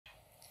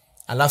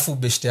Alafu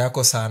beshte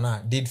yako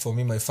sana did for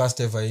me my first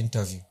ever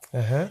interview.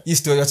 Hii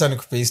story acha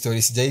nikupe hii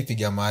story,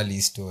 sijaipiga mahali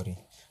hii story.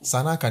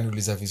 Sana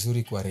akaniuliza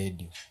vizuri kwa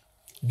radio.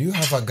 Do you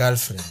have a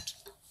girlfriend?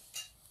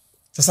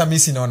 Sasa mimi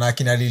sinaona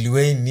akina Lil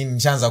Wayne nini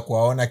nishaanza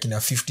kuwaona akina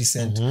 50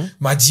 Cent.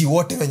 Maji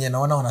wote wenye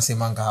naona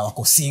wanasemanga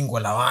wako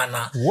single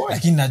hawana.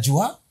 Lakini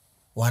najua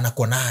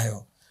wanako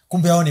nayo.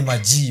 Kumbe hao ni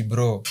maji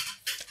bro.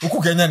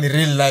 Huku Kenya ni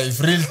real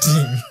life, real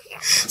thing.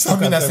 Sasa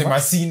mimi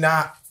nasema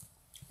sina.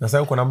 Na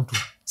sasa uko na mtu.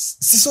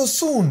 Si so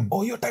soon.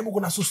 Oh, hiyo time uko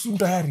na so soon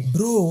tayari.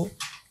 Bro,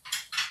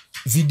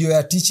 video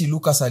ya Tichi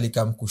Lucas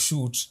alikam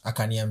kushoot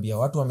akaniambia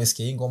watu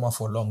wamesikia hii ngoma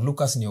for long.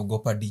 Lucas ni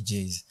Ogopa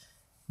DJs.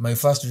 My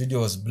first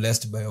video was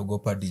blessed by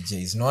Ogopa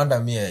DJs. No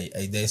wonder me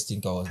I just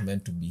think I was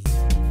meant to be.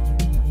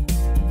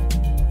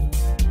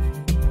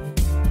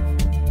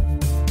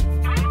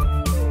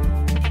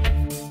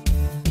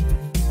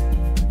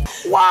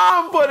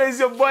 Wambo, it's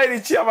your boy, the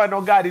chairman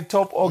Oga,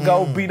 top Oga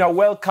Obinna.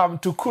 Welcome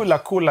to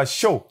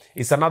KULACOOLERSHOW.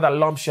 It's another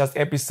lumptious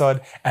episode.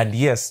 And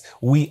yes,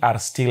 we are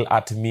still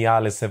at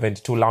Miale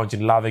 72 Lounge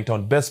in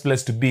Lavington. Best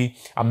place to be.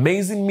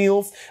 Amazing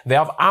meals. They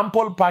have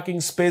ample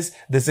parking space.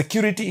 The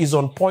security is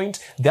on point.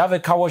 They have a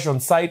car wash on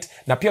site.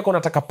 Na pia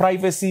kuna taka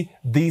privacy.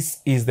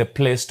 This is the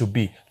place to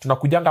be.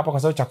 Tunakujanga hapa kwa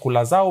sababu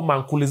chakula zao,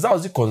 mankuli zao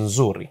ziko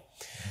nzuri.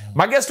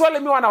 Magestu wale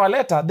mi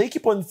wanawaleta, they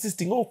keep on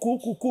insisting, oh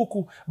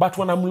kuku, but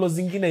wana mlo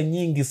zingine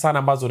nyingi sana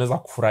ambazo unaweza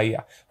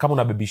kufurahia. Kama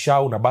una baby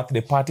shower, una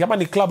birthday party, ama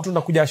ni club tu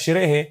unakuja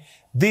sherehe,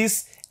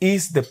 this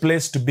is the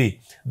place to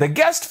be. The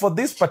guest for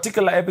this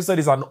particular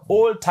episode is an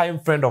all-time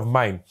friend of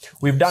mine.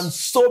 We've done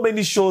so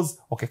many shows,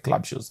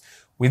 club shows,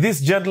 with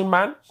this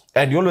gentleman,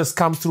 and he always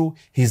comes through.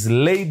 He's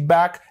laid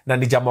back, na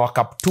ni jamaa wa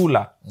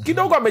kaptula.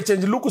 Kidogo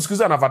amechange look,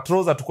 sikuiza na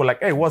vatroza, tuko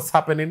like, hey, what's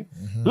happening?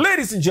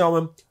 Ladies and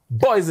gentlemen,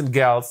 boys and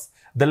girls,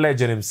 the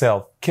legend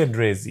himself,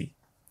 Kenrazy.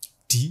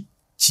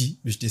 Tichi,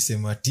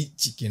 bishtesema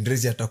Tichi,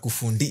 Kenrazy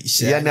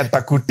atakufundisha. Yani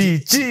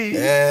atakutichi.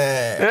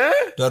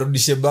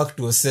 Tuarudishe back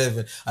to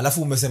 07.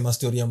 Alafu umesema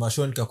story ya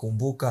Mashon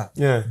nikakumbuka.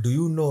 Do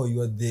you know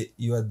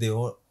you are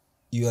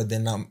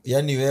the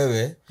yani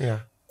wewe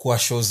kwa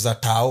shows za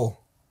Tao.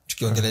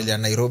 Tukiongelelea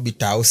Nairobi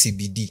Tao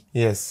CBD.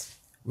 Yes.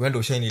 Wewe ndio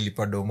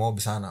ushainilipa domob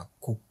sana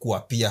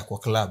kuapia kwa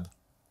club.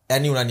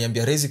 Yani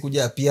unaniambia Rezi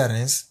kuja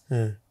appearance,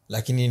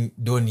 lakini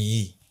doni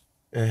hii.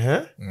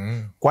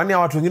 Kwani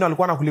watu wengine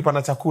walikuwa nakulipa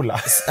na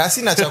chakula?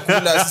 Asi na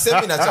chakula,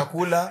 sisemi na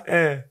chakula.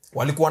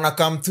 Walikuwa na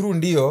come through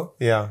ndio.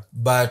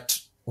 But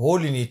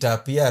whole in it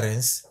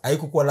appearance,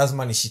 haikuwa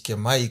lazima nishike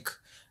mic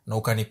na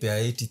ukanipea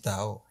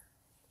 80,000.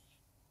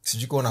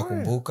 Sijui kama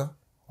unakumbuka.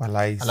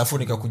 Walai. Alafu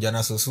nikakuja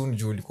na so soon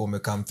juu ulikuwa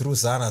umecome through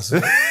sana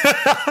so.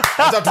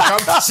 Hata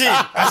tukam chill.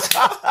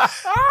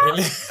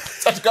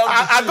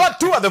 I got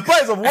two at the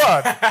price of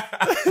one.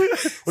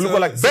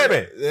 Ulikuwa like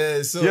baby.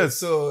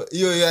 So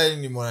hiyo yani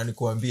nimeona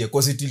nikuambie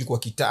cause it ilikuwa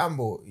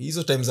kitambo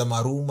hizo time za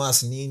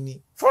marumas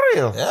nini. For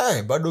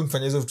real? Bado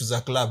mfanya hizo vitu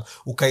za club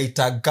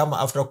ukaitag kama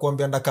after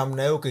kuambia ndakam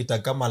na yeye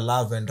ukaitag kama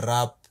love and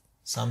rap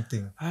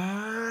something.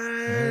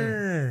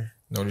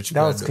 No, that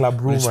was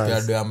club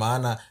rumors. Ya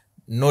maana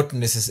not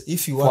necessary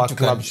if you want to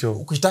club show.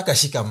 Ukitaka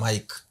shika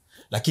mic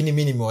lakini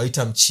mimi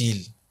nimewaita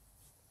mchill.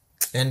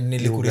 And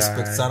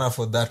nilikurespect sana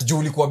for that. Juu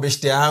ulikuwa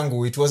beshte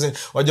yangu. It wasn't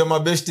wajua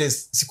mabeshte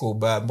siko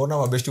ubaya. Mbona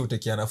mabeshte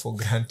utekiana for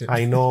granted?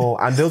 I know.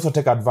 And they also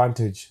take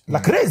advantage.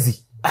 Like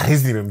Rezi.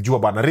 Rezi nimemjua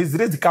bana.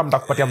 Rezi kama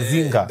nitakupatia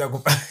mzinga.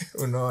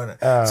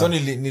 Unaona. So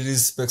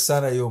nilirespect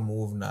sana hiyo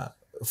move na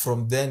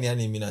from then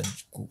yani mimi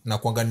na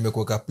kuanga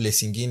nimekuweka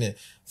place nyingine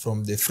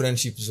from the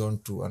friendship zone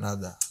to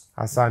another.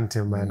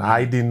 Asante man.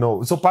 I didn't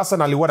know. So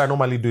personally what I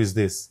normally do is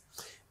this.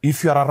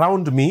 If you are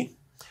around me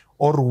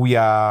or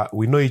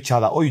we know each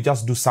other, or you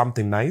just do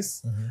something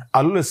nice,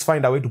 I'll always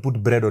find a way to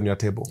put bread on your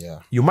table.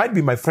 You might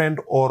be my friend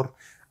or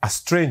a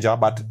stranger,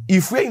 but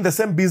if we're in the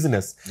same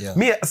business,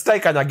 me stay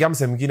kanyagia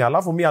mse mwingine,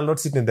 alafu me I'll not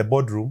sit in the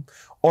boardroom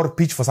or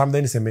pitch for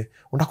something, niseme,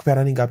 unakupea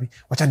nani ngapi?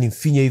 Wacha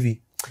nimfinye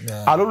hivi.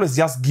 I'll always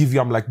just give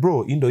you, I'm like,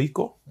 bro, indo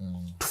iko,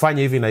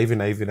 tufanye hivi na hivi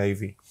na hivi na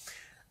hivi.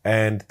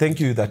 And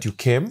thank you that you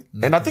came.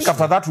 And I think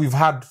after that, we've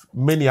had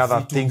many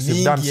other things.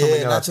 You've done so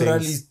many other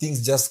naturally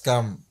things just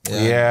come.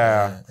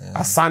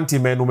 Asante,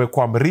 man,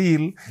 umekuwa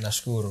real.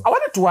 Nashukuru. I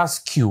wanted to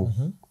ask you,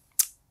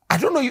 I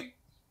don't know,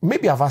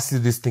 maybe I've asked you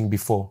this thing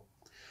before.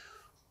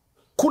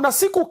 Kuna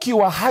siku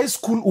kiwa high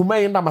school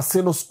umeenda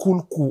Maseno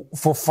school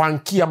for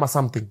funky ama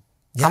something?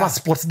 Ama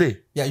sports day?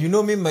 Yeah, you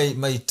know me,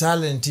 my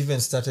talent even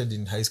started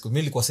in high school.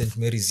 Mimi nilikuwa St.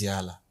 Mary's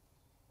Yala.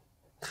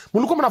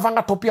 Mulikuwa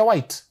mnavanga top ya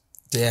white?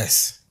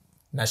 Yes.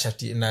 Na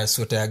shati na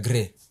sweta ya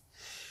grey.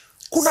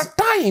 Kuna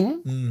time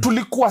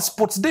tulikuwa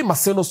sports day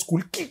Maseno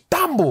school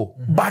kitambo.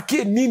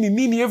 Bake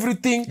nini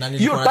everything.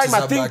 Your time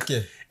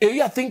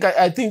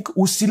I think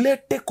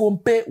Usilete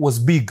Kompe was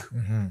big.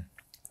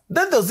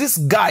 Then there's this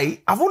guy,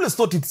 I've always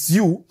thought it's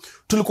you.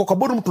 Tulikuwa kwa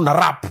boardroom tuna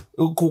rap,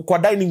 kwa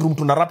dining room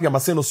tuna rap ya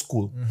Maseno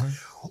school.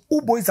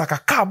 Boys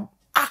akakam,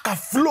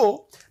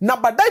 akaflow, na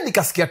baadaye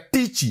nikasikia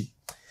Tichi.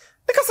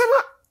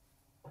 Nikasema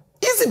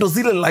hizi ndo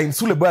zile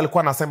lines ule boy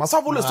alikuwa anasema. So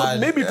I've always thought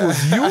maybe it was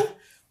you.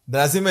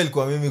 Lazima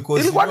ilikuwa mimi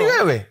ilikuwa ni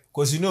wewe.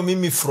 Because you know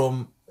mimi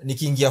from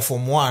nikiingia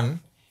form 1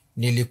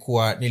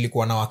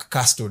 nilikuwa na work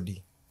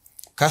custody.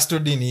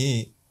 Custody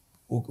ni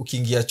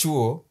ukiingia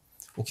chuo,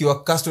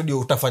 ukiwa custody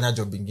utafanya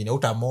job nyingine,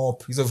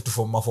 utamop, hizo vitu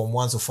form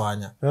 1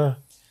 ufanya.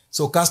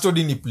 So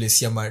custody ni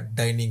place ya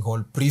dining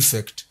hall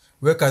prefect.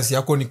 Wewe kazi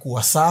yako ni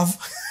kuwa serve.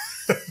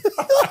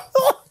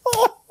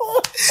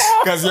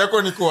 Kazi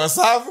yako ni kuwa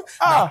serve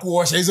na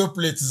kuosha hizo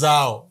plates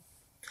zao.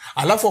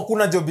 Alafu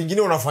hakuna job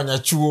nyingine unafanya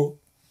chuo.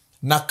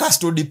 Na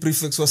custody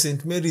prefects wa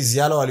St. Mary's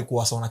Yala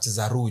walikuwa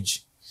wanacheza Rouge.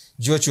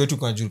 Chuo wetu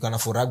kunajulikana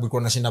for rugby,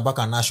 kwa nashinda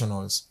baka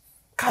nationals.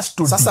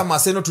 Custody. Sasa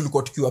Maseno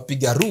tulikuwa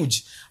tukiwapiga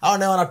Rouge, hao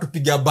nao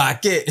wanatupiga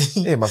bake.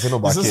 Maseno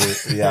bake.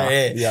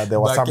 Yeah, there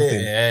was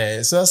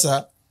something.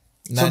 Sasa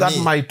so that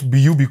might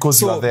be you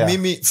because you are there.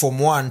 Mimi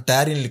form 1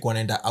 tayari nilikuwa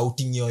naenda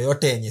outing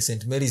yoyote yenye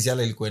St. Mary's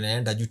Yala ilikuwa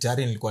inaenda juu,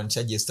 tayari nilikuwa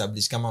nishaji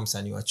establish kama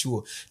msanii wa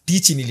chuo.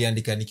 Teaching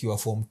niliandika nikiwa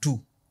form 2.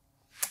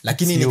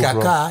 Lakini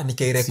nikakaa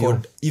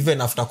nikairecord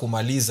even after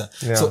kumaliza.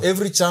 So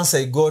every chance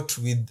I got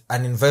with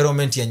an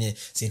environment yenye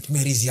St.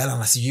 Mary's Yala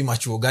na sijui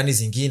machuo gani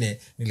zingine,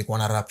 nilikuwa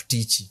na rap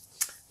teaching.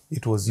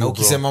 It was you, na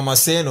ukisema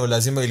Maseno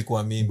lazima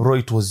ilikuwa mimi. Bro,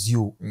 it was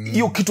you.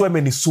 Hiyo kitu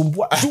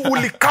imenisumbua.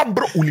 Ulikam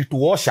bro,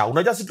 ulituosha.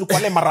 Unajua sisi tulikuwa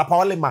wale marapa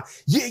wale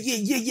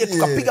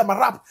tukapiga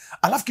marap.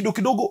 Alafu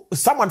kidogo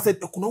someone said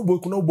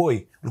kuna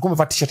boy. Ulikuwa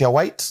umevaa t-shirt ya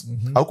white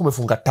au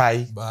kumefunga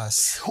tie.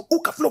 Bas.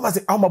 Ukaflow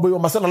maze au maboy wa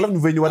Maseno alafu ni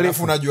venye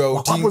warefu. Alafu unajua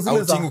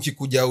outing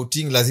ukikuja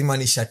outing lazima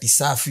ni shati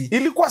safi.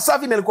 Ilikuwa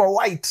safi na ilikuwa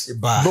white.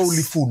 Bro,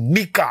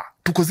 ulifunika.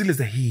 Tuko zile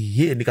za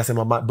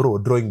nikasema bro,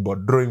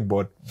 drawing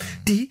board.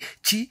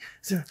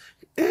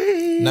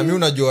 Na mimi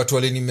unajua watu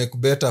wale ni make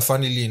better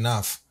funnily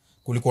enough.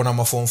 Kulikuwa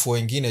na form 4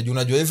 wengine. Juu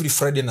unajua every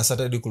Friday na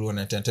Saturday kulikuwa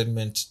na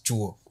entertainment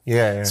chuo.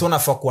 So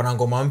nafaa kuwa na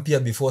ngoma mpya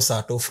before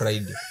Saturday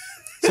Friday.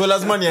 So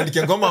lazima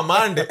niandike ngoma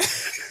Monday.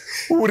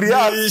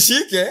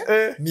 Niishike,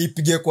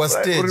 niipige kwa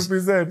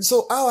stage.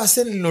 So hawa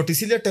seni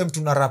notice ile time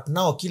tuna rap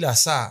nao kila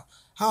saa.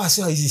 Hawa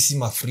sio hizi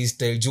sima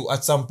freestyle juu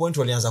at some point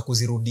walianza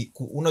kuzirudi.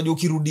 Unajua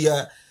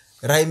ukirudia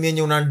rhyme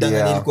yenye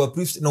unadanganya ilikuwa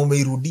proof na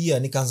umeirudia,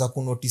 nikaanza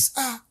kunotice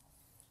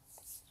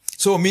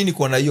so mimi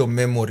niko na hiyo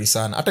memory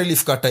sana. Hata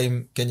ilifika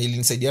time Kenya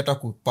ilinisaidia hata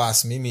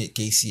kupass mimi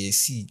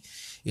KCSE.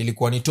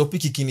 Ilikuwa ni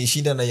topic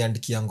ikinishinda na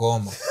iandikia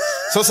ngoma.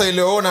 Sasa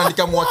iliona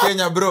nikamwa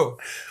Kenya bro.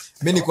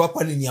 Mimi niko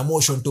hapa linear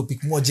motion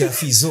topic moja ya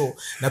Fizo,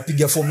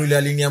 napiga formula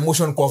ya linear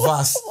motion kwa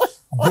verse.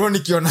 Bro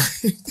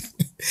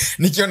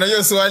nikiona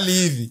hiyo swali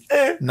hivi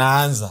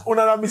naanza.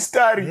 Una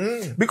mistari.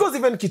 Because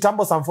even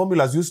kitambo some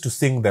formulas used to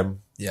sing them.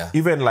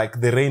 Even like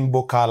the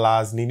rainbow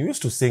colors, we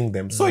used to sing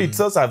them. So it's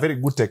also a very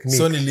good technique.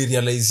 So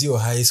nilirealize yo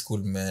high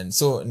school man.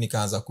 So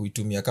nikaanza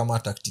kuitumia kama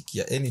tactic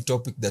ya any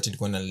topic that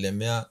ilikuwa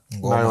inalemea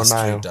ngoma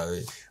straight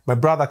away. My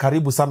brother,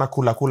 karibu sana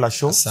Kula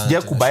Show.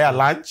 Sija kubaya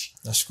lunch.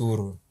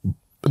 Nashukuru.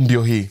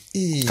 Ndio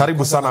hii.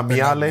 Karibu sana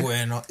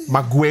Miale.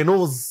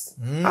 Maguenos.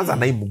 Anza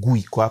na hii mguu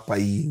iko hapa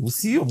hii.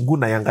 Usio mguu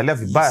naiangalia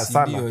vibaya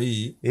sana. Ndio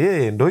hii.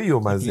 Ndio hiyo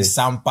mazee.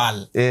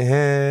 Sample.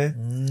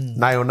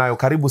 Nayo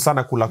karibu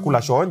sana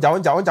Kula Show.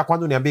 Onja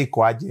kwanza uniambie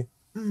iko aje.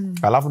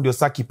 Alafu ndio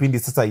saa kipindi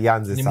sasa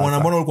ianze sasa. Ni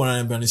mbona ulikuwa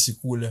unaniambia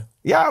nisikule?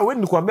 Wewe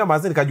nilikwambia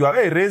mazee nikajua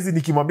Rezi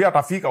nikimwambia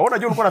atafika. Wewe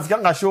unajua ulikuwa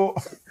unafikanga show.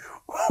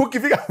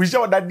 Ukifika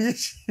mwisho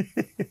dadishi.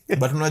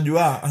 But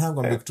unajua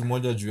anakuambia kitu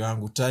moja juu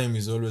yangu, time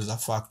is always a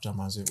factor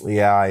mazee.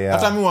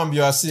 Hata mimi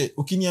mwambia wase,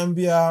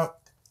 ukiniambia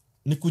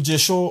nikuje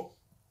show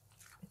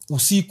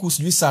usiku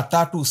sijui saa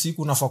 3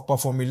 usiku nafaa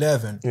perform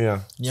 11.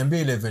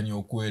 Niambie 11 ya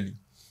ukweli.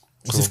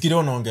 Usifikirie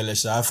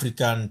unaongelesha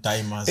African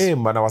timers.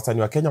 Maana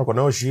wasanii wa Kenya wako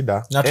nayo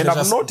shida. And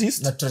I've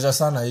noticed. Na treasure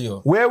sana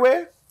hiyo.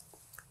 Wewe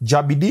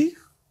Jabidi,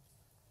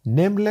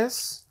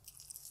 Nameless,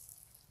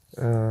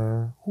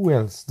 who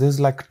else? There's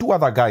like 2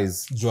 other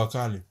guys.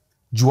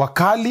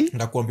 Juakali.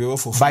 Ndakuambia wewe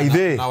for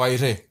na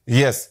Waire.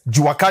 Yes,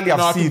 Juakali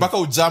I've seen. Mpaka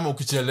ujama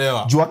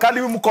ukichelewa.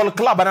 Juakali mimi call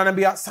club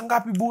ananiambia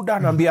sangapi buda,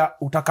 ananiambia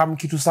utakam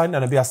kitu sana,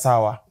 ananiambia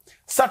sawa.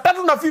 Saa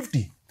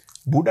 3:50.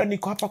 Buda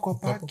niko hapa kwa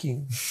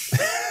parking.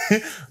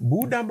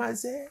 Buda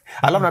maze.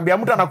 Alafu ananiambia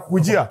mtu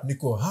anakukujia.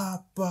 Niko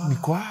hapa.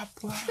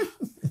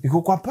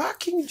 Niko kwa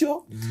parking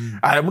jo.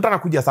 Mtu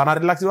anakuja sana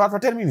relax for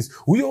 10 minutes.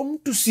 Huyo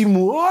mtu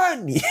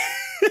simuoni.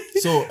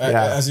 So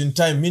as in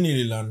time mimi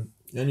nililearn,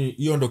 yani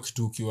hiyo ndo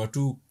kitu ukiwa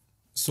tu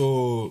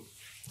so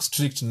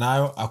strict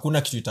nayo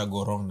hakuna kitu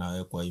itago wrong na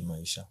wewe kwa hii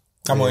maisha.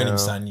 Kama wewe ni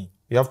msanii,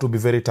 you have to be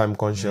very time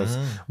conscious.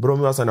 Bro,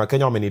 mimi wasanii wa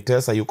Kenya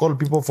wamenitesa. You call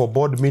people for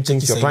board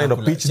meetings, you're trying to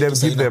pitch them,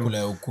 give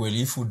them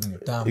ukweli food ni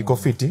tamu. Iko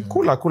fiti.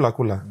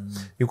 Kula.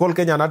 You call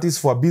Kenyan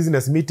artists for a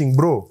business meeting,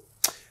 bro.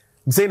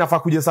 Msee inafaa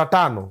kuja saa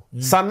 5,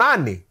 saa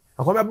 8.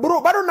 Nakwambia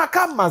bro, bado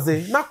nakaa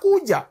maze,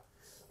 nakuja.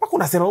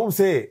 Hakuna sema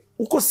msee,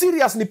 uko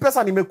serious, ni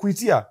pesa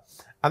nimekuitia.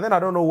 And then I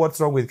don't know what's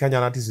wrong with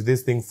Kenyan artists with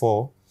this thing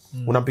for.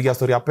 Unampigia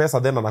story ya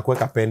pesa then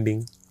anakuweka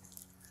pending.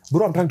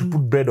 Bro, I'm trying to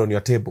put bread on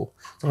your table.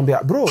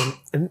 Naambia bro,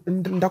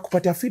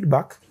 ndakupatia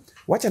feedback,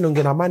 wacha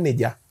niongee na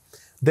manager.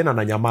 Then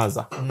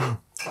ananyamaza.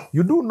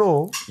 You do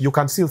know you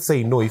can still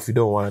say no if you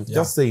don't want.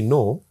 Just say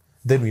no,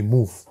 then we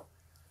move.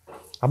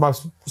 Ama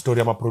story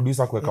ya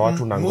producer kuweka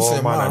watu na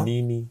ngoma na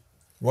nini.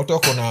 Watu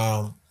wako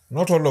na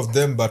not all of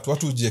them, but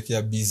watu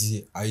ujiekea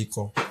busy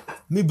haiko.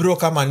 Mi bro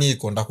kama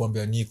niko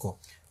ndakwambia niko,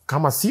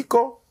 kama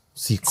siko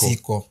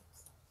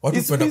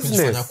watu penda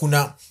kujifanya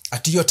kuna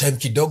ati hiyo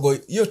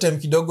time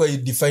kidogo I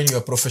define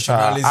your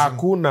professionalism.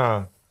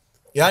 Hakuna.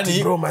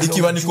 Yani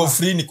ikiwa niko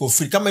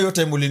free kama hiyo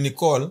time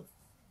ulinicall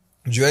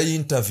juu ya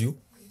interview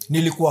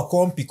nilikuwa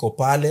kompiko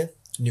pale,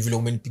 ni vile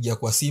umenipigia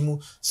kwa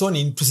simu, so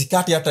ni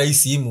tusikate hata hii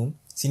simu,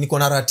 si niko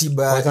na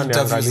ratiba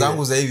interview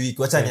zangu za hivi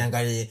wiki, acha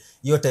niangalie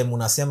hiyo time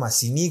unasema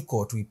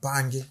siniko,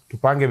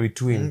 tupange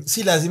between.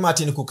 Si lazima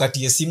ati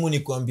nikukatie simu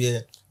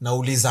nikwambie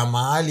nauliza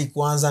mahali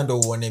kwanza ndo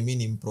uone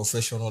mimi ni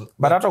professional.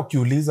 But hata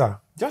ukiuliza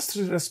just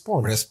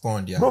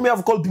respond, yeah. Bro, me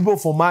have called people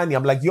for money.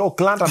 I'm like, yo,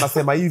 client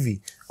anasema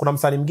hivi. Kuna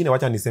msanii mwingine,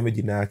 wacha niseme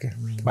jina yake.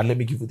 But let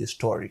me give you the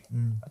story.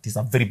 He's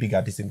a very big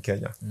artist in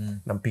Kenya.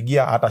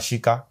 Nampigia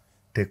atashika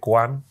take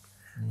 1,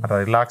 ata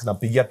relax,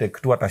 nampigia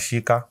take 2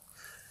 atashika.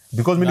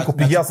 Because mimi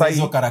nikupigia sasa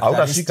hivi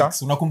hautashika.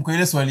 Unakumbuka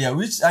ile swali ya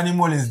which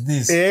animal is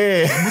this?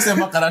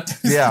 Msema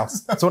characteristics. Yeah.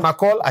 So na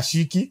call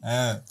ashiki,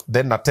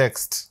 then na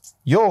text.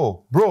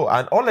 Yo, bro,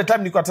 and all the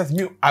time niko text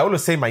me, I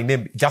always say my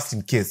name just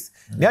in case.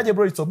 Niaje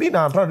bro, it's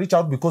Obinna, I'm trying to reach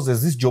out because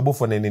there's this job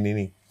for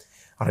nini.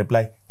 I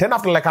reply. Then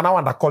after like an hour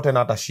and I call, then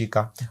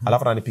atashika.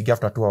 Alafu ananipigia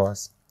after 2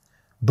 hours.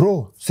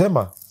 Bro,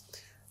 sema.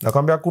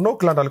 Nakwambia kuna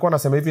client alikuwa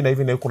anasema hivi na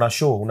hivi na kuna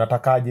show,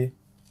 unatakaje?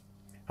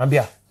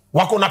 Ambia,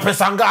 wako na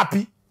pesa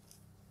ngapi?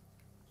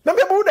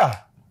 Naambia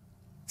buda.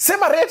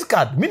 Sema red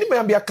card. Mimi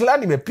nimeambia client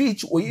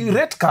nimepitch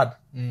red card.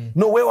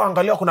 No, wewe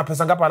angalia kuna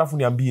pesa ngapi alafu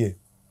niambie.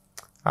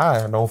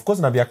 No, of course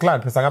naambia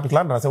client pesa ngapi.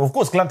 Client anasema of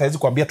course client haizi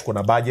kuambia tuko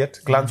na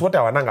budget. Clients wote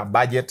hawananga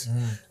budget.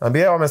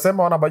 Naambia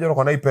wamesema wana budget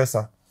wako na hii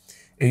pesa.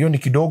 Hiyo ni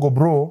kidogo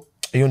bro.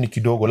 Hiyo ni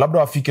kidogo. Labda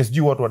wafike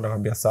sijui watu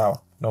wanaambia sawa.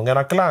 Naongea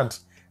na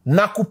client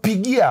na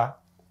kupigia.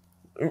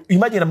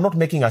 Imagine I'm not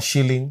making a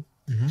shilling.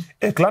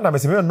 Client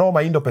amesema no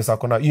maindo pesa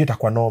kona hiyo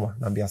itakuwa noma.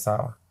 Naambia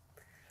sawa.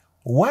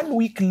 1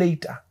 week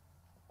later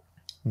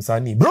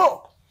msanii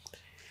bro,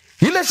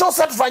 ile show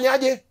set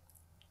fanyaje?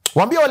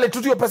 Waambie wale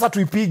tutio pesa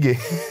tuipige.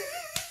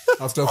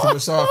 After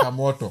kumeshawa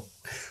kamoto.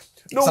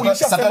 No,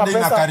 ulishasema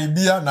pesa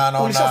karibia na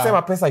anaona.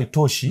 Ulishasema pesa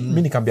itoshi.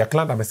 Mimi nikamwambia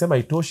client amesema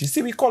itoshi.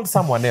 See, we called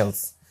someone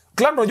else.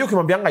 Client unajua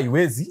kimwambianga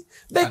iwezi.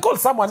 They call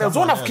someone else.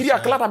 Unafikiria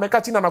client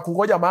amekaa chini na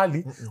kungoja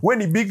mahali. When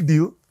ni big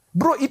deal.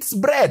 Bro, it's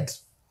bread.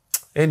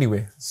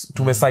 Anyway,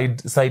 tume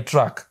side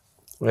track.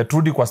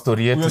 Turudi kwa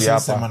story yetu hapa.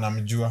 Unasema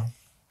namjua.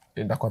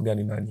 Ndakwambia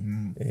ni nani.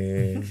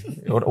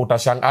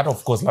 Utashanga hata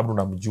of course labda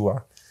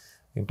unamjua.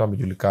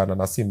 Utamejulikana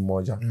na si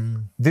mmoja.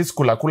 This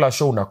kula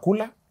show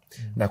unakula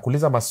na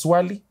kuuliza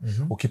maswali.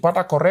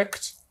 Ukipata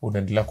correct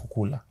unaendelea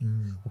kukula.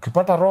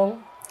 Ukipata wrong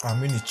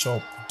amini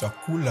chop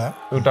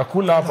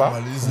utakula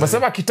hapa.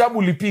 Umesema kitabu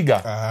ulipiga.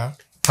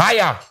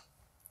 Haya,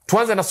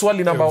 tuanze na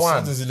swali number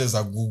 1. Zile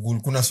za Google,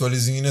 kuna swali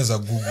zingine za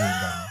Google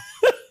bana.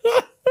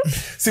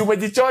 Si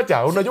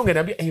umejichocha, unajua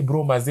ungeniambia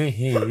bro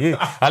mazee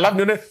alafu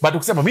nione but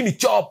ukisema mimi ni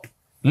chop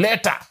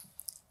letter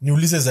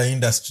niulize za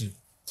industry.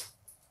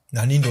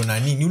 Nani ndo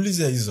nani?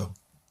 Niulize hizo.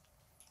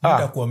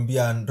 Nenda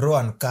kuambia raw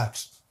and cut.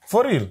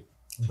 For real?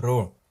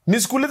 Bro.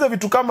 Nisikuulize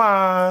vitu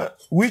kama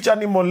which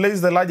animal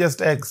lays the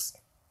largest eggs?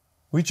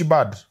 Which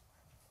bird?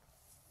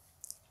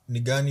 Ni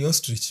gani?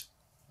 Ostrich.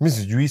 Mimi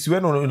sijui, si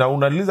wewe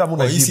unauliza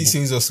mbona jibu. Hii si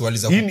hizo swali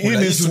za kukula.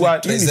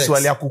 Hii ni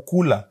swali ya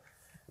kukula.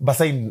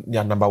 Basa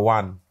ya number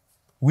 1.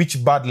 Which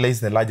bird lays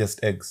the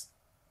largest eggs?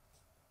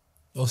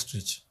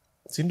 Ostrich.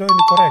 Si ndio ni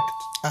correct?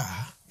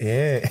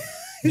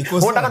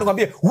 Nataka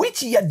nikwambie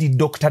which year did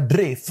Dr.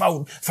 Dre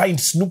find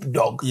Snoop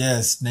Dogg?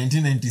 Yes,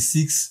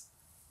 1996.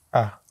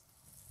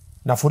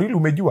 Na for real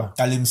umejua?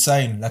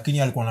 Alimsign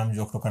lakini alikuwa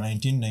anamjua kutoka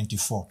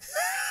 1994.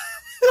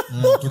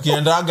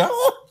 Tukiendaga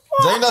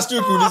za industry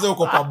ukiuliza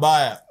uko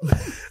pabaya.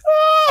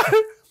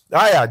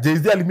 Haya,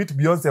 Jay-Z alimit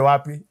Beyonce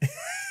wapi?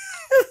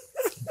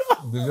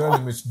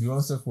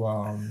 Beyonce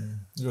kwa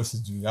hilo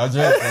sijui.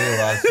 Aje kwa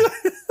hiyo wazi.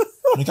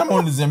 Ni kama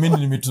uniziamini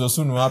limit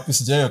Sosoon wapi,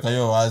 sijaiweka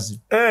hiyo wazi.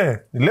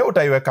 Leo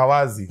utaiweka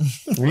wazi.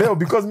 Leo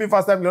because me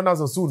first time niliona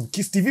Sosoon,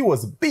 Kiss TV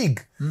was big.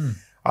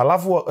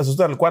 Alafu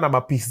Sosoon alikuwa na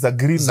mapiece za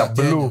green na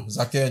blue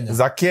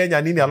za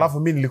Kenya nini, alafu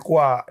mimi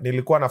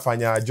nilikuwa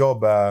nafanya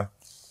job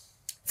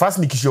first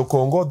nikishio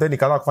Kongo, then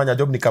nikaanza kufanya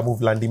job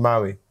nikamove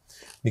Landimawe.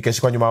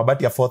 Nikashikwa nyuma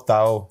mabati ya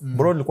 4,000.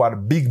 Bro, nilikuwa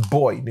big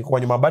boy. Niko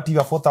nyuma mabati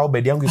ya 4,000,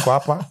 bed yangu iko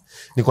hapa.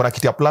 Niko na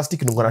kiti ya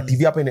plastic, niko na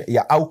TV hapa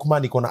ya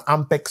Aukman, niko na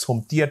Ampex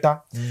home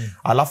theater.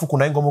 Alafu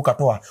kuna ngoma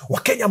ukatoa,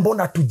 Wakenya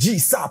mbona tuji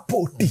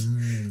support.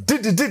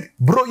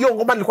 Bro, hiyo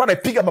ngoma nilikuwa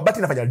naipiga mabati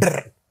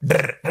nafanya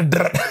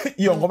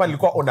hiyo ngoma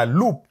nilikuwa on a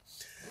loop.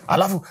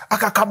 Alafu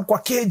akakam kwa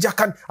keja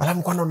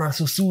alafu kwa naona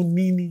Sosoon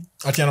nini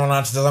ati anaona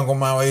atacheza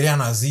ngoma wa ile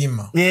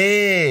anazima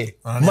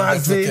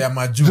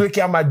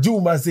tuwekea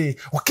majuu mazee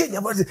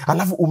Wakenya mazee,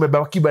 alafu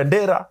umebeba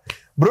kibendera.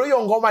 Bro,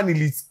 hiyo ngoma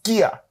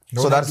nilisikia.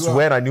 So that's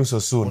when I knew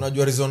Sosoon.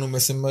 Unajua reason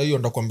umesema hiyo,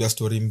 ndakwambia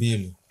story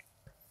mbili.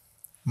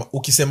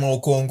 Ukisema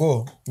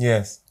Ukongo,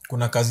 yes,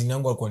 kuna kazini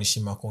yangu alikuwa ni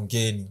Shima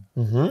Kongeni.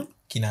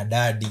 Kina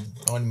dadi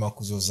au ni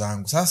makuzo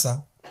zangu.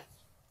 Sasa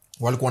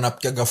walikuwa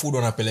wanapiga food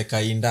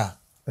wanapeleka Inda.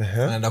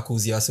 anaenda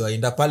kuuzia wasi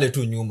wainda pale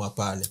tu nyuma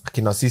pale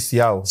kina sisi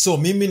yao. So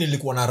mimi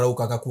nilikuwa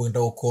narauka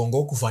kakuenda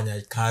Ukongo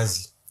kufanya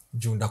kazi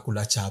juu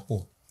ndakula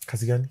chapo.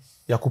 Kazi gani?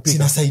 Ya kupika.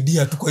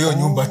 Sinasaidia tu kwa hiyo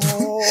nyumba tu.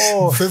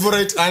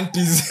 Favorite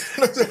aunties.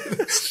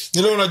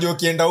 Nile unajua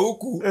ukienda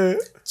huku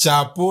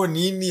chapo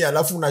nini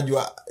alafu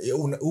unajua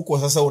huko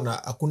sasa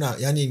hakuna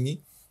yani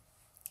ni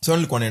so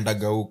nilikuwa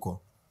naendaga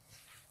huko.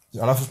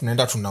 Alafu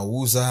tunaenda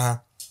tunauza,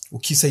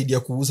 ukisaidia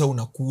kuuza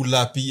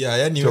unakula pia.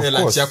 Yani wewe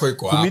lunch yako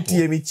iko hapo.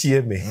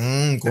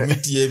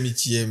 Kumiti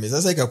michieme.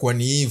 Sasa ikakuwa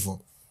ni hivyo.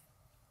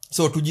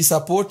 So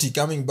tujisupport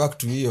coming back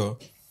to hiyo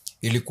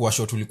ilikuwa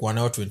show tulikuwa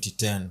nayo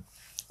 2010.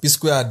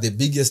 P-Square the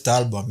biggest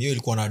album. Hiyo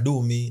ilikuwa na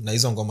Dumi na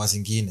hizo ngoma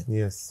zingine.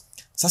 Yes.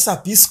 Sasa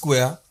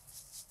P-Square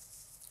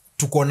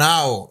tuko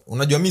nao.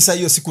 Unajua mimi saa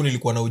hiyo siku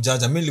nilikuwa na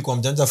ujanja. Mimi nilikuwa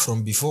mjanja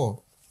from before.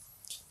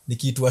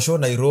 Nikiitwa show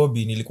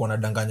Nairobi nilikuwa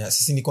nadanganya.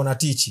 Sisi niko na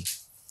tichi.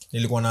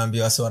 Nilikuwa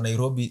naambia wase wa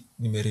Nairobi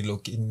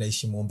nimerelocate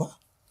ninaishi Mombasa.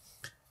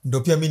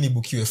 Ndio pia mimi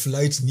nibukiwe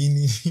flight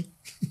nini.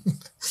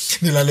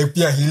 Nilale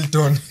pia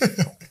Hilton.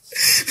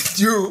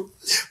 Juu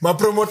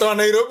mapromoter wa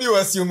Nairobi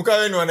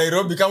wasiumkawe ni wa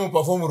Nairobi kama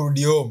perform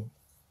rudi home.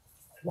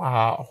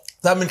 Wow.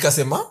 Sasa mimi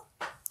nikasema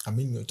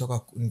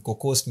nimetoka niko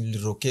coast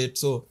nilirocate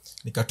so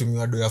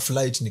nikatumiwa do ya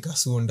flight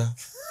nikasunda.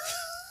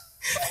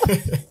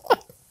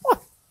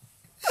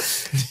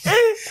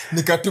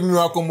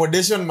 Nikatumiwa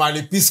accommodation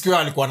mahali P-Square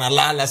alikuwa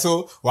analala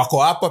so wako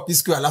hapa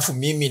P-Square alafu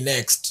mimi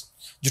next.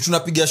 Juu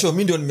tunapiga show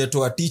mimi ndio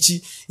nimetoa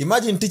tichi.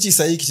 Imagine tichi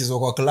sasa hii kichezwa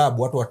kwa club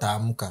watu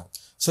wataamka.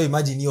 So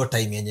imagine hiyo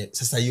time yenye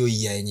sasa hiyo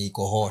yenye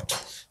iko hot.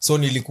 So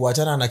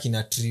nilikuachana na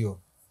kina trio.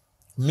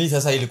 Mimi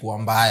sasa ilikuwa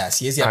mbaya.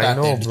 Siwezi hata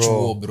attend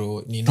chuo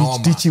bro. Ni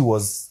normal.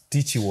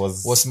 Tichi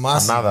was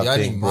massive,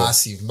 yani thing,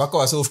 massive. Mpaka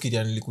wasio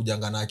fikiria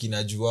nilikujanga na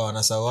akina Jua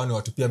wanasawani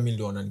watu pia mimi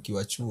ndio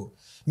wananikiwa chuo.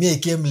 Me I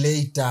came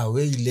later,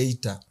 way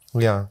later.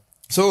 Yeah.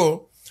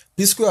 So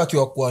P-Square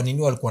akiwa kwa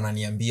nini walikuwa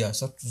wananiambia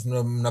sasa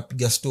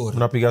mnapiga story.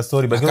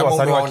 But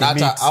wasanii wa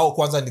hata au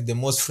kwanza ni the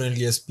most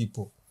friendliest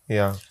people.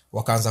 Yeah.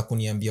 Wakaanza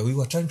kuniambia we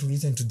were trying to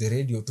listen to the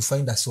radio to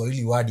find a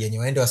Swahili word yenye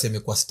waende waseme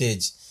kwa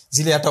stage.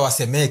 Zile hata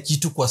wasemee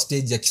kitu kwa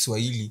stage ya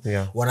Kiswahili.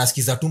 Yeah.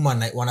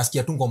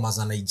 Wanasikia tu ngoma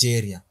za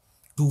Nigeria.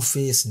 Two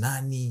Face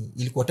nani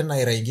ilikuwa tena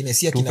era nyingine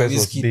si akina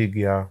Wizkid.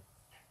 Yeah.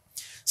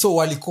 So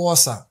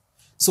walikosa.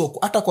 So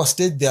hata kwa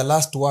stage their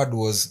last word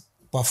was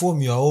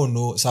perform your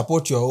own,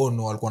 support your own,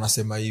 walikuwa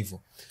nasema hivyo.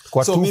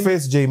 Kwa so Two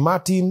Face J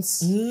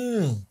Martins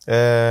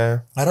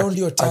around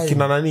your time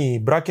akina nani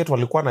bracket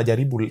walikuwa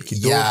najaribu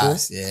kidogo.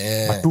 Yes,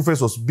 yeah. But Two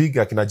Face was big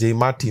akina J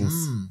Martins.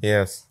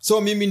 Yes.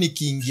 So mimi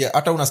nikiingia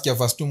hata unasikia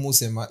verse 2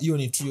 musema hiyo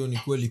ni true ni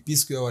kweli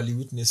P-Square wali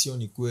witness hiyo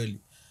ni kweli.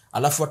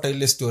 Alafu hata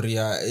ile story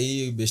ya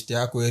hii best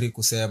yako Eric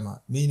kusema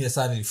mimi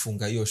sana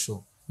nilifunga hiyo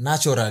show.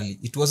 Naturally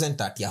it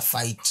wasn't at a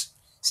fight.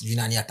 Sijui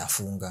nani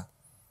atafunga.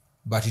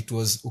 But it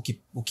was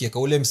ukieka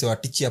ule mse wa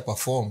teach ya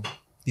perform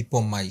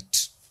people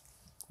might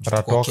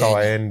ratoka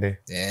waende.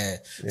 Yeah.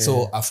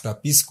 So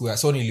after P-Square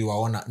so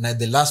niliwaona na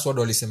the last word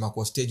walisema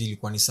kwa stage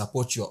ilikuwa ni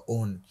support your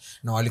own.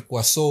 Na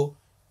walikuwa so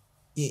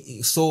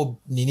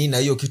nini na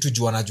hiyo kitu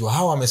juu wanajua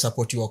hawa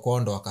wamesupportiwa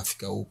kwa ndo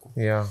wakafika huko.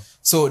 Yeah.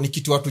 So ni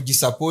kitu watu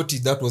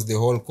jisupport, that was the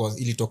whole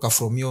cause. Ilitoka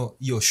from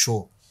hiyo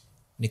show.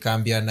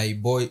 Nikaambia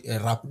Naiboy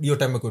rap hiyo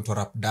time kwa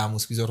rap damu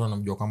sikizo watu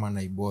wanamjua kama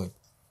Naiboy.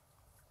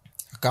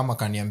 Kama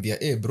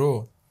kaniambia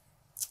bro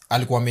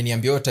alikuwa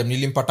ameniambia yote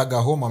nilimpataga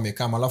home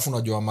amekaa alafu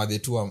unajua madhe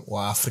tu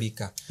wa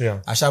Afrika.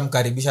 Yeah.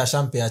 Ashamkaribisha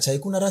ashampea chai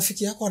kuna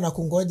rafiki yako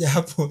anakungoja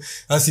hapo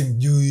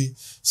asimjui.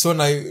 So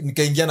na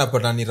nikaingia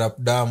napata ni rap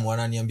damu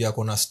ananiambia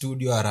kuna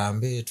studio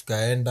Arambe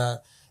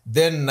tukaenda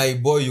then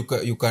Naiboy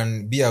you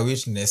can be a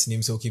witness ni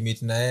mse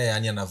ukimit na yeye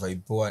yani ana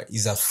vibe poa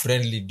is a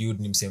friendly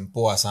dude ni mse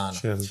mpoa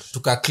sana.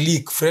 Tuka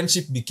click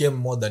friendship became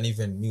more than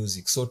even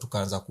music so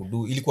tukaanza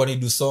kudu ilikuwa ni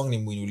do song ni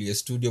mwinulie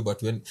studio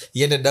but when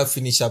he ended up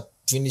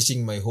finishing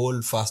my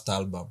whole first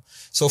album.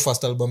 So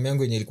first album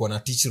yangu yenye ilikuwa na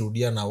Teach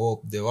Rudia na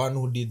Wop the one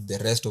who did the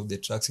rest of the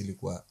tracks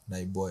ilikuwa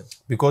Naiboy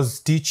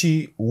because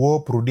Teach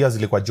Wop Rudia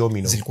zilikuwa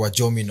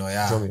Jomino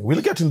yeah. Jomino.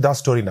 We'll get into that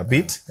story in a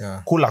bit.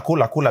 Yeah.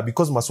 Kula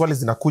because maswali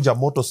zinakuja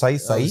moto sahi.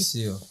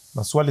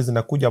 Maswali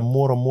zinakuja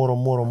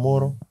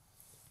moro.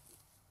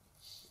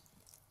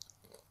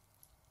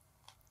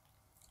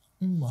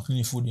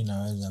 Lakini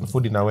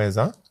food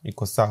inaweza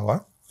iko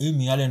sawa. Hii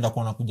miale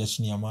ndakuwa nakuja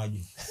chini ya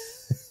maji.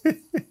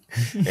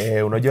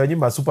 Unajua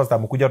nyinyi superstar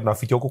mkuja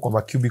tunafikia huko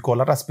kwa cubicle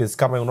hata space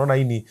kama unaona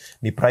hii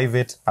ni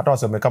private hata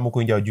waseme kama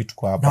huko nje wajui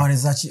tuko hapa. Na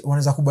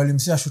wanaweza kubali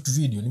msia shoot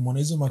video. Nimeona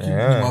hizo ni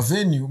ma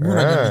venue. Mimi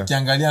unajua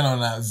nikiangalia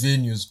naona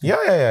venues.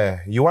 Yeah.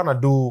 You wanna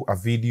do a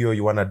video,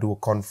 you wanna do a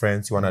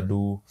conference, you wanna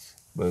do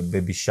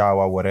baby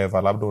shower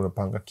whatever, labda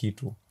unapanga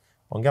kitu.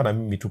 Ongea na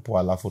mimi tupo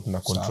alafu tuna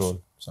control.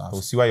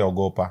 Usiwahi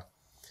ogopa.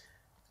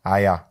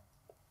 Haya.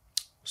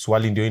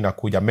 Swali ndio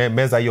inakuja.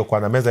 Meza hiyo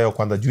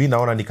kwanza. Juu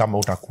naona ni kama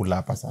utakula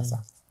hapa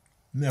sasa.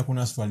 Mimi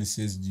hakuna swali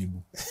siwezi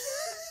jibu.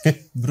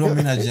 Bro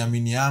mimi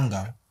najiamini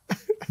anga.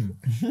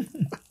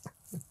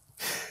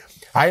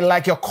 I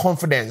like your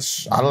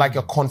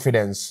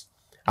confidence.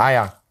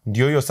 Haya,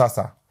 ndio hiyo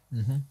sasa.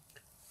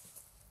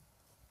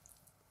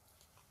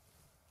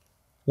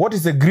 What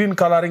is a green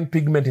coloring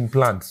pigment in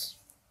plants?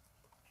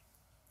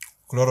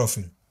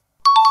 Chlorophyll.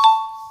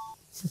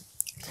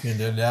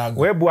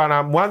 We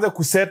bwana mwanze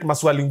kuset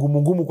maswali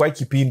ngumu kwa hii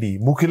kipindi.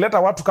 Mukileta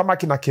watu kama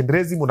kina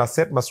Kenrazy muna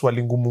set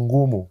maswali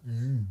ngumu.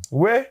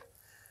 We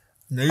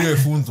na hiyo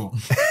funzo.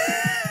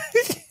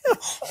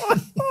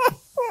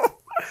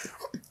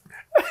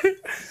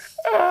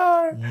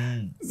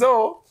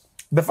 So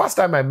the first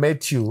time I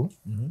met you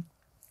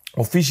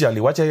officially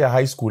wacha ya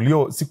high school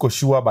yo siko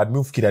sure but mimi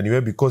ufikiria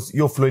niwe because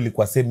yo flow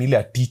ilikuwa same ile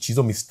ya teach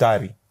hizo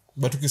mistari.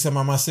 But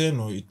ukisema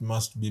maseno it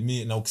must be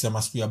me, na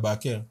ukisema siku ya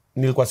bake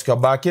nilikuwa siku ya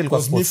bake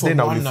ilikuwa sports day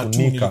na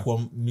ulifunika.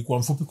 Nilikuwa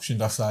mfupi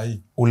kushinda saa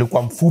hii.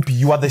 Ulikuwa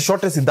mfupi, you are the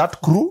shortest in that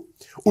crew.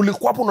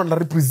 Ulikuwa hapo na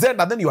represent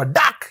and then you are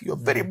dark, you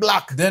are very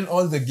black. Then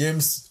all the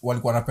games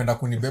walikuwa wanapenda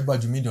kunibeba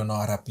juu mimi ndio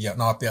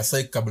na wapea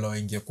psych kabla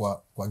waingie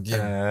kwa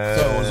game.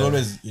 So I was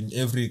always in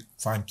every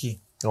funky.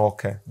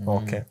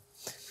 Okay.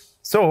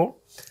 So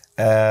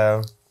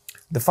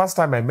the first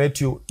time I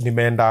met you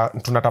nimeenda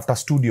tunatafuta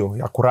studio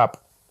ya kurap.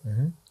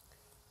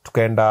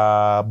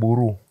 Tukaenda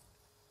Buru.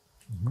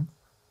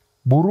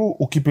 Buru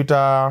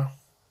ukipita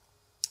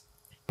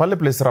pale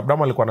place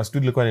Rabdama alikuwa na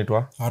studio ilikuwa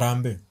inaitwa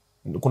Harambe.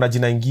 Kuna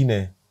jina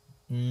ingine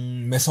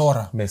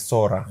Mesora.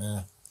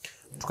 Yeah.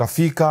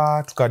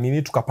 Tukafika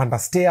tukapanda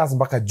stairs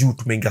mpaka juu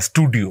tumeingia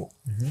studio.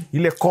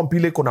 Ile comp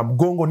ile iko na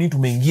mgongo ni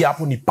tumeingia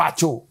hapo ni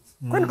pacho.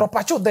 Kwani ndo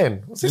pacho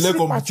then? Ile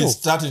comp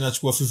start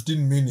inachukua 15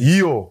 minutes.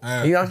 Hiyo.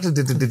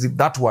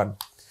 That one.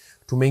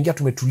 Tumeingia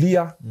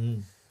tumetulia.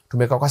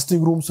 Tumekaa kwa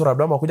sitting room, so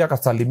Rabdama kuja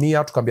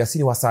akasalimia, tukamwambia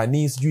sini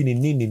wasanii, sijui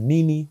ni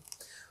nini.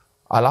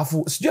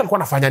 Alafu sijui alikuwa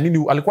anafanya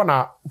nini, alikuwa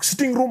na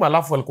sitting room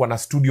alafu alikuwa na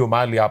studio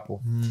mahali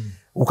hapo.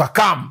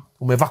 Ukakam,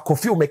 umevaa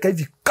kofia, umekaa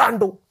hivi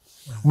kando,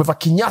 umevaa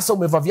kinyasa,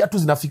 umevaa viatu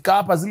zinafika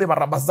hapa, zile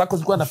marabas zako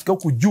zilikuwa zinafika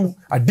huku juu,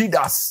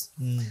 Adidas.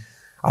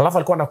 Alafu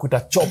alikuwa anakuita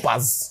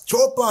choppers.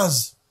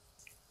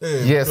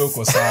 Yes.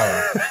 Uko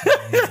sawa.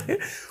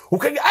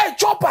 Ukaingia,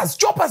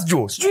 choppers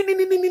jo. Sijui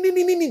nini.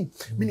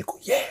 Mimi niko,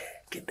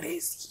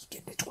 Kenrazy,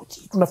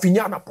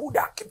 tunafinyana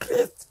puda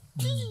Kenrazy.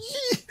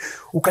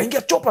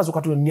 Ukaingia choppers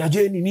ukatunia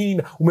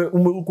nini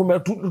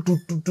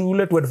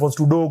ule headphones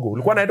tudogo.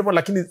 Ulikuwa na headphones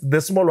lakini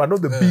the small one,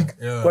 not the big.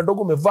 Kwa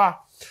dogo umevaa.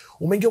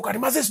 Umeingia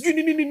ukanimaze sijui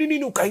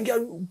nini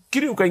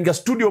ukaingia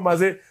studio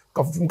maze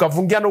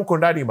mkafungiana huko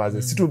ndani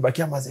maze. Sisi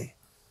tumebakia maze.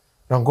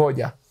 Na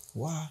ngoja.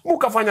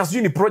 Mkafanya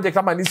sijui ni project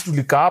kama nisi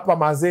tulikaa hapa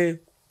maze.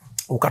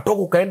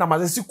 Ukatoka ukaenda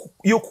maze siku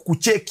hiyo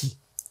kukucheki.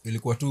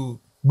 Ilikuwa tu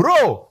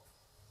bro.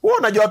 Wewe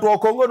unajua watu wa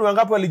Kongo ni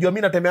wangapi walijua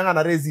mimi natembeanga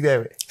na Rezi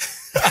wewe?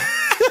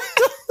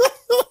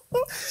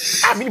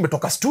 Mimi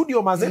nimetoka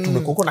studio maze,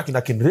 tumekuwa na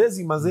kina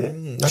Kenrazy maze.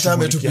 Hata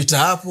ametupita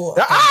hapo.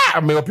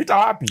 Amepita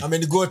wapi?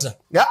 Amenigota.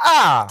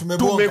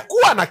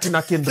 Tumekuwa na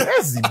kina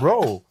Kenrazy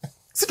bro.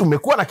 Si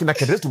tumekuwa na kina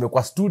Kenrazy,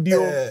 tumekuwa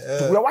studio.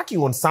 We are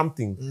working on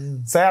something.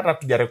 Sasa hata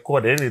tuja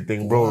record anything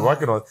bro. We're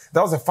working on.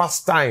 That was the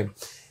first time.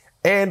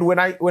 And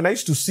when I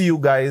used to see you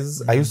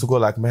guys, I used to go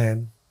like,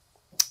 man,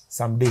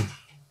 someday,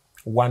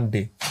 one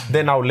day.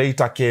 Then now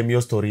later came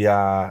your story,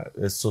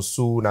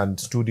 Sosoon and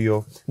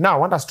studio. Now I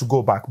want us to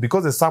go back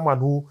because there's someone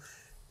who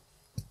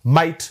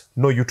might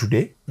know you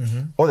today,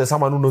 or there's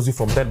someone who knows you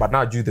from then, but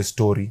now do the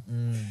story.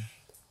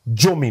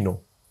 Jomino.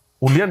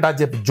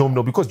 Uliendaje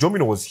Jomino because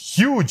Jomino was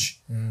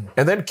huge.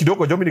 And then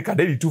kidogo Jomino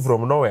kadedi too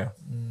from nowhere.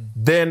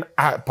 Then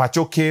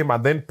Pacho came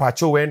and then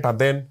Pacho went and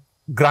then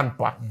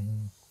Grandpa.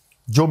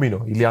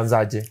 Jomino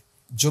ilianzaje?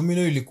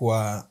 Jomino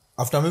ilikuwa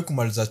after mimi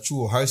kumaliza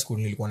chuo high school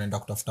nilikuwa naenda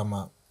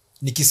kutafuta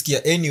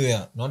nikisikia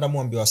anywhere naenda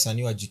muambie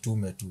wasanii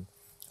wajitume tu.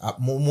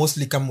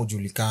 Mostly kama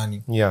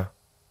ujulikani. Yeah.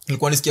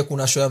 Nilikuwa nisikia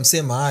kuna show ya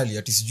msee mahali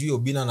ati sijui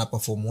Obinna na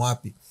perform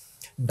wapi.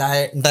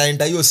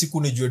 Ndaenda hiyo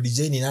siku nijue DJ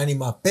ni nani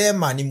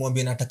mapema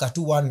nimwambie nataka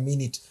tu 1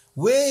 minute.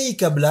 Way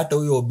kabla hata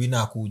huyo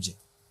Obinna akuje.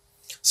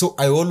 So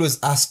I always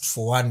asked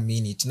for 1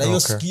 minute. Na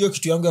hiyo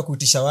kitu yangu ya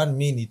kuitisha 1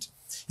 minute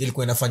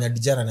ilikuwa inafanya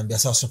DJ ananiambia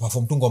sawa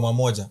perform tu ngoma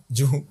moja.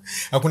 Juu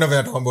hakuna vile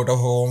atakwambia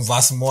utaperform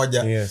verse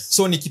moja. Yes.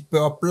 So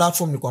nikipewa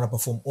platform nilikuwa na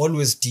perform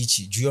always teach.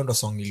 Juu hiyo ndo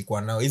song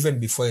nilikuwa nao even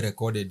before I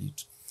recorded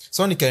it.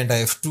 So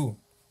nikaenda F2.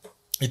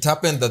 It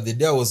happened that the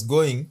day I was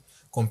going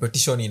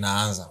competition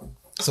inaanza.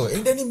 So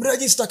endeni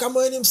mregister kama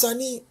wewe ni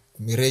msanii,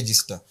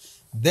 register.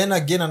 Then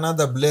again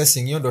another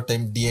blessing, hiyo ndo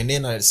time DNA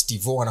na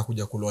Steve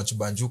wanakuja kulaunch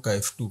Banjuka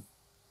F2.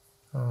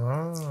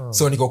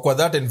 So niko kwa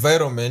that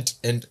environment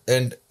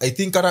and I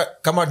think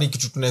kama ni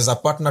kitu tunaweza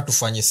partner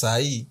tufanye saa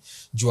hii,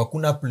 juu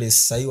hakuna place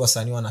saa hii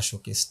wasanii wana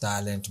showcase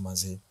talent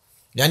mazee.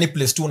 Yani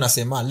place tu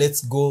unasema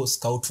let's go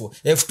scout for.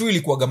 F2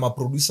 ilikuwa kama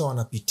producer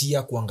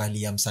wanapitia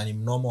kuangalia msanii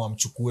mnomo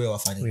wamchukue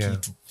wafanye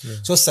kitu.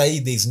 So saa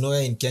hii there is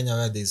nowhere in Kenya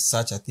where there is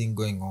such a thing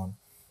going on.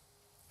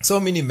 So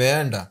mimi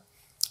nimeenda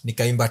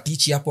nikaimba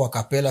tichi hapo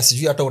akapela,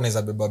 sijui hata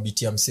unaweza beba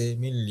beat ya msee.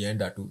 Mimi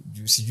nilienda tu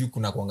sijui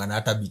kuna kuangana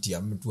hata beat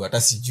ya mtu,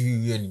 hata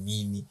sijui hiyo ni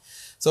nini.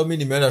 So mimi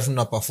nimeenda tu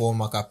na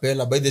perform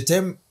akapela. By the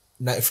time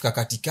nafika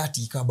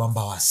katikati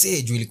ikabamba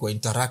wasee, juu ilikuwa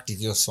interactive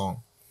hiyo song.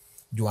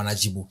 Juu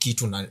anajibu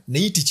kitu na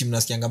hii tichi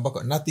mnasikianga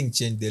mpaka nothing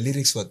changed, the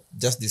lyrics were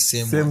just the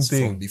same ones thing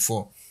from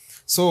before.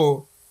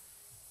 So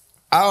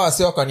hawa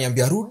sio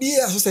wakaniambia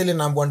rudia. Sasa ile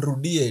naambiwa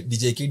nirudie,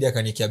 DJ Kid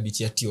akanikia beat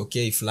ya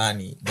TOK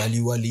fulani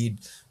Galiwa lead.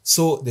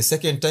 So the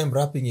second time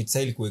rapping it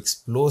style ku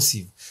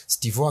explosive.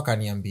 Steve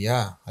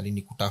akaniambia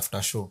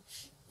alinikutafuta show,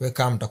 wewe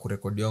kama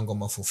mtakurekodia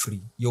ngoma for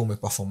free, hiyo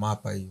umeperform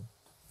hapa hiyo.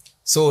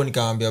 So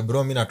nikamwambia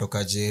bro mimi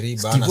natoka Jerry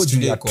bana,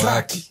 studio iko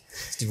wapi?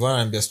 Steve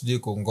ananiambia studio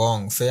iko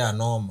Ngong, fair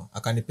noma.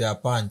 Akanipea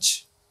punch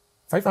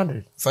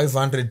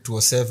 500 to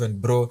 7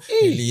 bro.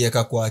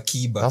 Niliweka kwa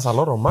akiba. That's a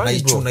lot of money, na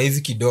ichuna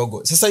hivi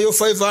kidogo. Sasa hiyo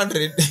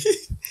 500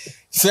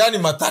 fair ni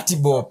 30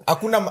 bob.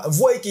 Hakuna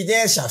mvua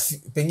ikinyesha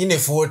pengine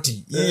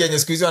 40. Hii yenye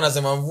siku hizo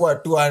wanasema mvua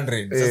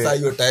 200. Sasa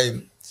hiyo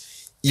time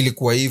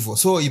ilikuwa hivyo.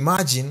 So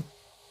imagine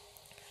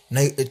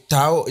na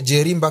tao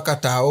Jerry mpaka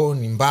tao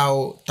ni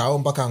mbao, tao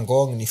mpaka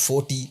Ngong ni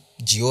 40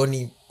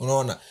 jioni,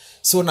 unaona.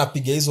 So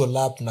napiga hizo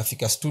lap,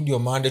 nafika studio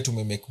Monday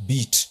tumemake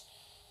beat.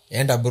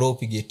 Enda bro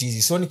pige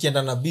tizi. So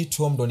nikienda na beat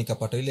home ndo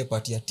nikapata ile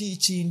party ya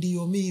tichi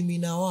ndio mimi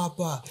na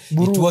wapa.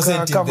 It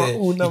wasn't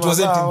in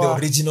the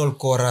original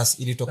chorus,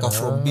 ilitoka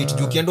from beat.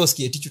 Juu kienda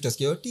usikie tichi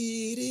utasikia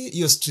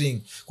hiyo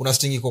string. Kuna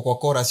string iko kwa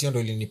chorus, hiyo ndo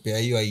ilinipea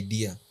hiyo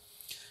idea.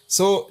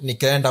 So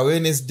nikaenda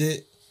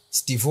Wednesday,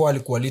 Steve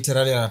alikuwa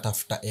literally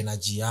anatafuta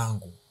energy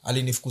yangu.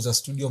 Alinifukuza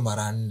studio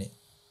mara 4.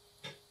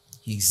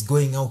 He's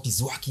going out,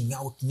 he's working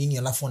out nini,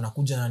 alafu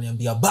anakuja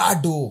ananiambia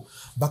bado,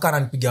 mpaka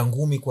ananipiga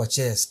ngumi kwa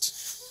chest.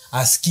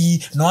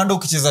 Aski naanda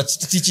ukicheza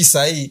tichi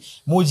sahi,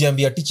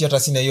 mojiambia tichi hata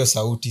sina hiyo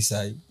sauti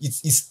sahi.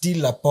 It's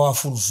still a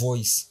powerful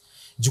voice.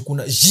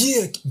 Jukuna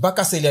jie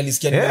mpaka sasa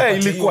alisikia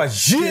ilikuwa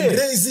jie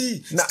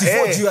Kenrazy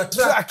Steve juu ya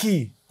track.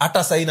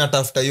 Hata sasa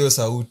natafuta hiyo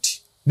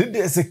sauti.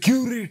 The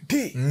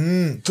security.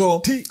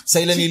 So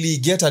sasa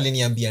niliget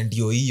aliniambia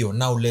ndio hiyo,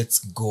 now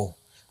let's go.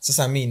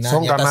 Sasa mimi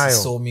nani hata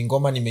so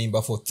ngoma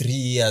nimeimba for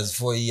 3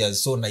 years 4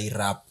 years, so na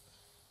rap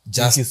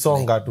just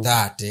like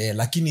that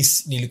lakini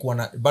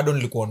bado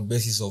nilikuwa on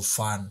basis of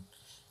fun.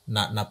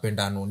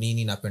 Napenda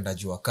nini, napenda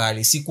jua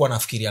kali. Sikuwa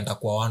nafikiria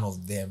nitakuwa one of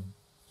them.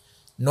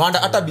 No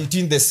wonder hata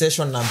between the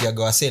session naambia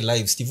gawase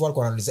live, Steve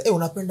alikuwa ananiuliza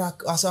unapenda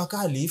asa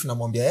kali? If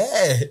namwambia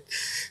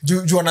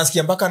juu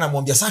anasikia mpaka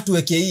namwambia sasa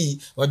tuweke hii.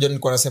 Wajua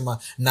nilikuwa nasema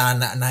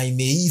na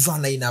imeiva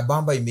na ina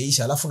bamba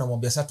imeisha, alafu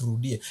namwambia sasa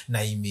turudie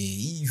na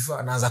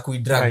imeiva, naanza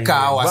kuidrag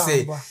kawa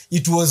say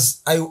it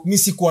was mimi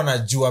sikuwa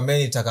najua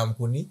mimi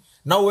nitakamkuni.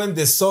 Now when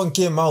the song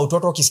came out,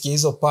 watu wakisikia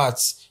hizo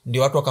parts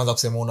ndio watu wakaanza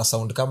kusema una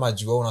sound kama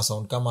jua, una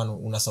sound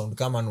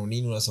kama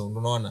nini, una sound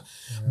unaona.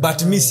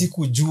 But mimi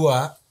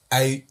sikujua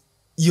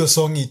your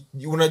song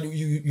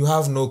you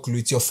have no clue.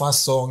 It's your first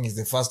song, it's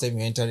the first time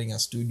you're entering a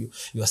studio,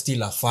 you are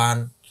still a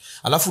fan.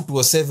 Alafu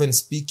 207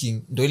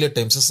 speaking ndio ile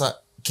time sasa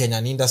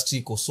Kenyan industry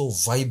iko so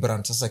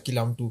vibrant. Sasa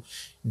kila mtu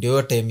ndio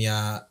hiyo time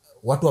ya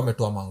watu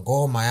wametoa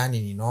mangoma, yani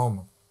ni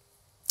noma.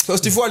 So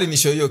Steve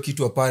alinishow hiyo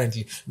kitu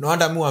apparently. No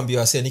wonder mimi waambia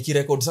wase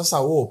nikirecord sasa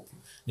Wop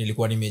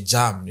nilikuwa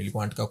nimejam,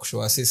 nilikuwa nataka kushow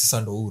wase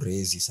sasa ndo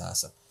urezi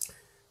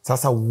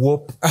sasa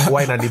Wop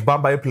why na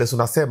nibamba hiyo place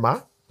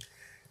unasema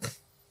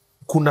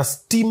kuna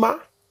stima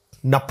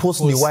na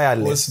post ni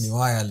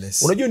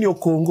wireless. Unajua ni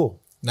Kongo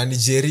na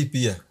Nigeria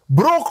pia.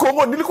 Bro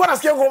Kongo nilikuwa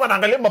nasikia ngoma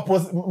naangalia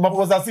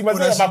mapoza sima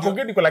zile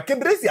Kongo niko la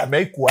Kenrazy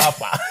ameikuwa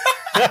hapa.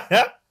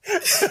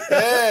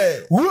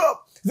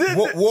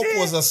 What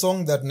was a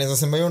song that naweza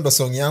sema hiyo ndo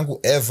song yangu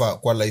ever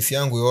kwa life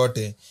yangu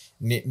yote.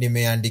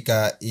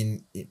 Nimeandika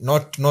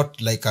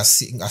not like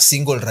a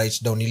single write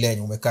down ile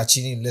yenye umekaa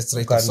chini let's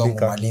write a song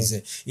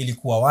umalize.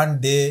 Ilikuwa one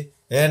day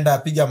enda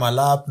piga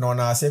malap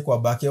naona wase kwa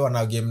bake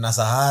wana game na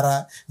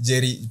Sahara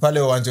Jerry pale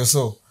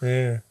Wanjoso.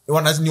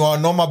 Ni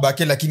wanoma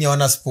bake lakini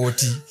hawana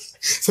sporti.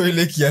 So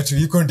ile kiatu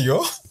iko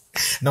ndio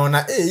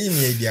naona hii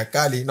ni idea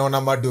kali.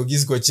 Naona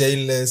madogis go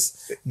chainless,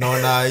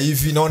 naona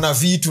hivi, naona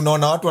vitu,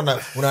 naona watu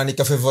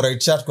unaandika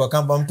favorite chat kwa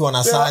kamba mtu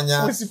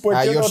anasanya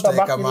ayo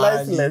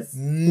kama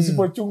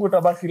usipochungu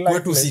tabaki life.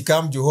 Kwetu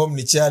sikam ju home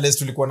ni chairless,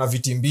 tulikuwa na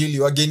viti 2,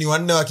 wageni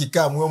 4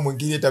 wakikaa mwe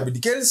mwingine itabidi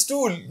kel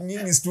stool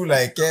nini stool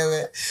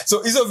aekewe.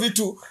 So hizo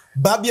vitu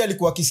Babi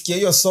alikuwa akisikia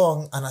hiyo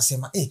song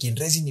anasema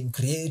Kenrazy ni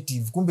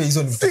creative, kumbe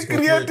hizo ni vitu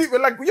creative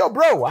like yo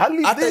bro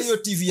hata hiyo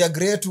TV ya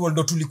Great World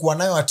ndo tulikuwa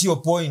nayo at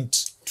your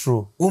point.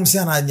 True. Mse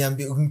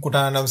ananiambia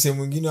mkutana na mse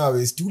mwingine wa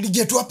West,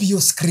 uliget wapi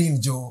hiyo screen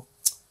jo?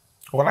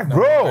 Like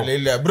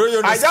bro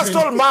I just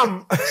told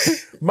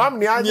mom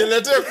ni aje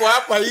niletee kwa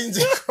hapa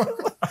nje.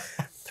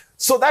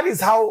 So that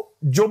is how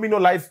Jomino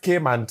Life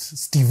came and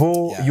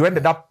Stevo, you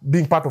ended up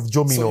being part of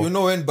Jomino. So you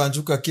know when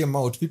Banjuka came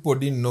out, people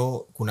didn't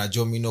know kuna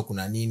Jomino,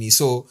 kuna nini.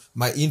 So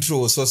my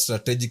intro was so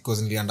strategic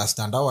because nili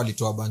understand how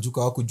walitoa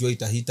Banjuka wakujua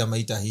itahit ama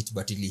itahit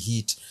but ili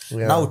hit.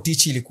 Now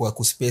teach ilikuwa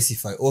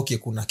kuspecify, okay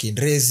kuna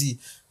Kenrazy,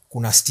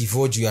 kuna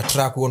Stevo juu ya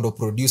track, huo ndo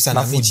producer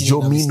na Michi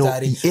Jomino na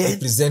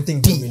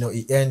representing Jomino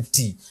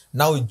ENT.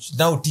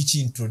 Now teach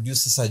introduce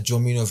sasa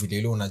Jomino vile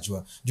ile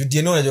unajua. Juu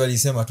DNA unajua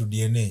alisema tu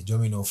DNA,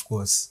 Jomino of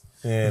course.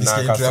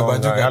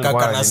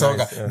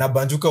 Na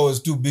Banjuka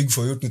was too big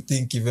for you to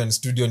think even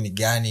studio ni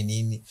gani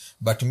nini,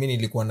 but mimi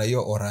nilikuwa na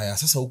hiyo oraya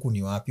sasa huku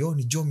ni wapi,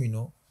 ni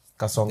Jomino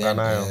kasonga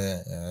nayo.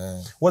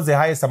 What's the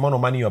highest amount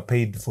of money you are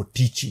paid for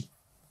Tichi?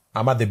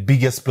 Ama the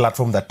biggest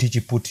platform that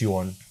Tichi put you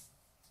on?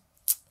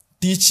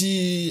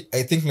 Tichi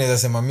I think naweza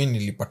sema mimi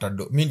nilipata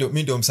do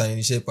mimi ndio msanii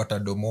nishaipata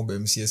do mob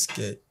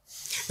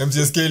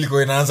MCSK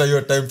ilikuwa inaanza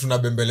hiyo time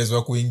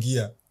tunabembelezwa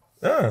kuingia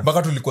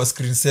mpaka tulikuwa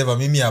screen saver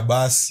mimi ya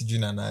bus sijui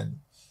na nani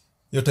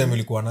hiyo time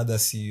ilikuwa another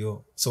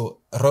CEO. So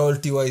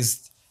royalty wise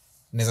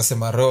naweza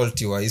sema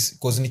royalty wise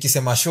cause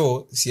nikisema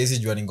show siwezi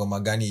jua ni ngoma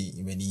gani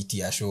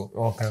imeniitia show.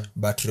 Okay.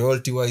 But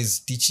royalty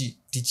wise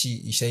Tichi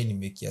ishaini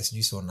mekia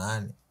sijui so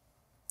nane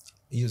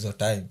hiyo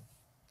time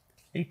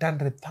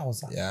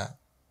 800,000. yeah.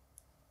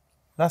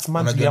 That's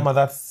monthly ama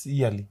that's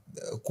yearly?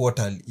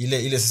 Quarterly.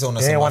 Ile sasa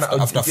unasema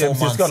after 4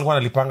 months. Sio alikuwa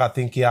analipanga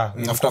think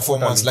After 4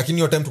 months. Lakini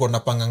hiyo time tulikuwa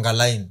tunapanga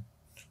line.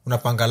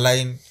 Unapanga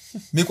line.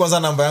 Mimi kwanza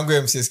namba yangu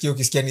ya MCSK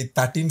ukisikia ni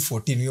 13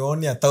 14 we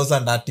only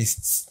 1000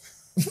 artists.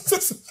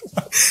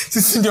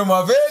 Sisi ndio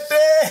mavete.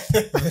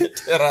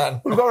 Veteran.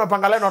 Ulikuwa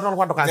unapanga line watu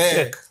walikuwa wanatoka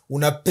check.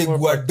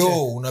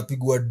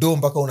 Unapigwa do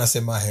mpaka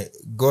unasema hey,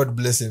 God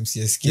bless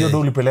MCSK. Hiyo do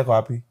ulipeleka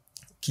wapi?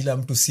 Kila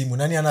mtu simu.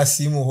 Nani ana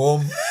simu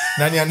home?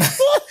 Nani ana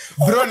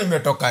bro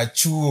nimetoka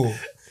chuo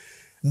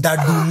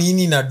ndadu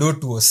nini na do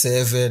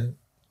 207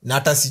 na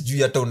hata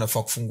sijui hata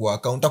unafaa kufungua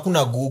account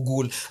hakuna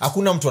Google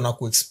hakuna mtu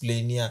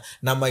anakuexplainia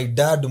na my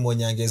dad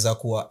mwenye angeza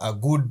kuwa a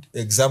good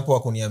example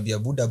akuniambia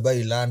buda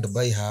buy land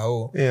buy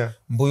hao yeah.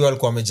 Mbuyo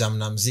alikuwa amejam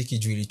na muziki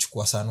juu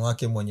ilichukua sana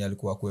wake mwenye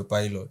alikuwa kwa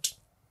pilot.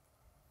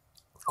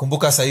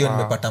 Kumbuka sasa hiyo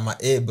nimepata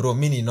bro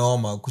mimi ni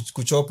noma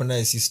kuchop na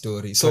hii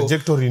story so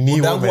trajectory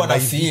ni wewe una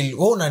feel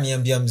wewe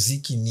unaniambia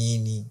muziki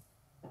nini.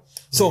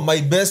 So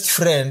my best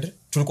friend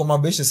tulikuwa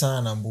mabeshe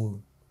sana na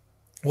Mburu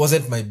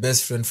wasn't my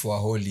best friend for a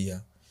whole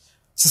year.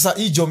 Sasa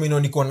hii jomino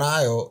niko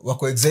nayo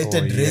wako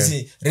excited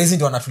Rezi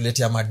ndio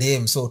anatuletea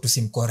madem so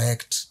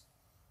tusimcorrect.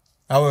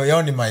 Hao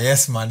yao ni my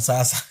yes man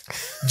sasa.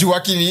 Juu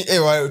akini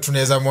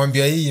tunaweza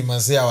mwambia hii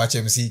mazee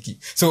awache muziki.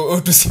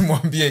 So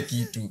tusimwambie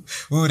kitu.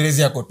 Huyu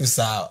Rezi yako tu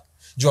sawa.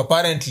 Juu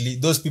apparently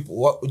those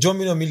people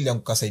jomino mili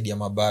yangu kasaidia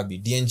mababi.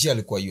 DNG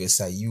alikuwa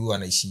USIU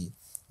anaishi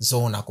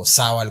zone ako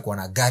sawa alikuwa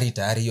na gari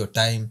tayari hiyo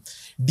time.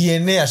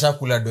 DNA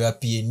ashakula do ya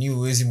PNU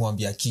huwezi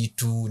mwambia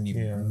kitu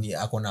ni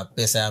ako na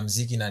pesa ya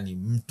muziki na ni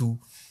mtu.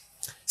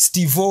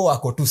 Stevo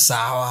ako tu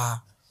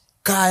sawa.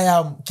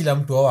 Kaya kila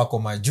mtu wao ako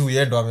majuu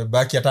yeye ndo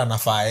amebaki hata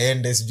anafaa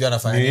ende sijui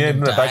anafanya nini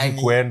nataka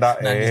kuenda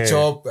na ni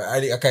chop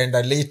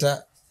akaenda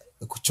later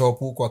kuchop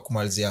huko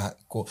kumalizia.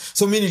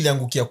 So mimi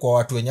niliangukia kwa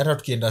watu wenye hata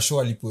tukienda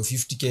show alipo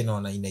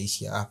 50k na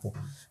inaishia hapo.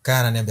 Kaya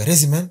ananiambia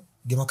Rezi man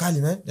game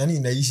kali man yani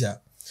inaisha.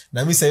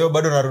 Na mimi sasa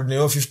bado narudi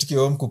nayo 50k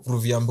home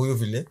kuprove ya Mbuyo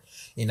vile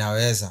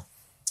inaweza.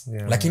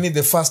 Yeah. Lakini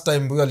the first time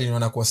Mbuyo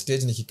aliniona kwa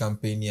stage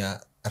nikikampeni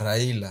ya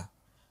Raila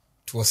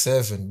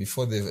 27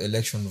 before the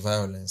election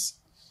violence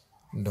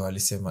ndo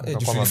alisema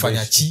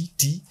tulifanya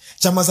cheat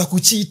chama za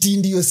kuchiti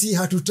ndio si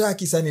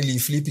hatutaki sana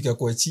niliflip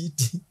kwa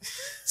cheat.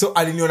 So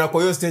aliniona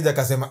kwa hiyo stage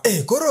akasema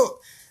koro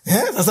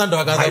sasa ndo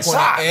akaanza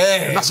kuona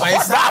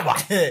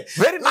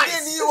very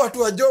nice ni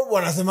watu wa job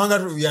wanasemanga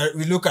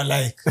we look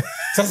alike.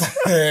 Sasa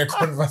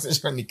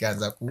conversation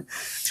ikaanza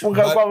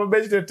kwa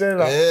mabeshte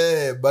tena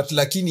but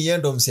lakini yeye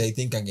ndo msi I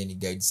think angeni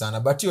guide sana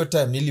but hiyo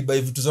time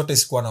nilibuy vitu zote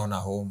sikuwa naona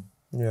home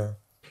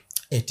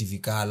TV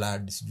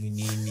colored sijui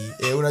nini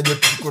unajua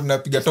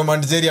tunapiga Tom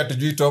and Jerry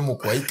hatujui Tom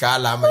kwa hii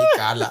kala ama hii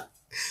kala.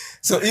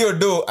 So hiyo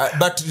do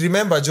but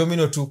remember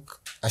Jomino took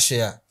a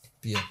share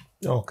pia.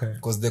 Okay.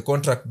 Because the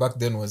contract back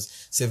then was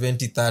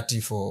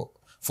 70-30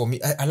 for me.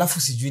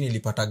 Alafu sijui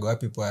nilipataga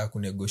wapi pa ya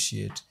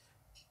kunegotiate.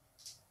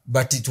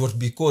 But it was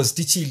because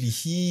Tichi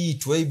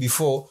hit way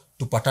before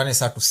tupatane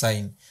saa to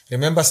sign.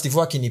 Remember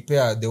Steve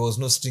akinipea there was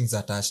no strings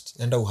attached.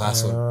 Enda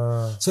uhustle.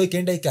 So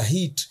ikaenda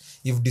hit.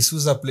 If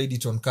D'Souza played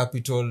it on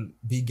Capitol,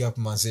 big up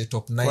maze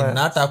top 9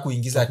 na hata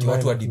hakuingiza ati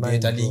watu wa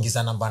debate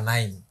aliingiza number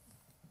 9.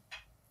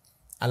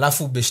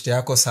 Alafu beshte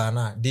yako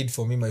sana did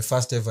for me my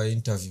first ever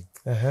interview.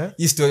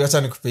 Hii story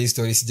acha nikupe hii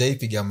story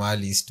sijaipiga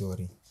mahali hii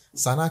story.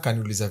 Sana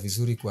akaniuliza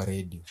vizuri kwa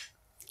radio.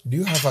 Do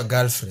you have a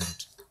girlfriend?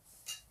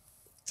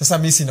 Sasa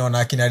mimi sinaona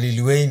akina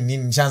Lil Wayne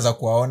nini nishaanza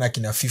kuwaona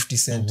kina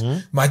 50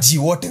 Cent. Maji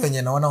wote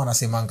wenye naona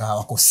wanasemanga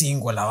wako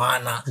single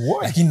hawana.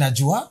 Lakini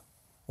najua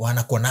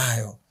wanako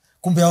nayo.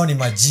 Kumbe hao ni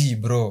maji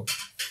bro.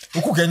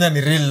 Huku Kenya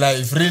ni real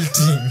life, real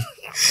thing.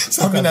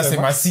 Sasa mimi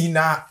nasema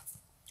sina.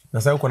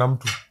 Na sasa uko na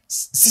mtu.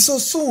 Si so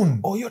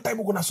soon. Hiyo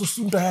time uko na so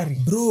soon tayari.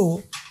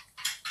 Bro.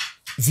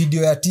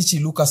 Video ya Tichi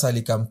Lucas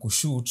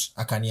alikamkushoot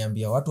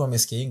akaniambia watu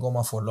wamesikia hii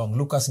ngoma for long.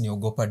 Lucas ni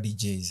Ogopa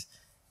DJs.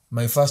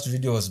 My first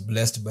video was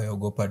blessed by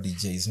Ogopa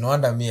DJs. No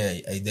wonder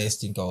me I just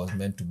think I was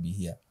meant to be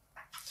here.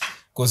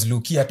 Cause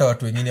Luki hata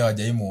watu wengine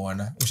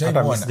hawajaimuona.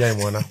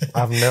 Ushaimuona?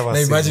 I've never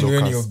seen imagine Lucas.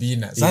 Wewe ni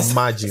Obinna.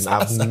 Imagine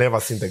I've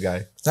never seen the guy.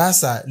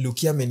 Sasa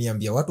Luki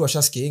ameniambia watu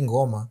washasikia hii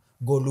ngoma,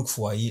 go look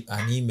for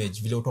an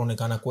image vile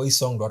utaonekana kwa hii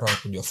song ndo watu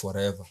wanakujua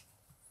forever.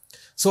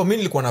 So mimi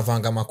nilikuwa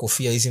navanga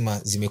makofia hizi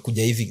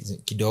zimekuja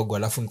hivi kidogo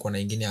alafu nilikuwa na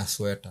nyingine ya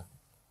sweater.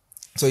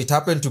 So it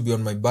happened to be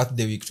on my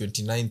birthday week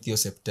 29th of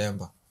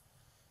September.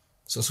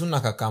 So soon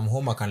akakam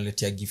home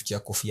akaniletea gift ya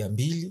kofia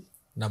 2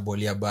 na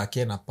ball ya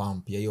bake na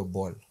pump ya hiyo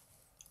ball.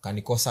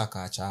 Kanikosa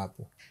akaacha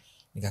hapo.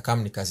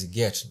 nikakam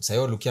nikaziget. Sasa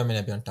hiyo Lukia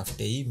ameniambia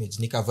nitafute image,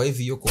 nikavaa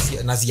hiyo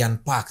kofia na zi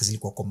unpack,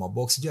 zilikuwa kwa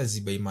box, sijui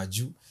azibai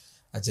majuu.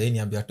 Ajaini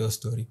niambia to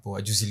story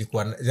poa. Juu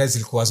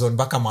zilikuwa zone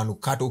mpaka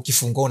manukato,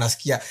 ukifungua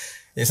unasikia.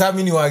 Sasa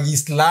mimi ni wa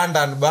East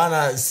London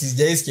bana,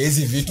 sijaisikia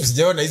hizi vitu,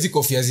 sijaona hizi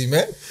kofia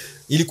zime.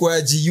 Ilikuwa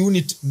ya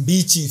G-Unit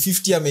mbichi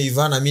 50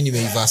 ameivana, mimi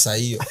nimeivaa saa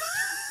hiyo.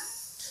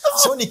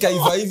 So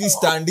nikaiva hivi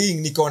standing,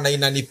 nikaona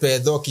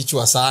inanipedho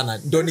kichwa sana.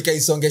 Ndio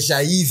nikaisongesha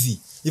hivi.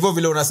 Hivyo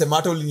vile unasema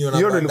hata uliniona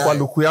baadaye. Hiyo ilikuwa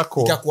luku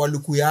yako. Ikakuwa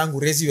luku yangu,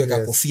 Rezi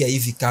weka kofia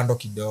hivi kando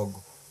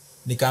kidogo.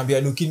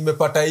 Nikaambia Luki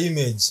nimepata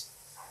image.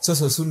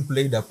 So soon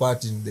played a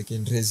part in the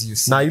Kenrazy you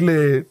see. Na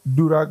ile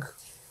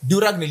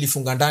Durag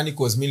nilifunga ndani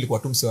cause mimi nilikuwa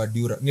tu mse wa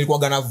Durag. Nilikuwa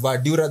gana vaa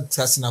Durag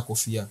sasa na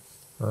kofia.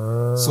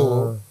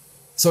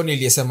 So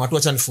nilisema tu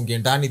acha nifunge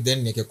ndani then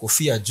niweke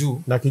kofia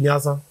juu. Na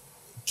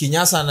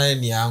Kinyasa naye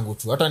ni yangu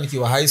tu. Hata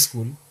nikiwa high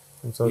school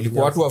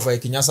ilikuwa watu wavae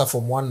kinyasa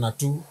form 1 na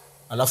 2,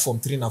 alafu form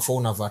 3 na 4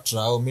 unavaa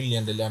trao. Mimi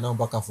niliendelea nao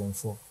mpaka form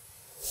 4.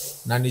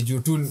 Na ni juu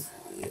tu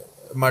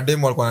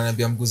mademo walikuwa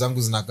wananiambia mguu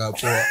zangu zinakaa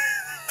poa.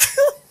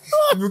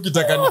 Mimi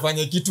ukitaka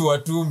nifanye kitu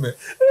watume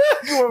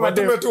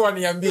tu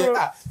waniambie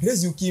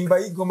Rezi ukiimba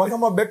hii ngoma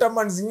kama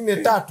Betterman zingine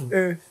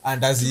 3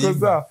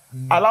 andaziimba.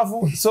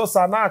 Alafu so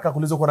sana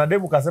akakuliza kwa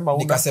demu kasema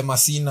una. Nikasema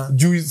sina.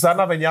 Juu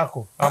sana venye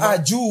yako.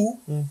 Juu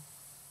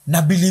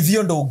na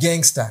believe ndo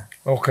gangster.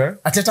 Okay.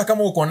 Hata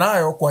kama uko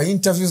nayo kwa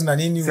interviews na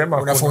nini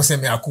unafaa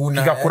useme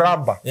hakuna.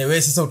 Kikakuramba.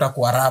 Wewe sasa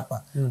utakuwa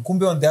rapa.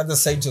 Kumbe on the other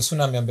side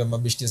Josuna ameambia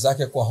mabeshte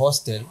zake kwa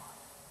hostel,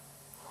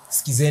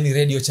 sikizeni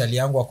radio chali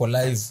yangu wako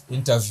live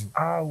interview.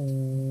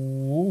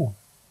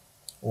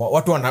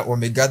 Watu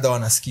wamegather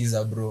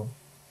wanasikiza bro.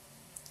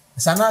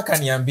 Sana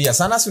akaniambia,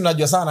 sana si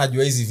unajua sana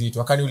najua hizi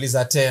vitu.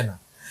 Akaniuliza tena,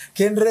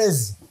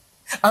 Kenrazy,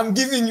 I'm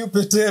giving you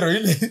petero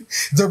ile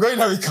jogo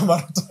ina wika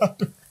mara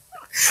 3.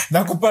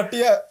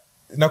 Nakupatia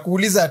na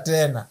kuuliza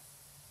tena.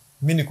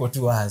 Mimi niko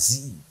tu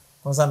wazi.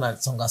 Kwanza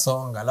na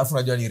songa. Alafu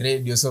unajua ni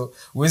radio so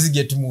huwezi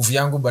get move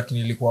yangu, but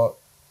nilikuwa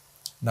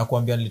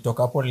nakwambia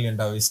nilitoka hapo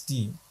nilienda West.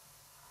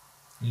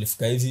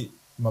 Nilifika hivi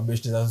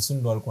mabeshte za Sosoon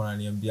ndo walikuwa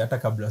wananiambia hata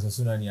kabla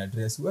Sosoon ani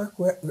address,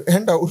 wewe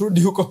enda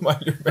urudi huko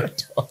mahali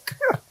umetoka.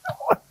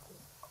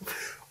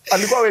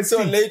 Alikuwa West.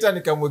 So later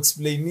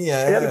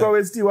nikamuexplainia. Alikuwa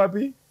West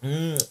wapi?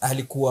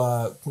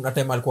 Alikuwa kuna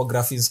time alikuwa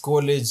Graphics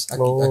College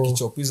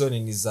akichop hizo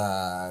nini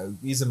za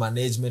hizo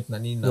management na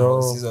nini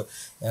na hizo,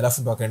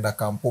 alafu ndo akaenda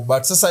kampo.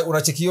 But sasa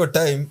unacheki hiyo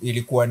time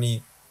ilikuwa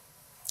ni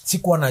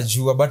sikuwa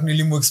najua, but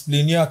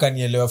nilimuexplainia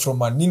akanielewa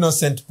from an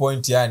innocent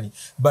point yani.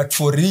 But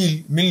for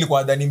real mimi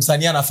nilikuwa nadhani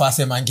msanii anafaa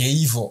semange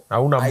hivyo.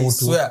 Hauna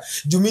mtu.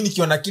 Juu mimi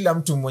nikiona kila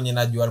mtu mwenye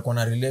najua alikuwa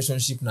na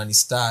relationship na ni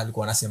star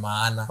alikuwa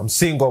anasema ana. I'm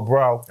single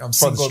bro. I'm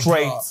single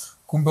straight.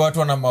 Kumbe watu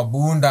wana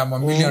mabunda $1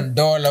 million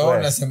wao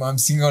wanasema I'm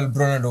single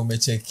bro na ndo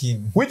umecheck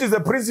in. Which is the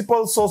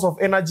principal source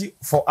of energy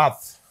for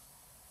earth?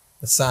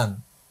 The sun.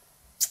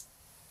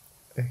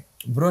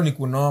 Bro ni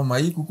kunoma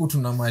hii kuku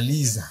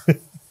tunamaliza.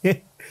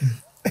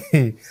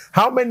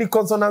 How many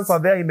consonants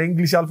are there in the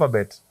English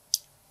alphabet?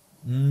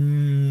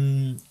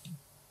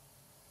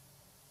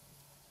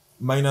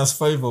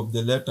 -5 of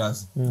the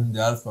letters in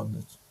the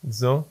alphabet.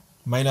 So?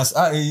 Minus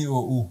A, E, I, O,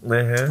 U.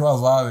 12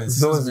 vowels.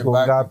 So ziko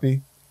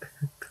ngapi?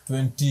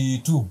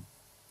 22.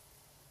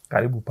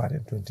 Karibu pale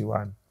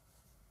 21.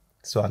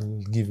 So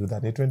I'll give you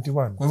that.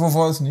 21. Kwa hivyo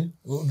vowels ni?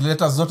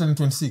 Letters zote ni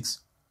 26?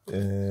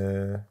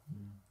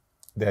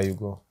 There you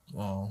go.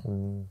 Wow.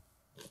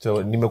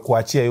 So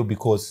nimekuachia hiyo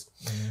because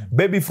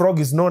baby frog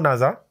is known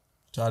as a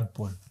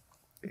tadpole.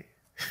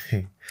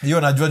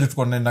 Hiyo najua je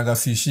tuko naendaga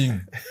fishing.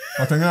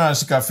 Watu wengine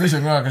wanashika fish,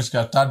 wengine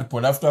wanashika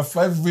tadpole. After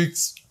 5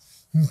 weeks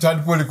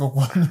tadpole iko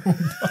kwa nyumba.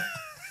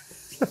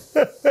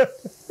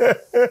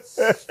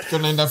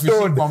 Tunaenda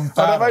fishing kwa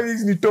mtaa. After 5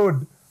 weeks ni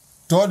toad.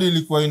 Toad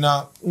ilikuwa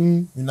ina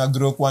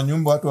grow kwa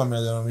nyumba, watu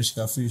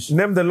wameshika fish.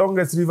 Name the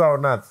longest river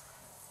on earth.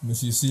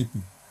 Mississippi.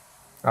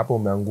 Hapo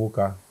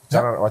umeanguka.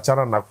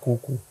 Wachana na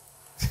kuku.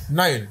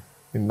 Nile.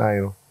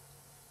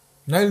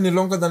 Nile ni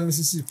longer than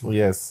Mississippi.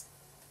 Yes.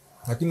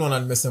 Lakini wana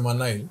nimesema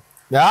Nile.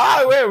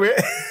 Wewe.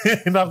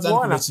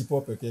 Nakuona.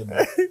 Chipope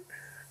kema.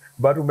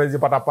 But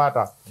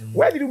umejipata.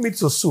 Where did you meet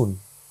Sosoon?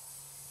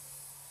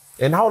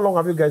 And how long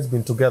have you guys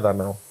been together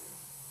now?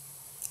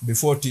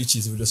 Before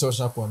Teaches, we just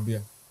saw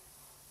kuambia.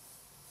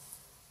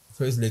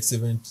 So it's like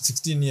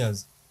 16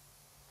 years.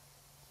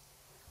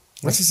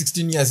 Basi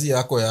 16 years hii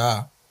yako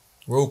ya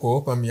wewe uko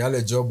hapa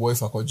miale job,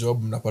 wife ako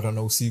job,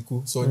 mnapatana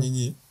usiku. So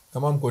nyinyi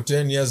kama mko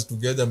 10 years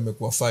together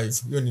mmekuwa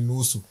 5. Hiyo ni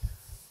nusu.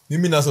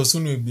 Mimi na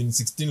Sosoon we've been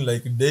 16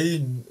 like day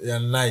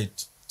and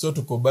night. So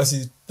tuko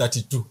basi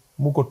 32.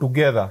 Mko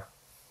together.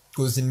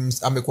 Because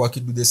amekuwa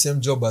akido the same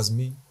job as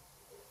me.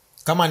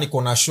 Kama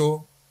niko na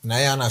show na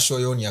yeye ana show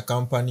yoni ya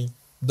company,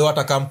 though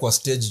atakam kwa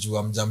stage juu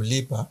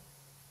amjamlipa,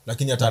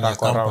 lakini atani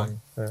company.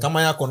 Yeah.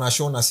 Kama yako na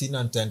show na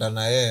sina nitaenda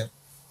na yeye.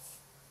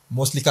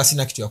 Mostly kasi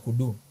na kitu ya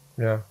kudu.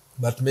 Yeah.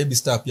 But maybe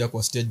star pia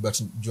kwa stage,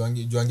 but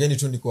juangeni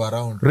tu niko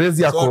around.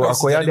 Rezi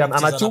ako yadi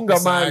anachunga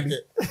mali.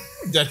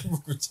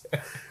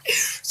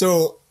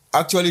 So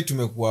actually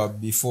tumekuwa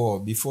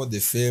before the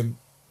fame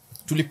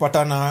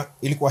tulipatana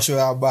ilikuwa show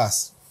ya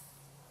bus.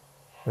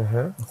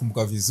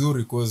 Nakumbuka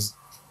vizuri cause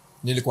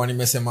nilikuwa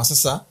nimesema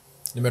sasa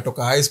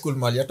nimetoka high school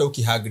mali hata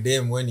ukihug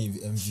dem wewe ni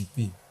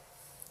MVP.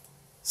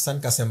 Sasa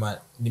nikasema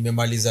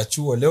nimemaliza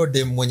chuo leo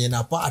dem mwenye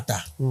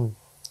napata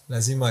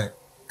lazima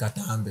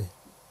katambe.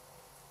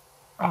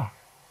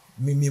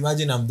 Mimi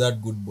imagine I'm that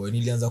good boy.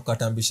 Nilianza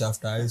kukatambisha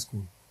after high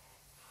school.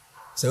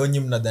 Sasa nyinyi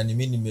mnadhani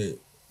mimi ni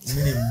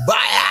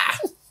mbaya.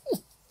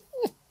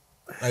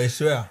 I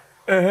swear.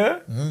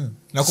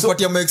 Na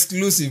kupatia my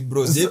exclusive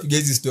bro. Piga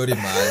hizi story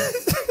mahali.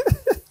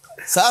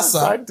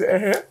 Sasa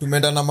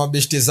tumeenda na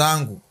mabeshte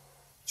zangu.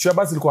 Show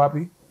basi ilikuwa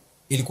wapi?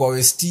 Ilikuwa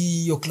West,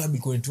 hiyo club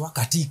ilikuwa inaitwa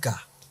Katika.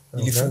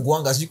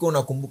 Ilifunguanga siko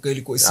unakumbuka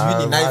ilikuwa sivi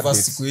ni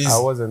Naivas siku hizi.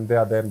 I wasn't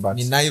there then but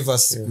ni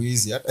Naivas siku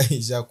hizi hata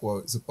isha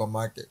kwa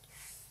supermarket.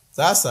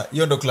 Sasa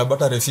hiyo ndo club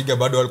hata Refiga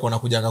bado walikuwa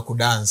wanakujanga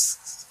kudance.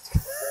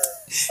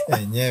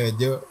 Yenyewe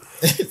jo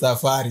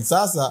safari.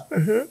 Sasa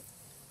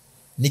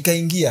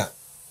nikaingia.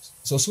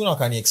 So soon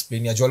wakani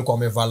explain ya jo alikuwa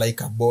amevaa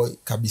like a boy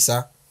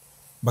kabisa.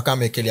 Mpaka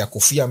amekelea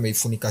kofia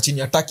ameifunika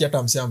chini hataki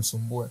hata msea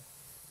msumbue.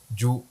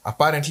 Juu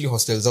apparently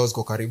hostel zao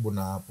ziko karibu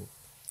na hapo.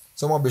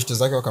 So mabeshte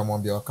zake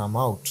wakamwambia come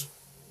out.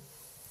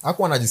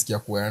 Hakuwa anajisikia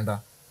kuenda.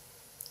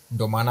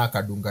 Ndio maana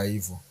akadunga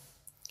hivyo.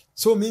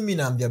 So mimi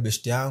naambia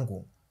beshte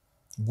yangu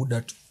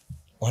buda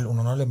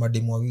unaona wale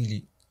mademu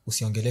wawili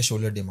usiongeleshe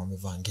ule demu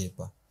amevaa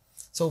ngepa.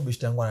 So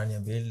beshte yangu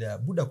ananiambia ile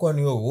buda kwa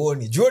ni wewe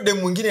uone. Juu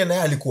demu mwingine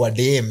naye alikuwa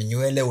dem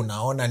nywele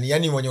unaona ni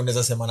yani mwenye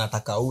unaweza sema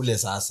nataka ule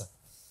sasa.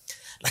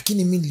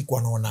 Lakini mimi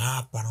nilikuwa naona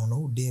hapa naona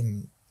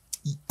udem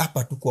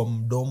hapa tu kwa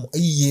mdomo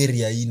hii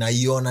area hii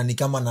naiona ni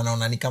kama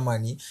naona ni kama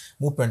ni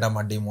mupenda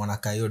mademu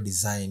wanakaa hiyo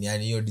design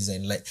yani hiyo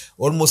design like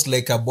almost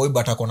like a boy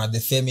but akona the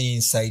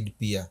feminine side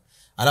pia.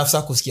 Alafu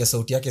sasa kusikia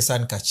sauti yake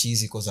sana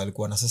kachizi cause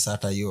alikuwa na sasa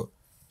hata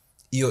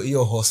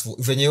hiyo host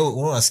venye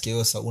unasikia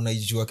hiyo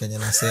unaijua Kenya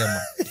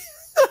nasema.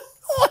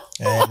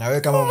 Na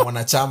wewe kama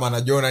mwanachama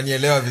najua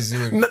unanielewa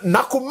vizuri.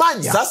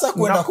 Nakumanya. Sasa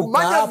kwenda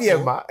kukaa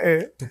vyema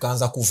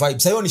tukaanza kuvibe.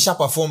 Sasa hiyo nisha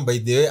perform by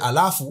the way.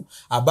 Alafu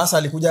Abasa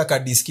alikuja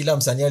akadis kila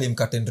msanii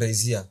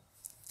alimkatendrazia.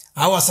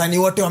 Hawa wasanii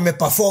wote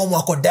wameperform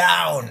wako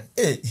down.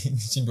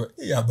 Nishindwa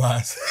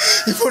Abasa.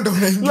 Hivyo ndo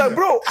unaingia. Like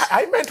bro,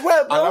 I meant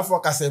well bro. Alafu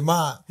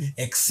akasema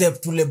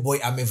except ule boy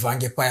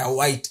amevange paya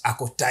white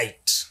ako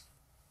tight.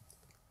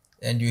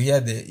 And you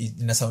hear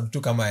ina sound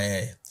tu kama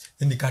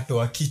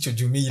nikatoa kichwa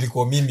juu mimi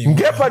ilikuwa mimi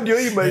ngepa ndio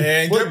hii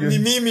ni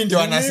mimi ndio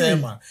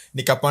anasema.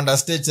 Nikapanda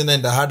stage tena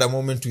and I had a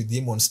moment with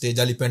him on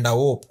stage. Alipenda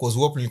Wop because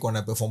Wop nilikuwa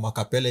na perform a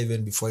cappella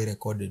even before I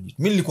recorded it.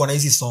 Mimi nilikuwa na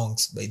hizi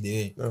songs by the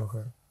way.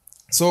 Okay.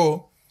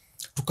 So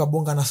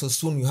tukabonga na so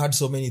soon we had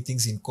so many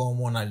things in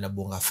common.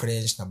 Anabonga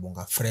French na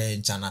bonga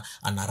French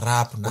ana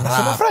rap na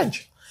rap French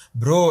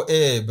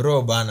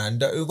bro bana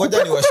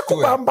ngoja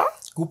niwashtue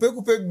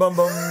kupe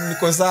bamba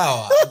niko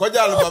sawa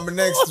ngoja album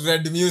next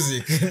Red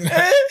Music.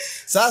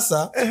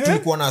 Sasa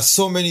tulikuwa na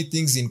so many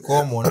things in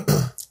common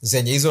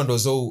zenye hizo ndo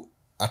zo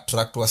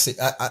attract wase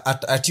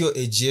at your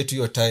age yetu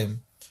your time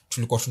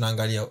tulikuwa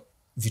tunaangalia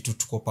vitu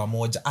tuko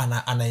pamoja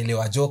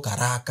anaelewa joke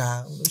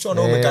haraka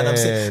unaona umekana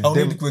mse au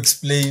need to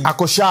explain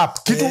ako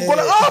sharp kitu uko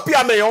pia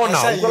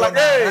ameona uko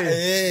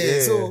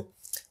like so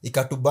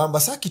ikatubamba.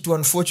 Sasa kitu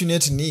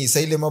unfortunate ni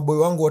sasa ile maboy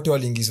wangu wote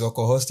waliingizwa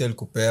kwa hostel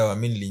kupewa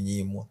mimi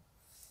nilinyimwa.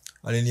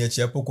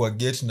 Aliniachia hapo kwa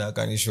gate na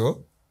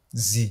akanisho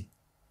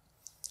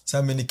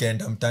sasa mimi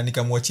nikaenda mtaani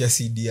kamwachia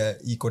CD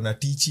iko na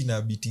tichi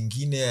na beat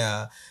nyingine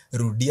ya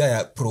rudia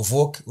ya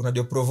Provoke.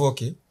 Unajua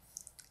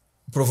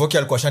Provoke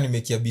alikuwa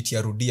shanimekia beat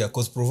ya rudia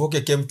cause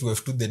Provoke came to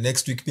F2 the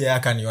next week pia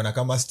akaniona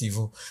kama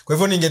Steve. Kwa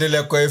hivyo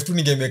ningeendelea kwa F2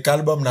 ningemeka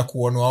album na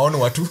kuonwa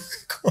watu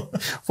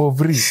for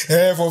free.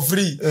 For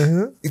free.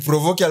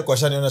 Provoke alikuwa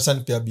shaniona sana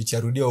pia beat ya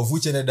rudia of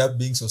which ended up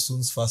being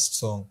Sosoon's first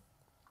song.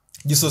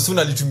 So soon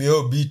alitumia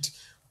hiyo beat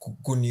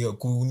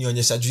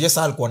kunionyesha juu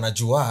yesa alikuwa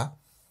anajua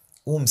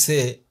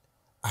mse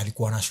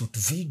alikuwa na shoot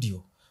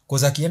video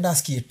cause akienda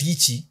asikie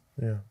tichi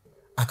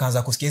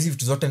akaanza kusikia hizi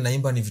vitu zote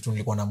naimba ni vitu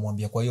nilikuwa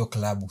namwambia kwa hiyo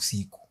club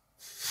usiku.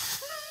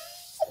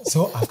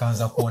 So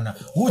akaanza kuona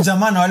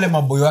jamaa na wale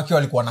maboyo wake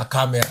walikuwa na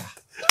kamera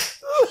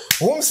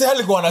mse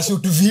alikuwa na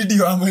shoot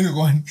video ama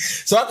ilikuwa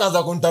so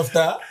akaanza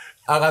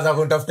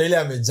kunitafuta ile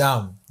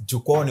amejam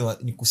jukwao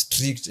ni ku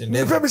strict and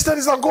everything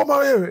mistari za ngoma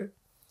wewe.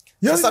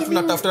 Sasa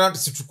tunatafutana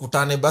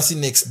tukutane basi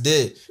next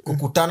day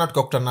kukutana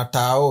tukakutana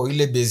Tao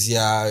ile base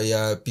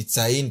ya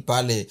Pizza Inn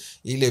pale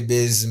ile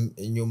base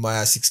nyuma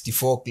ya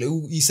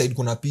 64 hii side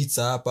kuna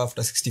pizza hapa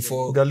after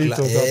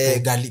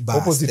 64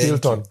 opposite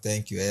Hilton.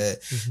 Thank you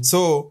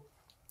So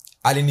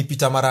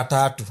alinipita mara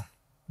 3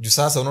 juu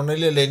sasa unaona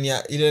ile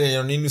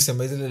lane nini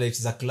usema ile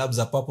lights za clubs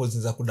za purple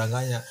za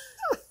kudanganya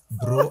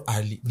bro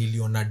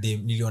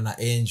niliona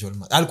Angel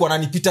alikuwa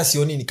ananipita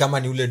sioni ni kama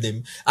ni ule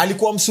dem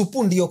alikuwa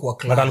msupu ndio kwa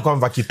club alikuwa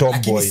mva kitomboy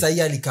lakini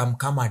sasa alikam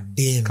kama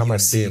dem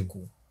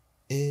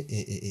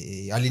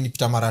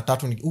alinipita mara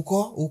 3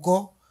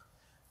 huko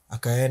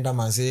akaenda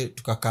mazee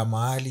tukakaa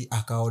mahali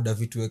akaoda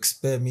vitu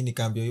expe mimi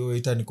nikaambia yo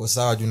ita niko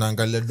sawa juu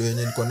naangalia do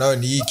yenyewe niko nao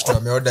ni hii kitu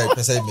ameoda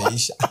pesa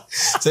imeisha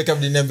sasa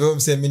kabla niambia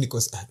msee mimi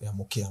niko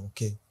I'm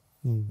okay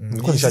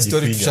Hii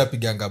story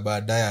tushapiganga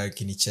baadaye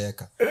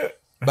akinicheka.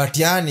 But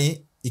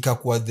yani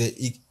ikakuwa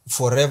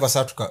forever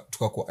sa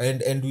tukakuwa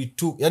and we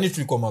took, yani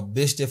tulikuwa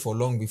mabeste for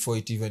long before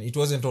it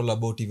wasn't all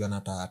about even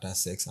hata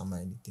sex ama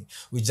anything.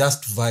 We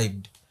just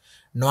vibed.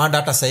 No wonder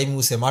hata sahimi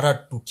usema hata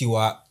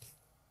tukiwa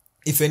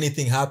if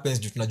anything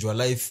happens tunajua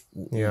life,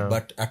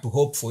 but to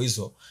hope for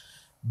hizo.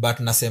 But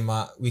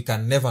nasema we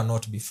can never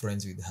not be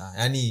friends with her.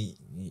 Yani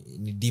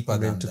ni deeper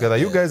than together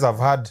that. You guys have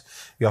had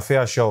your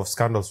fair share of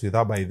scandals with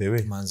her, by the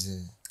way.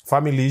 Manze.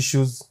 Family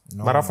issues.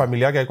 Mara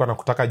familia yake haikuwa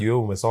nakutaka juu wewe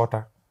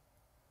umesota.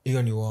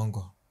 Hiyo ni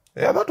uongo.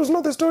 Yeah, that was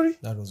not the story.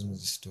 That was not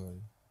the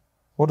story.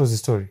 What was the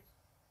story?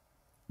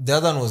 The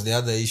other one was the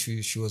other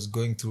issue she was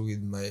going through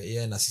with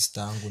my na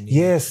sister yangu.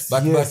 Yes,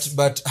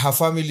 but her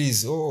family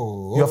is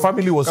your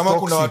family was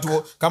kama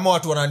toxic. Kama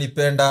watu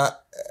wananipenda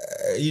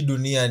hii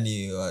dunia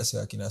ni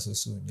wase kina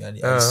Sosoon.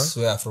 Yani I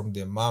swear from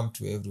the mom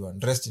to everyone.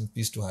 Rest in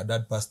peace to her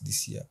dad passed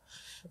this year.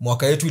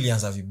 Mwaka yetu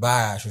ilianza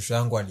vibaya, shosho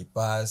yangu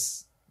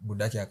alipass,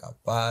 budaki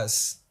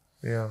akapass.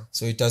 Yeah.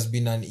 So it has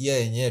been an year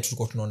yenyewe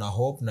tulikuwa tunaona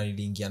hope na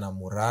niliingia na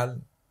moral.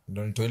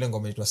 Ndio nitoa ile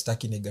ngoma inaitwa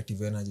Stuck in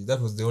Negative Energy.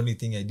 That was the only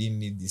thing I didn't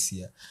need this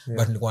year.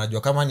 But nilikuwa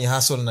najua kama ni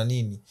hustle na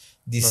nini,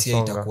 this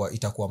year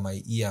itakuwa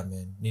my year,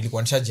 man.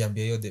 Nilikuwa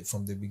nishajiambia hiyo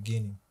from the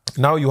beginning.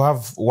 Now you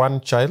have one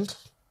child?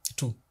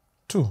 Two.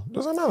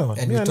 There's another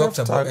one. And we talked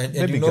about and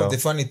you know the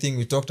funny thing,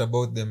 we talked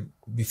about them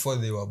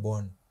before they were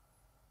born.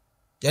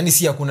 Yani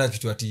si hakuna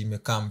kitu ati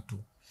imekam tu.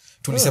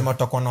 Tulisema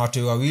tutakuwa na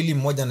watu wawili,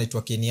 mmoja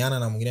anaitwa Kenyana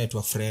na mwingine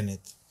anaitwa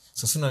Freneth.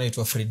 Sosoon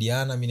anaitwa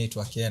Frediana, mimi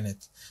naitwa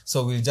Kenneth.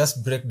 So we'll just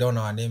break down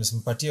our names.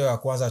 Mpatie ya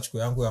kwanza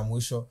achukue yangu ya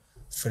mwisho,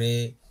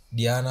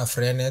 Frediana,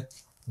 Freneth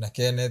na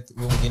Kenneth.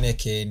 Huyo mwingine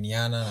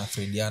Kenyana na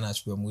Frediana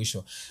achukue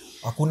mwisho.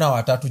 Hakuna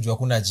watatu juu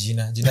hakuna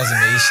jina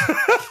zimeisha.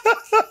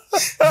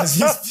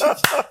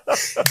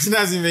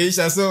 Jina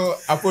zimeisha, so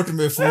hapo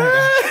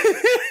tumefunga.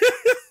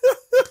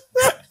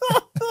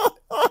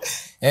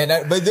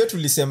 And by the way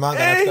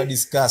tulisemanga na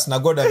tukadiscuss na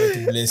God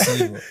ametubless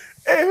hivyo.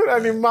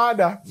 Ni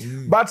mada.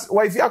 But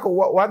wife yako,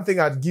 one thing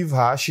I'd give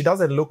her, she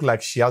doesn't look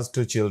like she has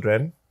two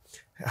children.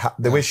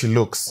 The way she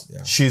looks,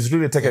 she's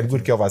really taken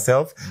good care of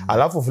herself.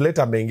 Alafu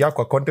later ameingia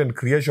kwa content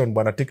creation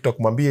bwana TikTok,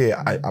 mwambie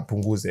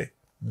apunguze.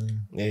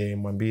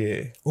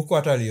 Mwambie huko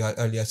hata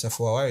aliacha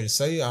for a while.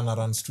 Sasa ana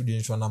run studio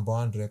inaitwa Number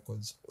 1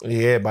 Records.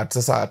 But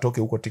sasa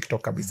atoke huko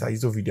TikTok kabisa.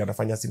 Hizo video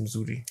anafanya si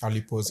mzuri.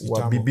 Alipose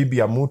wa bibi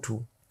ya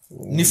mtu.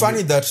 Ni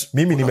funny that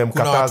mimi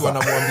nimemkataza.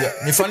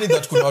 Ni funny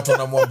that kuna watu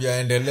wanamwambia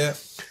endelee.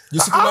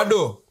 Yusikuna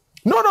do.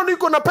 No,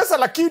 niko na pesa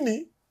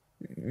lakini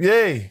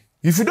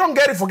if you don't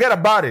get it, forget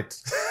about it.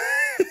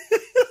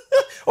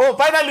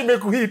 Finally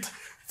make you hit.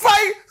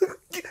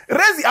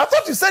 Rezi, I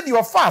thought you said you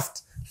were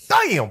fast.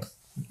 Damn.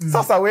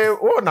 Sasa wewe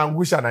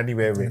unaangusha nani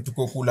wewe?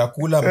 Tuko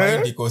kula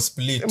mind iko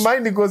split.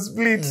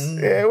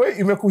 Wewe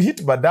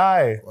imekuhit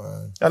baadaye.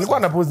 Alikuwa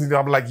na post,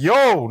 I'm like,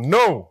 yo,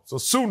 no. So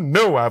soon,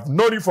 no. I've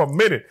known you for a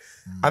minute.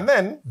 And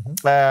then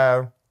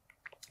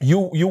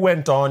you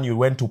went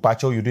to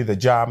Pacho, you did the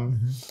jam.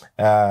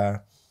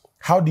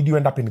 How did you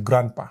end up in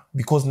Grandpa?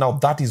 Because now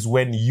that is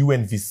when you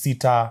and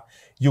Visita,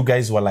 you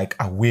guys were like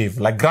a wave.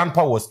 Like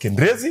Grandpa was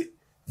Kenrazy,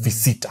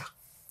 Visita.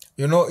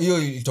 You know,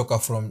 hiyo itoka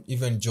from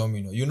even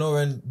Jomino. You know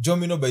when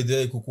Jomino by the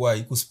way kukua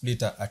iku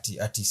split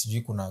ati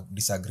sijui kuna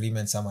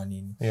disagreements ama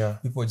nini.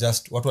 People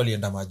just watu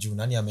walienda majuu.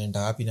 Nani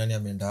ameenda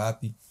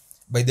wapi?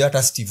 By the way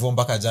hata Steve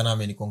mpaka jana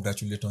ameni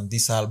congratulate on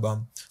this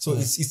album. So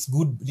it's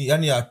good.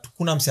 Yani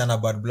kuna msiana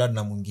bad blood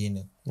na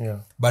mwingine.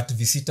 But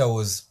Visita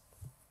was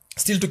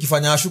still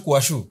tukifanya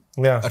ashu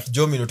at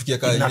Jomino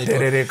tukieka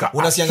inaitwa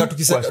unasianga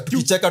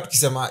tukicheka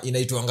tukisema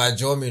inaitwanga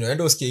Jomino.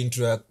 Endo usikie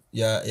intro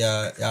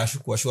ya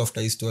ashu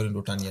after his story ndo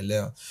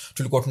utanielewa.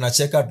 Tulikuwa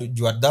tunacheka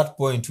at that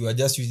point we were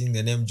just using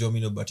the name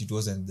Jomino but it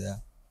wasn't there.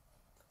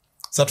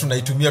 Sasa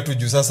tunaitumia tu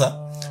juu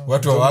sasa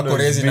watu wako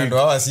rezi na ndo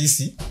hawa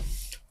sisi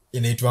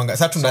inaitwanga.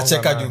 Sasa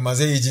tunacheka juu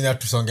mazee jina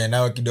tusonge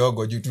nayo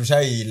kidogo juu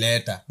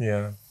tushaileta.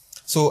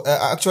 So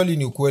actually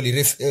ni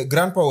ukweli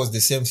Grandpa was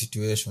the same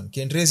situation.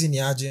 Kenrazy ni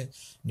aje,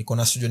 niko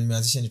na studio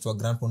nimeanzisha inaitwa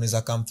Grandpa,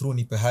 unaweza come through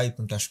nipe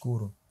hype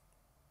nitashukuru.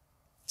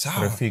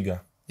 Sawa.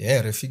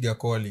 Refigah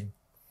calling.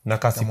 Na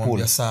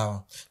Kasipul.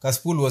 Sawa.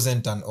 Kasipul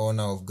wasn't an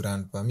owner of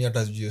Grandpa. Mimi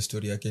hata sijui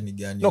story yake ni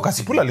gani. No,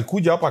 Kasipul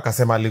alikuja hapa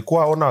akasema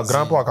alikuwa owner of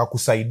Grandpa,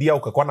 akakusaidia,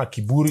 ukakuwa na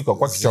kiburi,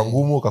 ukakuwa kichwa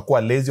ngumu,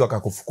 ukakuwa lazy,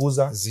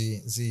 akakufukuza.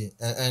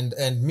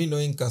 And me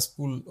knowing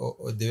Kasipul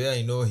the way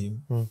I know him,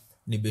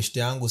 ni beshte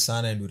yangu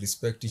sana and we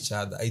respect each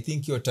other. I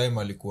think your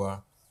time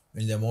alikuwa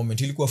in the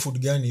moment ilikuwa food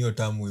gani hiyo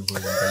tamu hivyo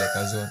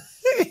mpeleka zone.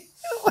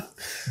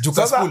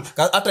 Kasipul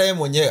hata yeye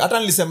mwenyewe hata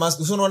nilisema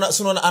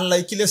unaona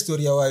unlike ile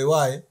story ya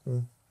why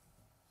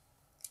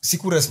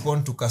siku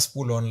respond to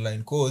Kasipul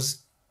online cause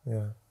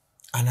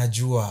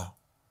anajua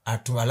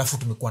alafu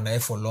tumekuwa naye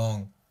for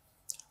long.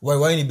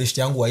 Why ni best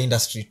yangu wa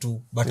industry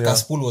too, but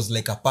Kasipul was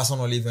like a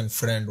personal even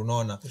friend,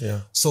 unaona.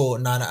 So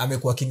na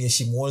amekuwa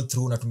kiniheshimu all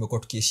through na tumekuwa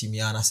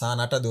tukiheshimiana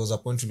sana. Hata there was a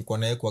point tulikuwa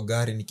naye kwa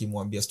gari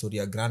nikimwambia story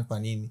ya Grandpa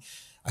nini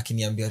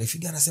akiniambia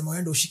Refiga anasema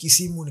wewe ndio ushiki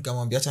simu,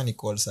 nikamwambia acha ni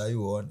call saa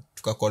hiyo uone.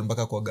 Tukacall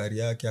mpaka kwa gari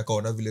yake,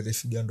 akaona vile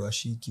Refiga ndo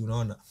ashiki,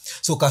 unaona.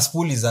 So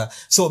kaspuliza,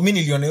 so mimi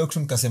niliona hiyo kitu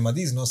nikasema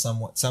this is not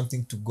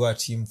something to go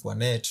at him for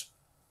net.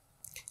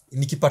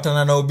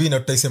 Nikipatana na Obinna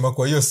tutaisema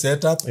kwa hiyo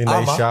setup,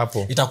 ama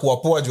itakuwa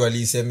poa juu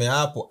aliseme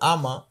hapo,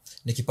 ama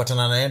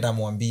nikipatana naenda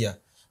muambia.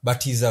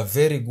 But he's a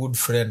very good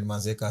friend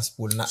Manzeka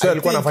Spool. Na so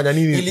alikuwa anafanya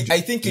nini?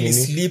 I think he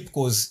sleep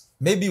cause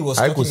maybe he was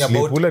talking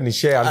about ule ni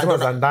share alikuwa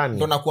za ndani.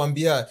 Ndo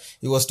nakwambia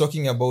he was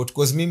talking about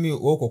cause mimi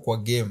wako kwa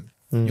game.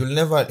 You'll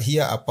never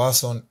hear a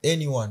person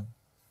anyone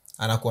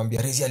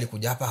anakuambia Rezi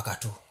alikuja hapa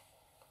akatu.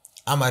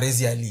 Ama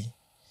Rezi ali.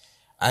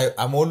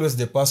 I'm always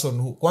the person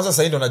who kwanza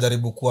sasa ndo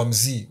najaribu kuwa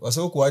mzee.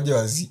 Wasio kuaje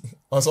wazi.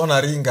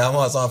 Wasona ringa ama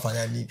wasona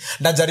fanya nini.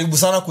 Najaribu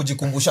sana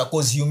kujikumbusha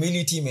cause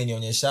humility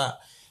imenionyesha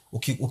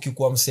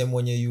ukikuwa msemo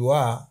mwenye you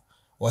are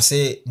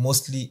wase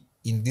mostly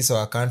in this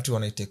our country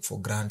when I take for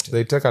granted.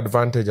 They take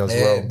advantage as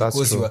well.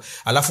 That's true.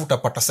 Alafu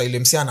utapata sa ile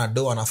mse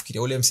anado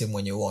anafikiria ule mse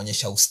mwenye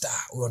uonyesha ustar.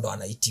 Huyo ndo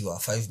anaitiwa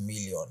 5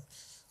 million.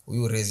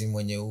 Huyu Rezi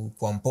mwenye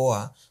kwa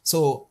mpoa.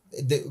 So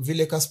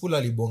vile Kaspula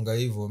alibonga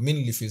hivyo, mimi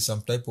nilifeel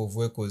some type of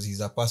way cause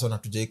he's a person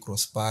atujai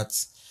cross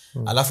paths.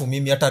 Alafu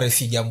mimi hata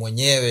Refiga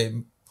mwenyewe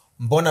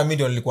mbona mimi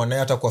ndio nilikuwa naye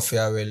hata kwa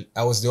farewell.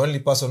 I was the only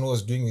person who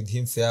was doing with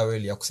him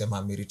farewell ya kusema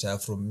I'm retire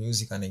from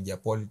music and ingia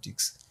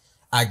politics.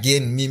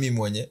 Again mimi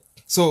mwenye.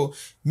 So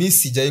mimi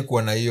sijai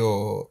kuwa na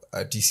hiyo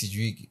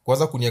TCG.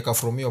 Kwanza kunieka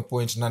from your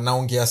point na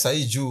naongea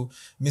sahi juu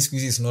mimi siku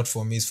hizi is not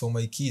for me, it's for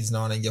my kids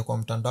na wanaingia kwa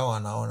mtandao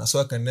anaona.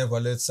 So I can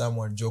never let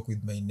someone joke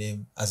with my name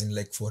as in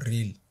like for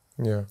real.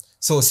 Yeah.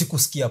 So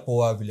sikusikia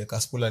poa vile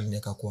Kaspula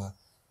alinieka kwa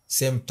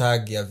same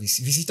tag ya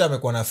Visita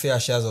amekuwa na fair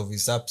shares of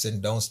his ups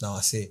and downs na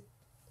wase.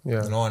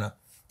 Yeah. Unaona?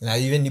 Na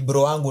even ni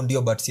bro wangu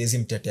ndio but siwezi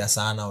mtetea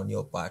sana on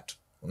your part.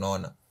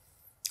 Unaona?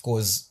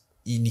 Cause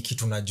ni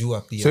kitu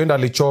najua pia. So ndo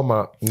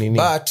alichoma nini?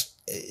 But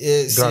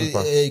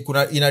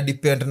kuna ina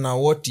depend na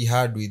what he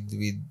had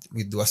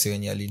with wase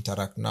wenye ali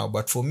interact now.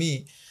 But for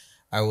me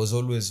I was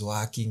always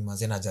working,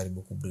 mazena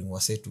najaribu ku bring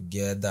wase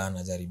together,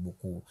 najaribu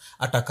ku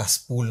hata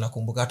Kaspool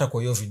nakumbuka hata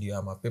kwa hiyo video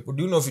ya mapepo.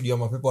 Do you know video ya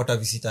mapepo hata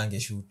Visita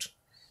angeshoot.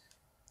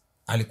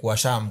 Alikuwa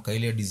shamka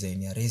ile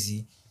design ya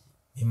Rezi.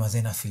 Mimi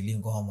mazena feeling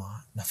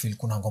ngoma, na feel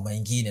kuna ngoma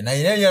nyingine. Na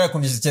yeye yana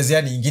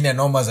kunichezea nyingine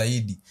noma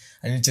zaidi.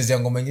 Alinichezea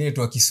ngoma nyingine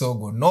tu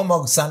Kisogo.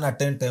 Noma sana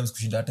 10 times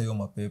kushinda hata hiyo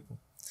mapepo.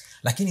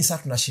 Lakini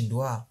sasa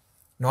tunashindwa.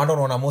 No wonder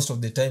unaona most of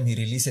the time he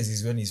releases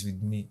is when he's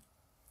with me.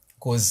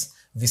 Cause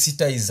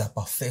Visita is a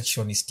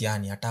perfectionist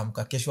yani. Hata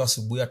kesho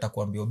asubuhi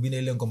atakwambia Obinna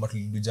ile ngoma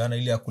tulidujana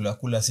ile ya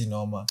kula si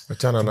noma.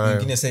 Achana nayo.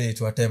 Nyingine sasa ni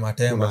tu tema.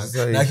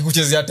 Na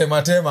akikuchezea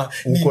tema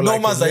ni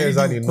noma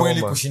zaidi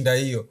kweli kushinda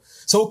hiyo.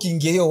 So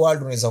ukiingia hiyo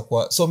world unaweza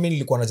kuwa. So mimi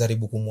nilikuwa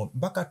najaribu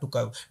mpaka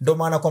ndo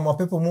maana kwa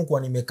mapepo Mungu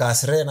nimekaa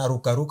sre na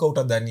ruka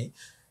utadhani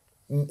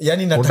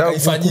yani nataka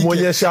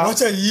ifanyike.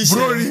 Acha iishe.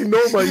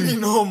 Bro ni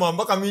noma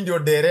mpaka mimi ndio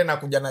dere na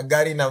kuja na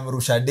gari na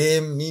mrusha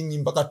dem nini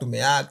mpaka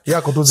tumeact.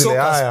 Yako tu zile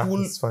haya.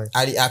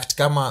 Ali act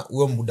kama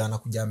huyo muda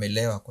anakuja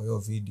amelewa kwa hiyo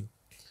video.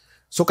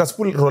 So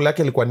Kaspool role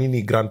yake ilikuwa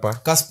nini grandpa?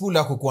 Kaspool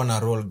hakuwa na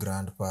role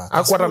grandpa.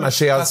 Hakuwa na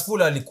shares.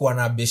 Kaspool alikuwa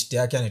na best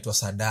yake anaitwa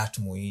Sadat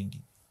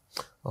Muhindi.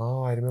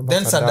 Oh, I remember.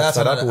 Then Sadat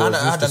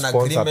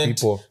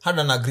had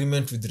an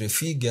agreement with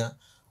Refiga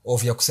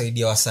of ya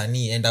kusaidia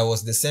wasanii, and I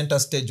was the center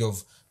stage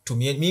of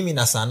mimi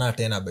na Sana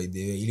tena by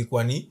the way.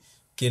 Ilikuwa ni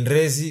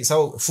Kenrazy,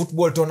 so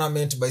football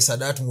tournament by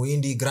Sadat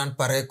Muhindi,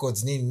 Grandpa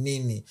Records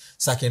nini.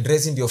 Sa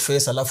Kenrazy ndio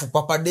face, alafu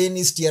Papa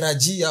Dennis,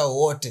 TRG au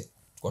wote.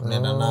 Kwa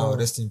tunaenda nao,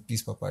 rest in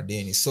peace Papa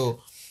Dennis. So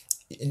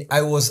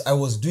I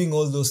was doing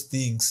all those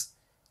things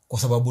kwa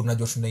sababu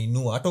najua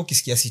tunainua. Hata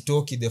ukisikia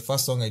Sitoki, the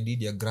first song I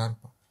did ya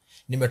Grandpa,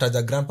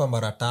 nimetaja Grandpa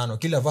mara 5,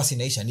 kila verse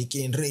inaisha ni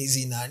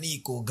Kenrazy na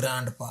niko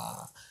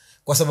Grandpa.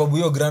 Kwa sababu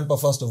hiyo Grandpa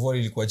first of all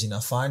ilikuwa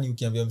jina fani,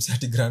 ukiambia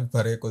msati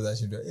Grandpa Records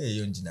ashindwa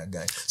hiyo jina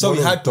gani. So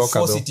we had to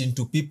force it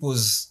into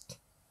people's.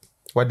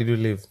 Why did you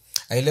leave?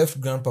 I left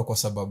Grandpa kwa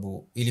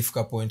sababu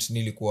ilifika point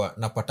nilikuwa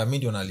napata mimi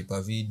ndio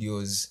nalipa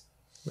videos.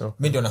 Okay.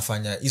 Mimi ndio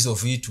nafanya hizo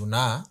vitu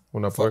na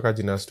unapoweka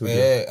jina studio.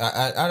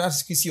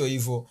 Sio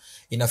hivyo,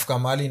 inafika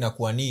mahali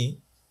inakuwa ni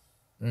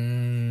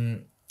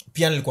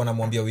pia nilikuwa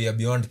namwambia we are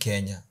beyond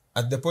Kenya.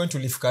 At the point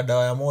ulifika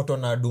Dawa ya Moto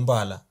na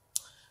Dumbala.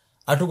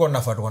 Hatuko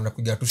nafuata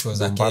wanapiga tu show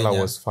za Kenya.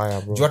 Dumbala was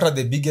fire bro. What are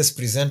the biggest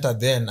presenter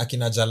then,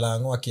 akina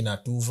Jalango, akina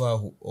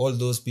Tuva, all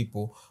those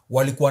people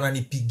walikuwa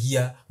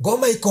wananipigia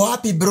ngoma iko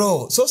wapi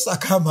bro. So sasa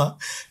kama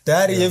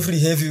tayari every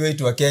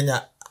heavyweight wa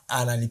Kenya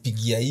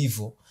ananipigia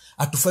hivyo,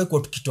 atufai kwa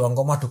tukitoa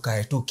ngoma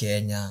tukae tu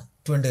Kenya,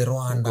 tuende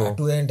Rwanda,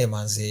 tuende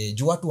manze,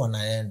 juu watu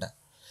wanaenda.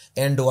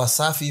 And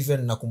Wasafi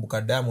even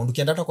nakumbuka Diamond,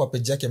 ukienda hata kwa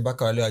page yake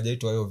mpaka wale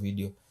hajaitwa hiyo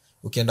video.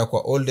 Ukienda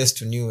kwa oldest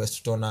to newest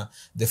tutaona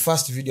the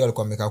first video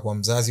alikuwa amekaa kwa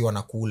mzazi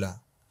wanakula,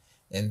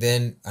 and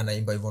then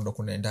anaimba hivyo ndo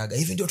kunaendaga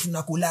hivi ndio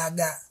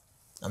tunakulaga,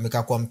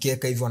 amekaa kwa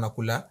mkeka hivyo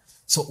anakula.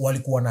 So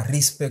walikuwa na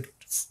respect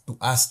to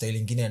us style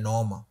nyingine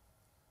noma,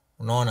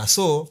 unaona.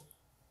 So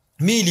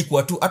mimi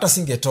ilikuwa tu hata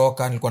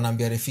singetoka, nilikuwa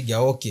naambia Refiga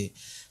okay,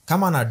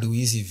 kama na do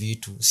hizi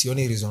vitu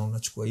sioni reason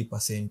unachukua hii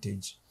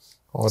percentage.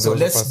 So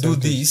let's do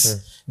this.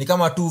 Ni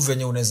kama tu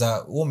venye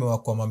unaweza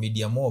umewakwa kwa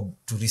media mob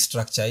to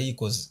restructure hii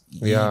cause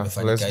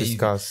imefanyika hivi.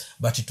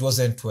 But it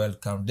wasn't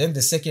welcome. Then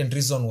the second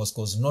reason was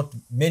cause not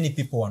many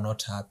people were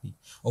not happy.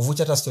 Of which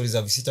hata stories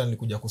za Visita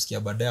nilikuja kusikia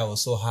baadaye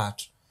was so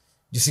hurt.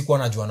 Sikuwa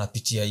najua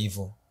napitia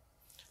hivyo.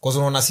 Cause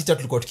unaona Sita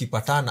tulikuwa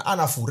tukipatana,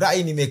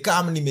 anafurahi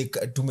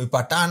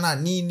tumepatana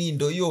nini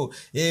ndio hiyo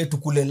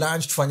tukule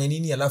lunch tufanye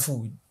nini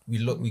alafu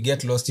we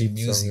get lost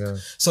in music.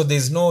 So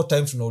there's no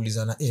time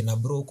tunaulizana na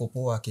bro uko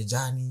poa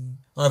kejani.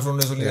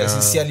 Unaweza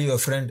sincerely your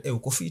friend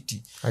uko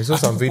fiti. I saw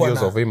some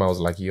videos of him. I was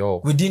like,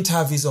 yo, we didn't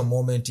have his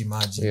moment,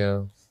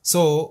 imagine.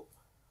 So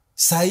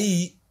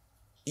sai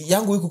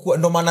yangu iko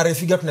ndo maana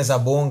Refiga tunaweza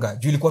bonga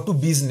juu ilikuwa tu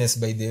business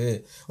by the way.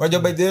 Unajua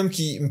by the way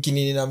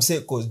mkinini na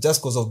mse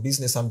just cause of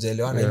business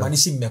amjaelewana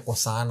imaanishi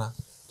mmekosana.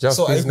 Just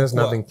so business,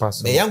 nothing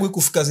personal. Yangu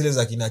ikufika zile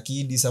za kina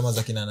kidi sama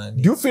za kina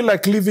nani. Do you feel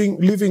like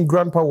leaving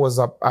grandpa was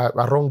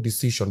a wrong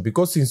decision?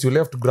 Because since you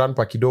left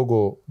grandpa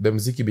kidogo, the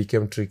mziki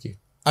became tricky.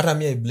 Hata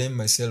I blame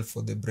myself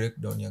for the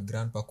breakdown ya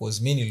grandpa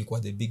cause mimi nilikuwa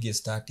the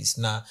biggest artist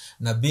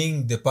na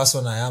being the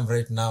person I am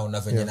right now na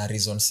venye na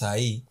reason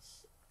sahi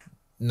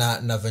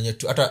na venye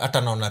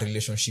hata naona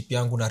relationship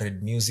yangu na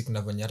Red Music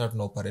na venye hata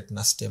tunaoperate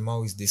na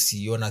Stemau is the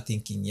CEO na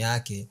thinking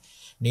yake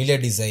ni ile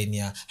design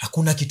ya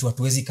hakuna kitu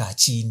hatuwezi kaa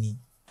chini.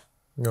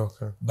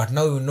 Okay. But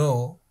now you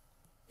know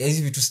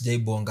hizi vitu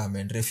sijaibonga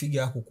man.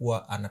 Refiga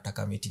hakukuwa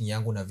anataka meeting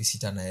yangu na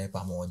Visita na yeye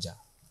pamoja.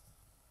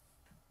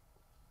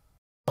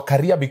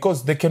 Career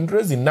because the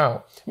Kenrazy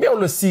now. Me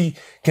always see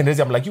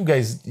Kenrazy, I'm like, you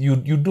guys,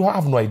 you do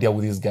have no idea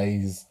with these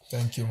guys.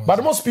 Thank you.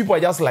 But most people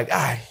are just like,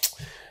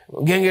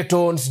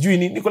 gengeton sijui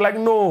ni niko like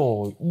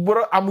no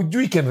bro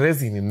amjui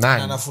Kenrazy ni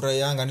nani. Na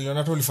furayanga niliona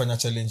hata ulifanya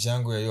challenge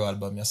yangu ya hiyo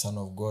album ya Son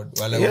of God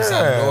wale was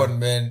alone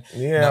man.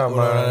 Na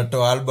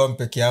unatoa album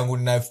peke yangu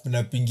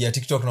na pingia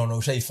TikTok na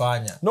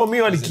unaushaifanya. No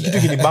mimi wali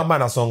kitu kinibamba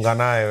na songa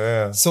naye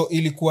wewe. So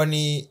ilikuwa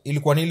ni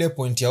ile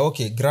point ya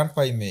okay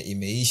grandpa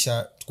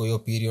imeisha kwa hiyo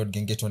period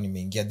gengeton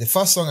imeingia. The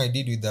first song I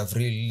did with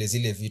Avril ile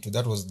zile vitu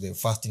that was the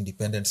first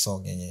independent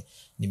song yenye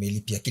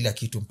nimelipia kila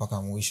kitu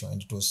mpaka mwisho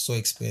and it was so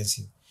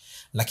expensive.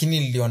 Lakini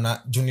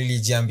niliona juu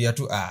nilijiambia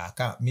tu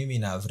mimi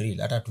na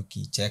Avril hata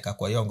tukicheka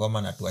kwa hiyo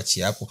ngoma na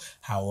tuachie hapo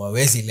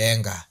hawawezi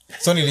lenga.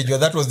 So nilijua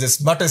that was the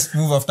smartest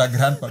move after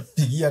grandpa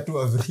pigia tu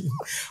Avril.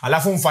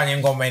 Alafu mfanye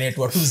ngoma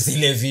inaitwa tu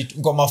zile vitu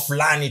ngoma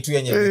fulani tu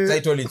yenye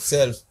title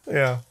itself.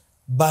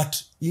 But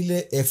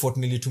ile effort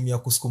nilitumia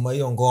kusukuma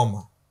hiyo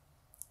ngoma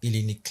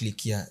ili ni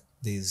clickia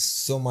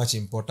there's so much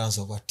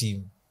importance of a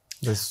team.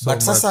 But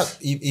sasa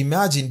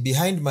imagine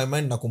behind my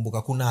mind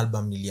nakumbuka kuna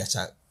album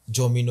niliacha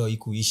Jomino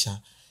ikuisha.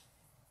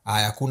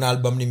 Kuna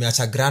album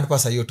nimeacha grandpa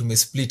sasa hiyo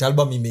tumesplit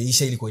album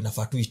imeisha ilikuwa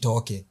inafaa tu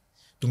itoke.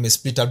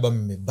 Tumesplit album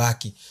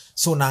imebaki.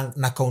 So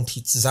na count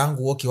hits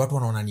zangu watu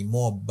wanaona ni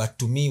mob but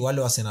to me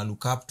wale wasena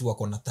look up to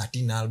wako na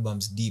 13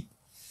 albums deep.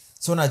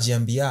 So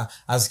najiambia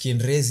as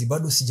Kenrazy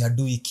bado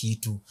sijadui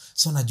kitu.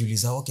 So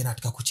najiuliza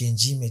nataka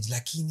kuchange image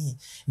lakini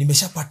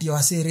nimeshapatia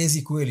wase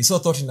Rezi kweli. So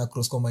thought ina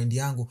cross kwa mind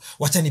yangu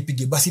wacha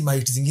nipige basi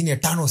hits zingine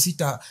 5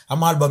 6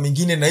 ama album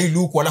nyingine na hii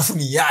look alafu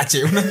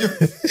niache unajua.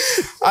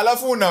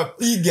 Alafu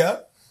unapiga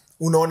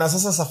unaona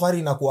sasa safari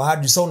inakuwa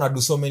hard so una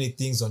do so many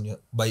things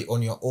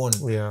on your own.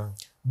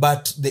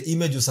 But the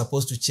image was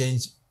supposed to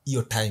change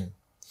your time.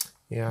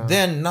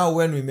 Then now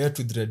when we met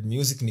with Red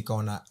Music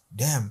nikaona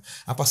damn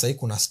hapa sasa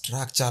kuna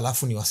structure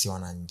alafu ni wasi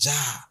wana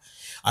njaa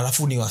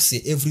alafu ni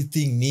wasi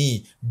everything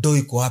ni do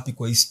iko wapi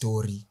kwa hii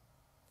story.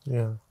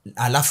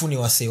 Alafu ni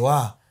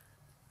wasewa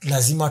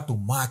lazima tu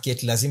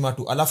market lazima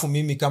tu alafu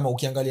mimi kama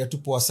ukiangalia tu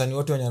kwa wasanii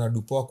wote wenye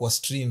wanadupoa kwa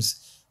streams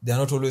they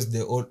are not always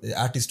the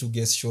artist who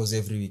gets shows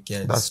every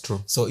weekend. That's true.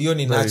 So hiyo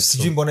ni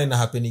sijui mbona ina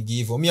happen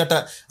hivyo. Mimi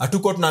hata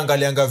hatuko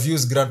tunaangalianga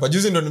views grandpa.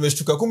 Juzi ndo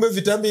nimeshtuka kumbe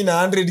Vitamin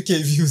na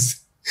 100k views.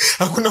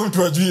 Hakuna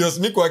mtu ajui hiyo.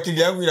 Mimi kwa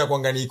akili yangu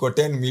inakuanga ni iko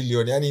 10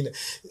 million. Yaani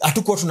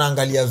hatuko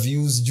tunaangalia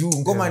views juu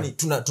ngoma ni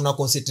tuna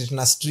concentrate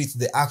na streets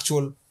the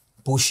actual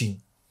pushing.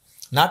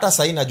 Na hata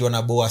sasa najua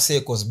na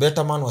Boase cause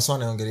better man wasio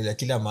wanaongelea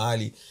kila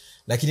mahali.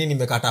 Lakini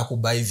nimekataa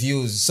kubuy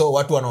views so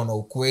watu wanaona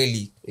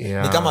ukweli.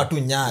 Ni kama tu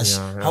Nyash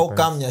how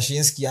come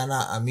Nyashinski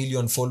ana 1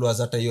 million followers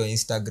hata hiyo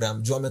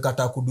Instagram juu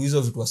amekataa kudu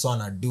hizo vitu wasio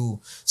ana do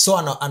so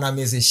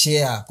ana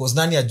share cause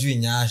nani ajui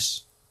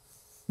Nyash.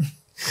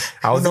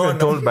 I was even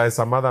told by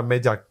some other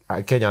major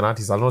Kenyan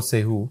artists, I'll not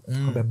say who,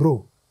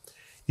 bro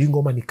hii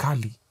ngoma ni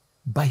kali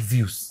buy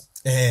views.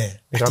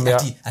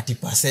 Ati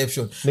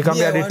perception.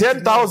 Nikamwambia ni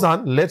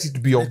 10,000 let it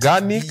be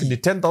organic ni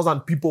 10,000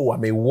 people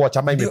wamewatch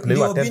ama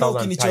imeplaywa 10,000 times.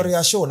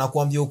 Ukinichorea show na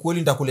kuambia ukweli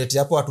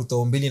nitakuletea hapo watu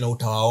 200 na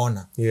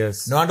utawaona.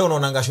 Na ndio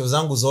unaonanga show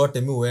zangu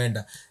zote mimi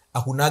huenda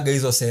hakunaga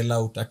hizo sell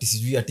out ati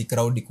sijui ati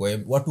crowd kwa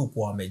watu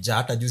kwa wamejaa.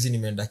 Hata juzi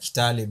nimeenda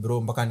Kitale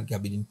bro mpaka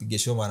nikabidi nipige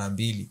show mara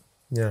 2.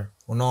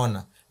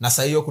 Unaona na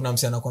sasa hiyo kuna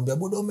msana anakuambia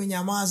bodo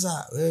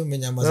umenyamaza wewe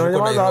umenyamaza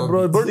uko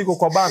na bro iko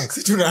kwa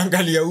bank.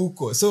 Tunaangalia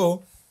huko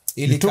so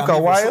it took a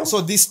while.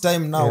 So this time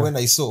now when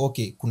I saw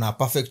okay kuna a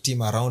perfect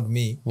team around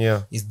me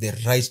is the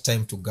right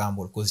time to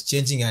gamble because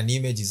changing an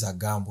image is a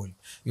gamble.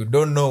 You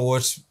don't know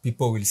what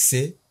people will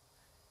say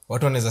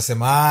watu wanaweza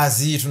sema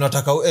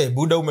tunataka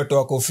buda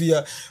umetoa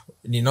kofia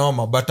ni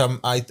noma, but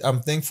I'm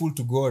thankful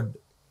to God.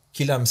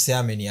 Kila msee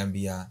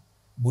ameniambia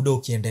buda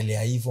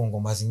ukiendelea hivyo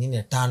ngoma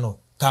zingine 5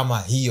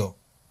 kama hiyo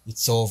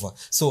it's over.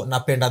 So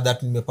napenda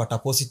that nimepata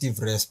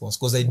positive response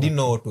because I didn't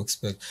know what to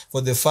expect.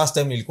 For the first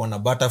time nilikuwa na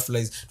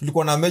butterflies,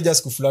 tulikuwa na major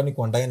siku fulani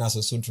kwa ndani na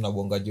Sosoon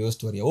tunabonga jo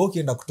story.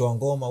 Ukienda kutoa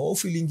ngoma wewe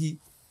feelingi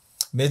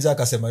Major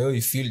akasema yo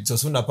you feel,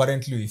 Sosoon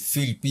apparently you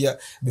feel pia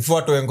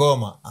before atoe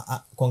ngoma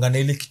kuangana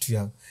ile kitu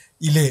yangu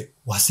ile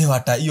wase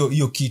hata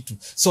hiyo kitu.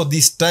 So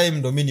this time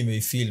ndo mimi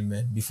nimefeel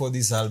man before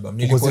this album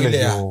nilikuwa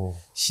ile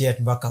shit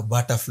mpaka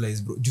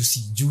butterflies bro,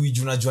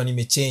 juu unajua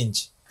nimechange.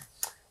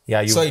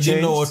 Yeah, so I didn't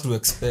know what to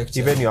expect.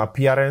 Even your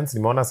appearance,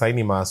 nimeona sasa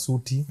ni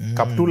maasuti.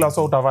 Kaptula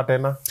so utavaa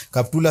tena?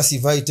 Kaptula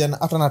sivai tena,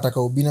 hata nataka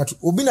Obinna tu.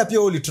 Obinna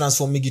pia uli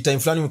transform time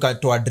fulani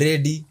mkatoa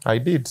dread. I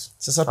did.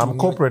 Sasa I'm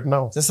corporate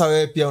now. Sasa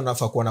wewe pia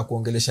unafaa kuwa na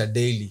kuongelesha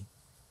daily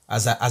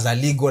as a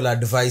legal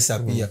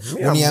advisor pia.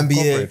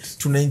 Uniambie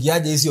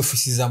tunaingiaje hizi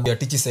ofisi za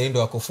Mtichi sasa ndo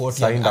wako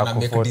 40 ana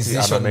make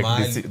decision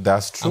man.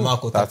 That's true.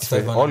 That's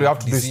all you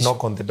have to do is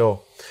knock on the door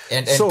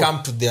and come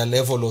to their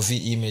level of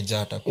image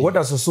hata pia. What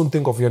does Sosoon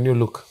think of your new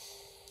look?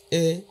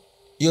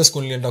 Hiyo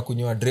siku nilienda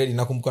kunyoa dread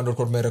na kumbuka ndo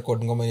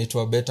tumerecord ngoma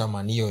inaitwa Better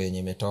Man hiyo yenye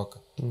imetoka.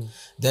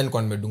 Then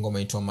kwa nimedunga ngoma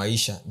inaitwa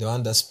Maisha, the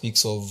one that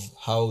speaks of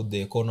how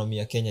the economy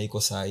ya Kenya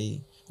iko saa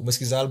hii.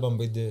 Umesikiza album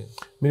by the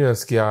mimi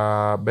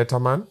nasikia Better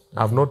Man.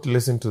 I've not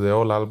listened to the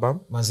whole album.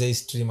 Manze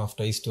stream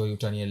after history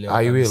utanielewa.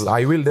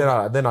 I will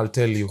then I'll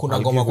tell you. Kuna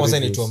ngoma kwanza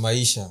inaitwa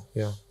Maisha.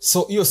 Yeah.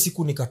 So hiyo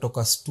siku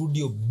nikatoka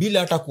studio bila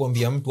hata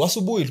kuambia mtu.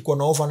 Asubuhi ilikuwa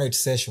na overnight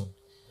session.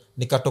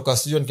 Nikatoka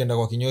studio nikaenda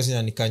kwa kinyozi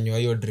na nikanyoa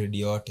hiyo dread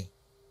yote.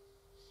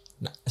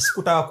 Na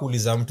sikutaka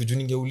kuuliza mtu juu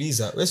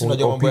ningeuliza wewe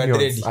unajua mambo ya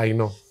dread. I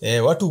know.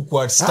 Watu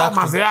kwa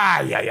stuck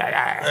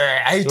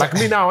like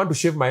me now I want to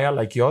shave my hair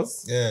like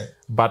yours. Yeah.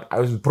 But I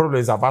will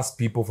probably have asked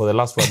people for the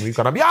last 1 week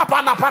and I'm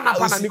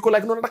hapana niko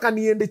like no nataka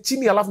niende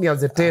chini alafu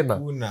nianze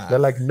tena.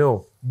 They're like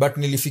no. But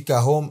nilifika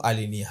home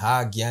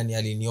alinihug, yani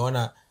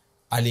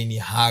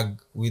alinihug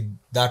with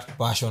that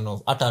passion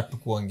of hata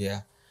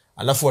tukuongea.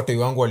 Alafu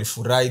watu wangu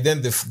walifurahi.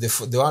 Then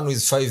the one who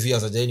is 5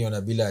 years ajaini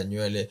wana bila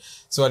nywele.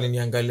 So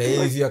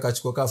aliniangalia hivi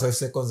akachukua kama 5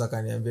 seconds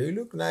akaniambia you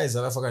look nice.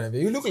 Alafu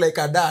akaniambia you look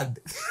like a dad.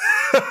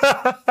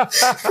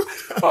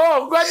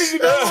 Kwani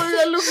kidogo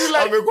you look like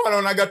amekuwa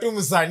anaonaga tu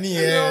msanii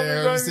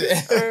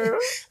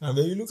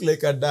you look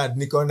like a dad.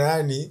 Nikaona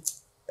yani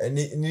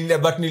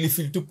but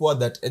nilifeel too poor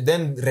that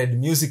then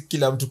Red Music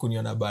kila mtu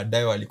kuniona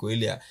baadaye walikuwa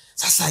ile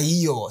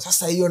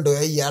sasa hiyo ndo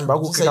hii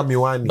album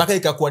mpaka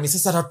ikakuwa ni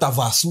sasa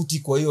tutavaa suti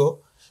kwa hiyo.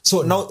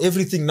 So now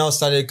everything now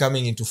started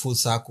coming into full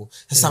circle.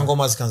 Sasa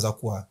ngoma zikaanza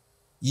kuwa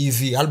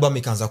hivi, album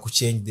ikaanza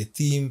kuchange the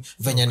theme,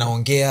 venye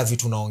naongea,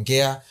 vitu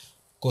naongea.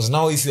 Because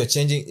now if you are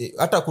changing,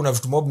 hata kuna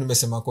vitu mob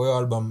nimesema kwa hiyo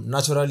album,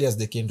 naturally as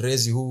the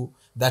Kenrazy who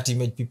that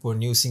image people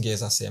knew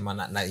singeweza sema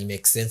na it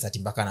makes sense ati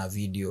mpaka na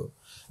video.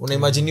 Una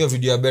imagine hiyo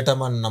video ya Better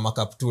Man na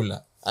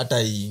makaptula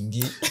hata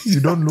ingi. You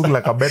don't look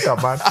like a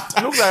better man.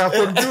 You look like a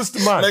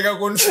confused man. Like a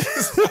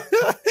confused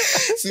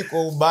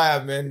siko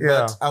ubaya man.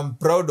 Yeah. But I'm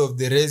proud of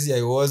the Razy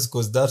I was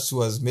because that's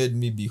what has made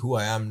me be who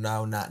I am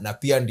now. Na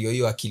pia ndio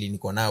hiyo akili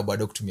niko nayo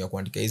bado kutumia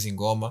kuandika hizi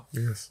ngoma.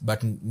 Yes.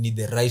 But need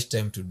the right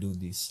time to do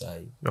this.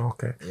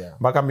 Okay. Yeah.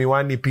 Mpaka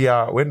miwani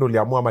pia wendo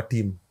uliamua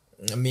matimu.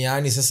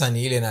 Miani sasa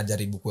ni ile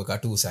najaribu kuweka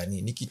tu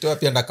usanii. Nikitoa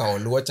pia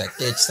ndakaolua cha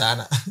catch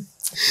sana.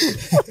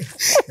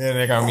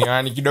 Neka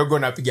miani kidogo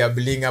napiga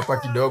bling hapa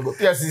kidogo.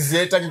 Pia sisi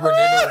hata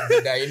kikoneno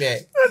bida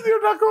ile. Ndio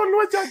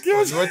ndakaolua cha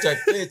catch.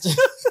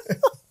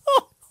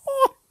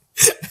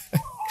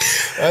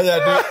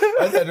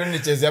 Acha tu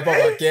nicheze hapa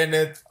kwa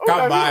Kenneth.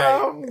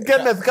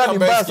 Kenneth kani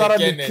mbaya sana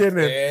ni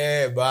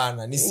Kenneth.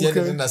 Bana,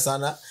 nisiende tena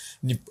sana.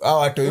 Ni hao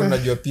watu hiyo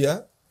unajua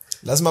pia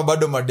lazima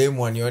bado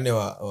mademu wanione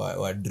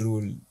wa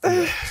drool.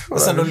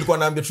 Sasa ndo nilikuwa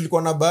naambia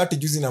tulikuwa na bahati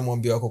juzi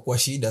namwambia wako kwa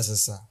shida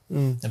sasa.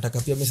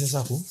 Nataka pia message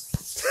hapo.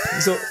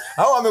 So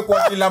hao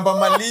wamekuwa kilamba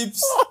ma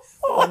lips.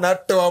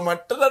 Wanatoa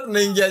matata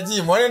tunaingia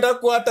gym. Wanaenda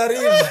kwa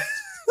hatarini.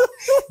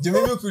 Mimi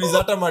ukiuliza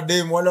hata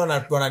mademu wale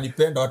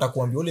wananipenda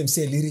watakuambia ule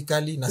msee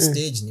lyrically na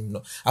stage ni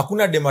mno.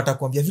 Hakuna demu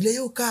atakwambia vile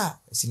yeye uka.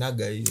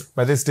 Sinaga hiyo.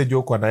 By the stage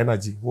yako na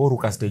energy. Wewe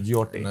ruka stage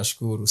yote.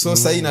 Nashukuru. So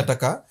sasa hii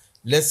nataka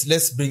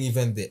let's bring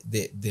even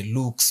the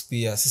looks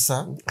pia.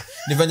 Sasa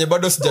ni venye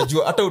bado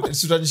sijajua hata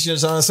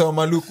tutanishinda sawa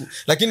maluku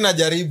lakini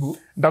najaribu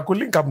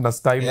ndakulink up na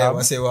style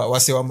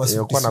wase wa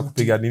masuti kwa na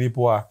kupiga nini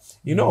poa.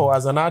 You know,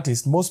 as an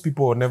artist most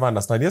people never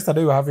understand.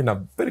 Yesterday we were having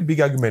a very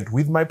big argument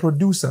with my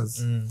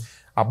producers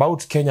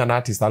about Kenyan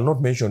artists. I'll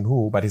not mention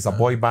who, but it's a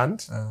boy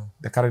band.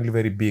 They're currently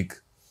very big.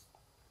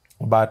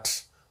 But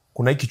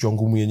kuna kichwa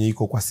ngumu yenye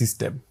iko kwa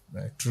system.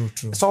 True.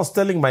 So I was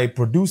telling my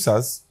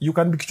producers, you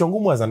can be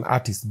kichongumu as an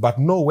artist, but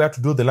know where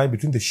to draw the line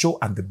between the show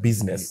and the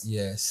business.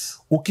 Yes.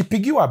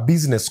 Ukipigiwa a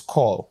business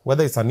call,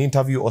 whether it's an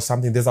interview or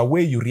something, there's a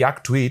way you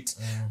react to it,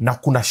 na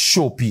kuna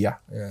show pia.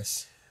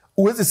 Yes.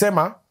 Uwezi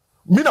sema,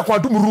 mi nakuwa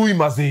tu mrui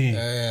mazee.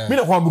 Mi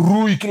nakuwa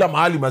mrui kila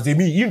mahali mazee.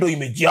 Mi, hii ndo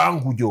image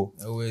yangu jo.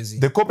 Uwezi.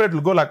 The corporate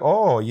will go like,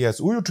 oh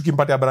yes, huyu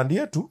tukimpatia brandi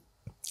yetu,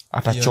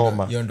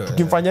 atachoma.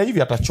 Tukimfanya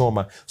hivi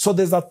atachoma. So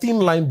there's a thin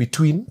line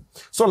between.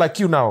 So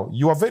like you now,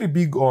 you are very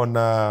big on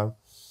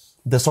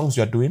the songs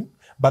you are doing,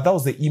 but that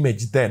was the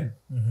image then.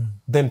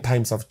 Then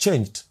times have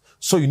changed.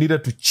 So you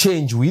needed to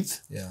change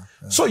with.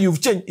 So you've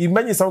changed.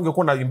 Imagine sound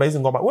ungekuwa na imba hizi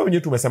ngoma. Wewe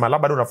mwenyewe tumesema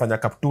labda bado unafanya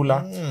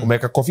kaptula,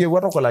 umeweka kofia,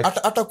 watu wako like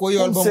hata kwa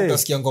hiyo album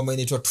utasikia ngoma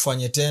inaitwa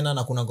tufanye tena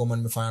na kuna ngoma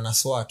nimefanya na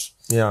SWAT.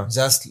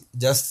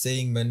 Just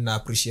saying man, I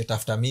appreciate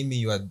after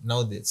mimi you are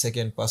now the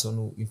second person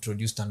who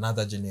introduced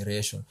another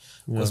generation.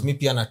 Because me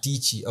pia na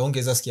Tichi,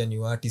 aongeza sikia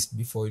new artist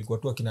before ilikuwa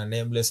tu akina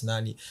Nameless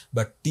nani,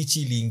 but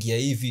Tichi iliingia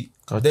hivi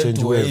then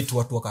to wait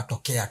watu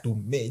wakatokea tu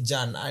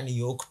Meja nani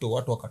Yokto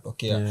watu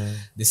wakatokea.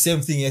 The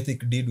same thing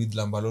Ethic did with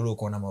Lambalolo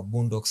kwa na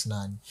Mabundox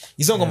nani.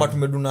 Hizo ngoma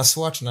tumeduna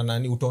SWAT na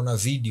nani utaona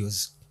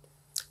videos.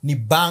 Ni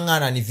banga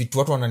na ni vitu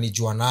watu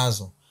wananijua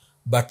nazo.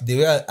 But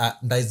the way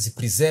ndazi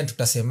present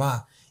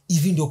utasema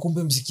hivi ndio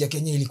kumbe muziki ya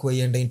Kenya ilikuwa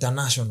ienda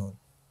international.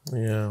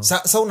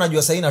 Sasa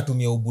unajua sasa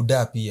inatumia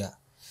ubuda pia.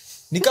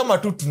 Ni kama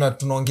tu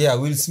tunaongea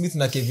Will Smith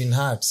na Kevin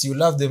Hart. You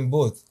love them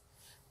both.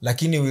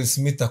 Lakini Will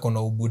Smith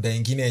akona ubuda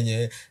ingine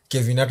yenye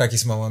Kevin Hart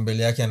akisimama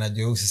mbele yake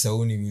anajua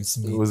usisauni Will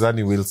Smith.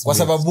 Uzani Will Smith. Kwa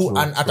sababu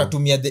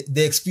atatumia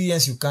the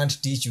experience you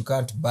can't teach, you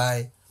can't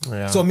buy.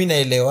 So mimi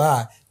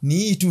naelewa ni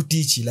hii tu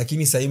teach,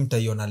 lakini sasa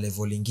mtaiona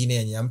level nyingine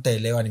yenye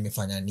hamtaelewa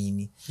nimefanya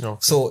nini.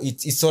 So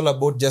it's all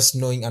about just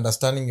knowing,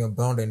 understanding your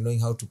bound and knowing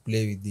how to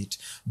play with it.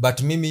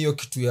 But mimi hiyo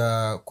kitu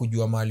ya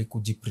kujua mahali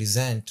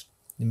kujipresent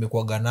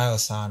nimekuwa nayo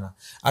sana.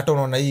 Hata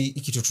unaona hii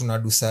kitu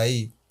tunadusa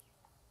hii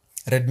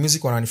Red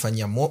Music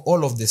wananifanyia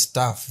all of the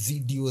stuff,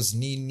 videos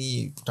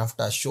nini,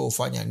 tutafuta show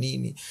fanya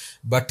nini,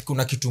 but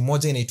kuna kitu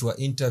moja inaitwa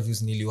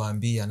interviews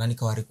niliwaambia na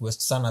nikawa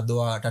request sana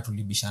though hata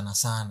tulibishana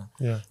sana.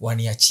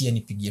 Waniachie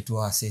nipigie tu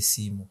wase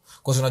simu,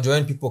 because unajua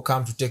when people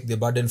come to take the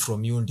burden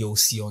from you ndio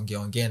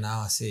usiongeongee na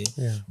wase.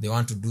 They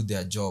want to do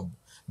their job.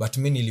 But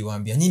mimi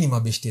niliwaambia nyinyi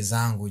mabeshte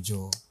zangu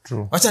jo.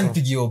 Acha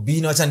nipigie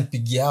Obinna, acha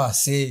nipigie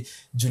wase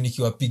juu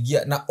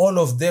nikiwapigia na all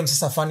of them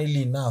sasa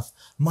funnily enough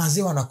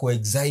mazee wanakuwa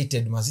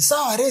excited mazee.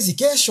 Sawa rezi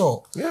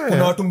kesho.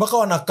 Kuna watu mpaka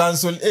wana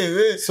cancel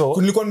so,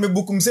 nilikuwa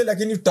nimebook mse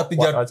lakini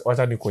tutapiga.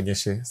 Wacha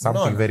nikuonyeshe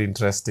something very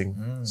interesting.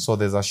 So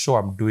there's a show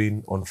I'm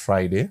doing on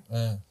Friday.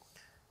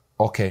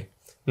 Okay.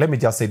 Let me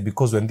just say it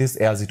because when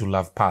this airs it will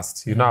have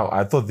passed. You know,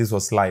 I thought this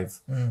was live.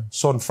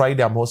 So on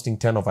Friday I'm hosting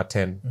 10 over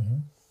 10.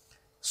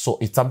 So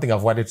it's something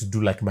I've wanted to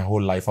do like my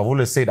whole life. I've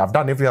always said I've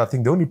done every other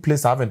thing. The only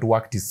place I haven't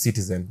worked is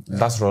Citizen.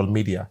 That's Royal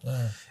Media.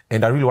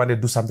 And I really wanted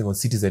to do something on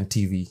Citizen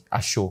TV,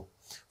 a show.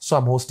 So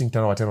I'm hosting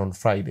 10 over 10 on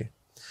Friday.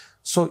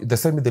 So they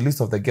sent me the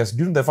list of the guests.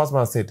 During the first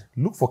one I said,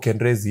 look for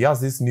Kenrazy. He has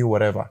this new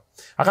whatever.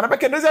 Akanambia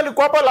Kenrazy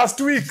alikuwa hapa last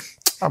week.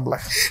 I'm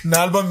like,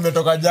 na album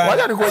imetoka jana.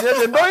 Wacha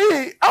nikuonyeshe ndo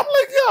hii. I'm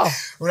like, yeah.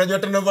 Unajua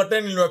 10 over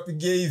 10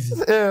 niliwapigia hivi.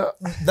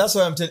 That's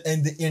why I'm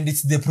telling, and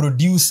it's the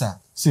producer.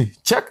 See,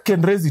 check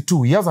Kenrazy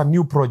too. He has a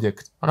new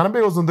project.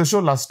 Akanambia he was on the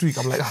show last week.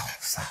 I'm like,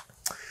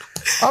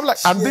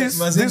 and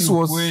this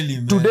was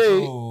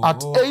today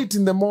at 8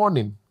 in the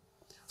morning.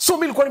 So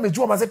mimi nilikuwa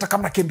nimejua mazeta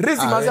kama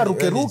Kenrazy mazeta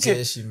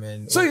ruke.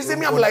 So you see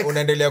me, I'm like,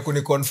 unaendelea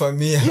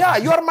kuniconfirmia.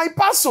 Yeah, you are my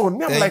person.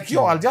 Me, I'm like,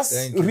 yo, I'll just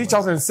reach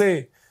out and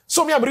say.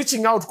 So me, I'm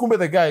reaching out. Kumbe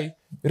the guy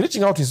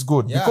reaching out is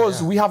good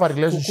because we have a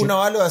relationship. Kuna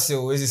wale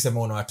wasiowezi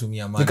sema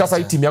unawatumia manager. Because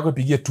hii team yako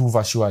ipigie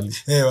Tuva surely.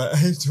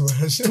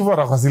 Tuva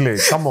na kwazile.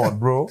 Come on,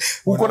 bro.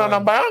 Uko na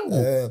namba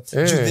yangu.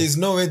 There is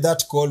no way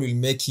that call will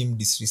make him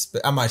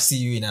disrespect. I might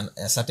see you in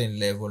a certain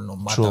level no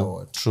matter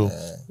what. True.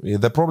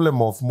 The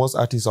problem of most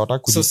artists are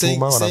that so saying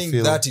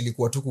that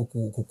ilikuwa tu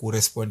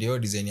kukurespond your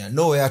designer.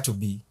 Nowhere to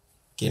be.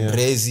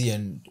 Kenrazy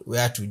and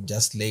where to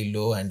just lay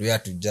low and where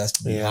to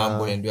just be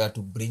humble and where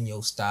to bring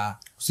your star.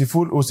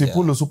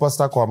 Usipulu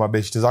superstar kwa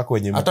mabeshte zako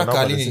wenye hata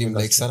Kali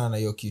nilimlike sana na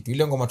hiyo kitu.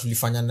 Ile ngoma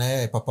tulifanya na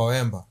yeye Papa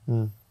Wemba.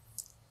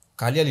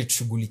 Kali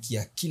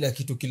alitushughulikia kila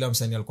kitu, kila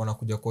msanii alikuwa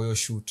anakuja kwa hiyo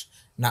shoot.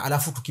 Na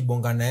alafu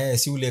tukibonga na yeye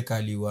si ule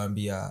Kali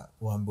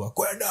waambiwa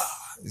kwenda.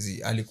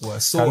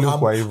 Alikuwa so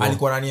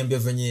alikuwa ananiambia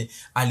venye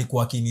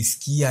alikuwa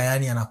akinisikia,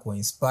 yani anakuwa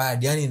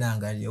inspired, yani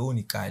naangalia huyu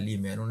ni Kali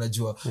man,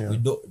 unajua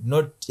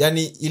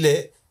yani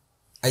ile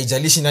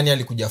haijalishi nani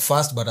alikuja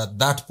first, but at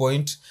that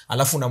point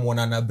alafu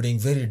namuona na bring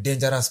very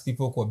dangerous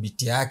people kwa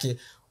beat yake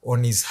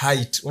on his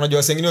height.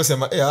 Unajua wengine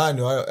wasema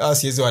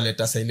siwezi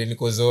waleta sile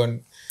niko zone.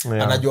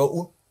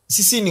 Anajua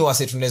sisi ni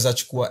wase tunaweza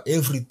chukua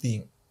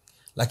everything.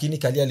 Lakini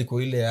Kali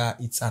alikuwa ile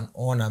it's an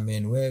honor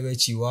man, wewe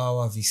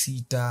Chiwawa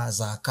Visita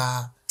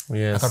Zaka.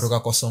 Akatoka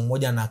kwa song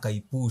moja na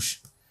akaipush.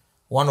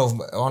 One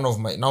of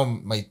my now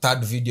my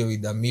third video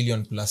with 1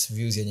 million plus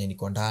views yenye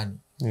niko ndani.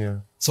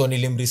 So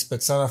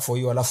nilimrespect sana for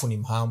you, alafu ni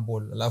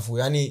humble, alafu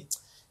yani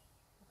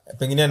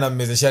pengine na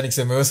mmezeshani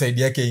kusema hiyo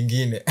side yake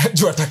nyingine.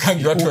 Juu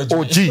atakangi watu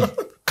wajue. OG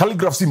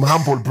calligraph seem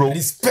humble bro.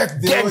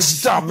 Respect the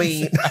gangster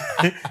man.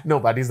 No,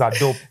 but he's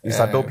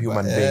a dope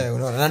human being.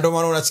 Na ndio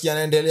maana unasikia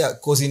anaendelea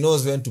because he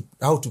knows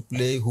how to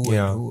play who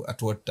and who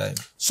at what time.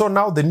 So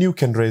now the new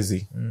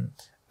Kenrazy.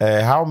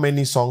 How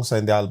many songs are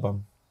in the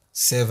album?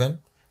 7.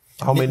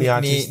 How many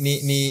artists?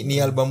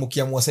 Ni album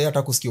ukiamua sasa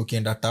hata kusikia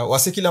ukienda tao.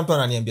 Wase kila mtu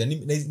ananiambia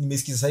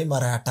nimesikiza sasa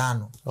mara ya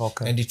 5.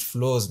 Okay. And it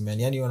flows, man.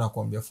 Yani yona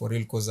kuambia for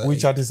real cause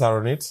which artists are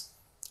on it?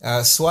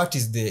 Swat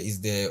is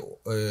the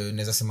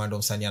naweza sema ndo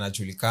msanii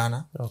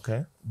anajulikana. Okay.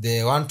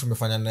 The one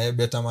tumefanya naye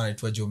better man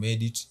anaitwa Joe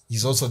Made It.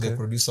 He's also the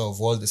producer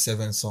of all the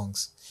 7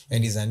 songs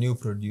and he's a new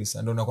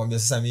producer. Ndio nakwambia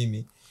sasa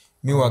mimi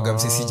waga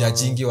msisi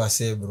jajingi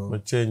wase bro.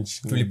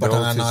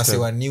 Tulipatana na wase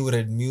wa New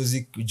Red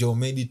Music. Joe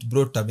Made It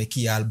bro,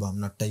 tutameki album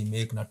na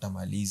tutamake na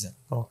tutamaliza.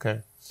 Okay.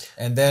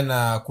 And then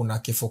kuna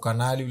Kefo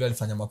Kanali yule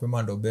alifanya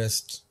mapema ndo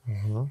best.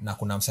 Na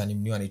kuna msanii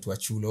mniu anaitwa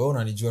Chulo. Wewe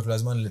unanijua tu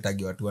lazima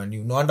niletage watu wa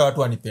new. No wonder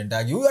watu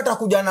wanipendagi. Huyu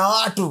atakuja na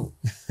watu.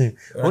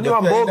 Oni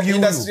wambogi huyu.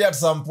 Industry at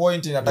some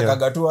point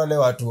inatakaga tu wale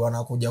watu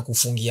wanakuja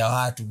kufungia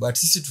watu. But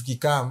sisi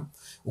tukikam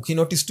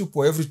ukinotice tu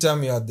po every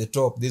time you are at the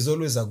top there's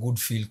always a good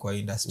feel kwa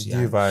industry.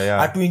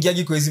 Hatu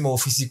ingiagi kwa hizi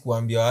maofisi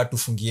kuambia watu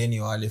fungieni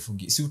wale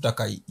fungi. Si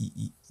utaka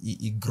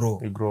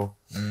grow.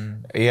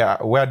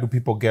 Yeah, where do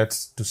people get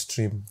to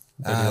stream?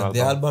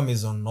 The album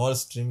is on all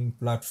streaming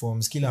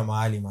platforms kila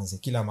mahali manze,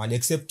 kila mahali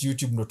except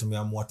YouTube ndo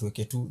tumeamua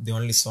tuweke tu the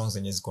only songs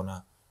zenye ziko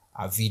na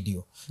a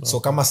video. So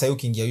kama sasa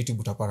ukiingia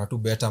YouTube utapata tu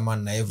Better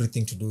Man na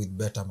everything to do with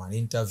Better Man,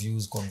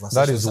 interviews, conversations.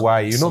 That is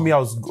why you know me, I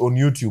was on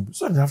YouTube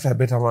so after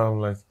Better Man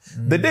I'm like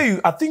the day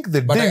I think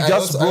the day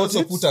just I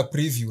also put a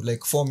preview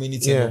like 4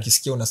 minutes and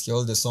ukisikia unasikia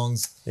all the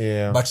songs.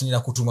 But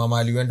ninakutuma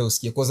mahali uende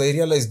usikie because I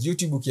realized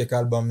YouTube ukiweka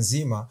album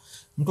nzima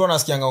mtu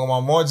anasikia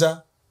ngoma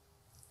moja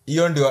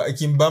hiyo ndio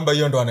ikimbamba,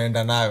 hiyo ndio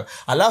anaenda nayo.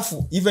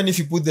 Alafu even if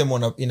you put them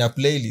on in a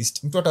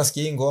playlist mtu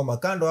atasikia ngoma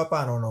kando hapa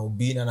anaona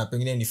Obinna na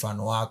pengine ni fan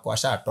wako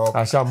asha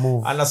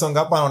move, anasonga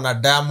hapa anaona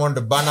Diamond,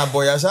 Burna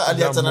Boy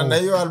aliachana na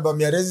hiyo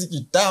album ya Rezi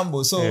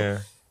kitambo. So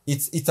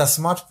it's a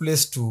smart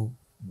place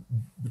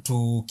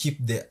to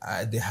keep the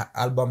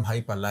album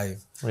hype alive.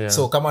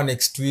 So kama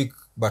next week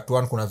but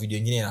one kuna video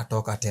nyingine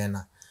inatoka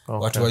tena.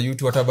 Watu wa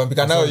YouTube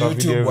watabambika nayo,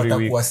 YouTube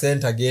watakuwa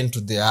sent again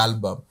to the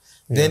album.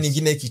 Then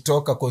ingine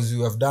ikitoka cause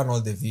you have done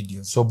all the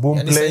videos. So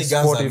Boomplay,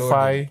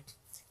 Spotify,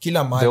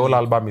 kila mahali. The whole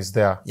album is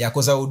there. Yeah,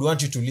 cause I would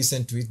want you to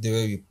listen to it the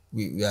way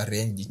we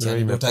arranged it.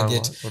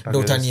 Don't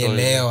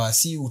utanielewa.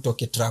 Si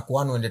utoke track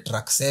 1 uende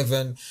track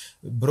 7.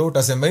 Bro,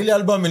 utasema ile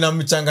album ina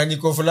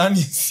mchanganyiko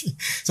fulani.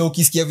 So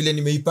ukisikia vile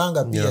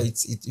nimeipanga pia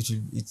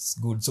it's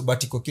good. So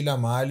but iko kila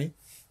mahali.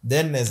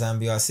 Then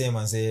nezambia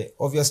wasema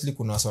obviously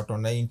kuna watu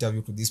na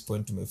interview to this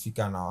point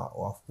tumefika na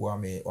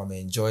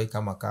wameenjoy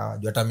kama kawa.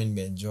 Hata mimi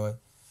nimeenjoy.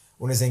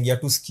 Unazengia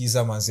tu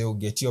sikiza manze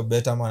uget your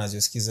Better Man as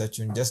you sikiza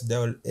tune, just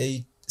dial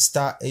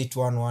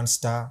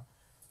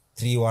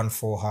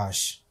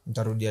 *811*314#.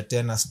 Nitarudia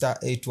tena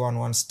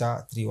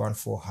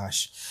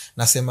 *811*314#.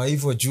 Nasema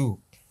hivyo juu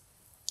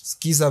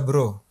sikiza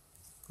bro.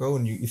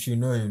 If you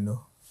know you know.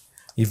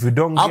 If you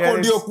don't get hapo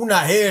ndio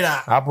kuna hela.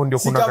 Hapo ndio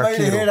kuna kakiro. Kama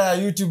ile hela ya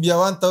YouTube ya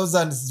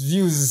 1000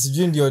 views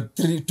sijui ndio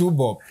 2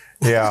 bob.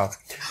 Yeah.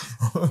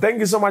 Thank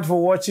you so much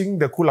for watching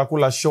the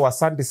Kula Show.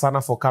 Asante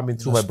sana for coming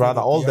through, my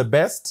brother. All the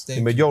best.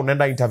 Nimejua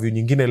unaenda interview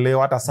nyingine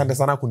leo. Hata asante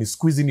sana kuni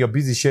squeeze in your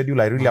busy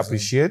schedule. I really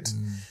appreciate.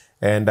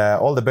 And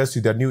all the best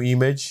with your new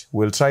image.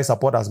 We'll try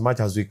support as much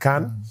as we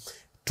can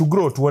to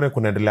grow, tuone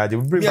kunaendeleaje.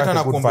 We'll bring back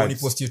a good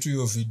vibes. Post to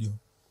your video.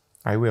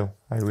 I will.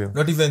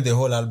 Not even the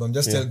whole album.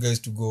 Just tell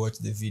guys to go watch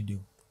the video.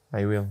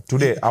 I will.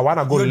 Today I want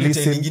to go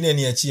listen. Nyingine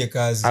niachie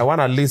kazi. I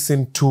want to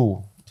listen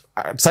to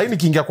sasa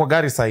nikiingia kwa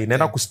gari sasa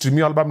naenda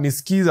kustream album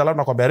nisikize, alafu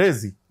nakwambia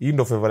Rezi hii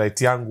ndo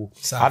favorite yangu.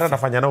 Hata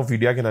nafanya nao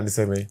video yake na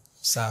niseme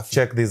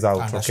check this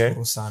out. Okay,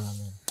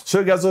 so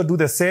you guys will do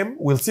the same.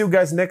 We'll see you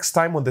guys next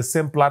time on the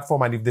same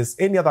platform, and if there's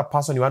any other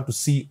person you want to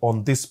see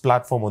on this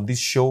platform, on this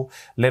show,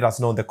 let us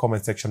know in the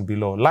comment section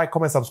below. Like,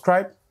 comment,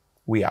 subscribe.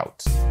 We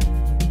out.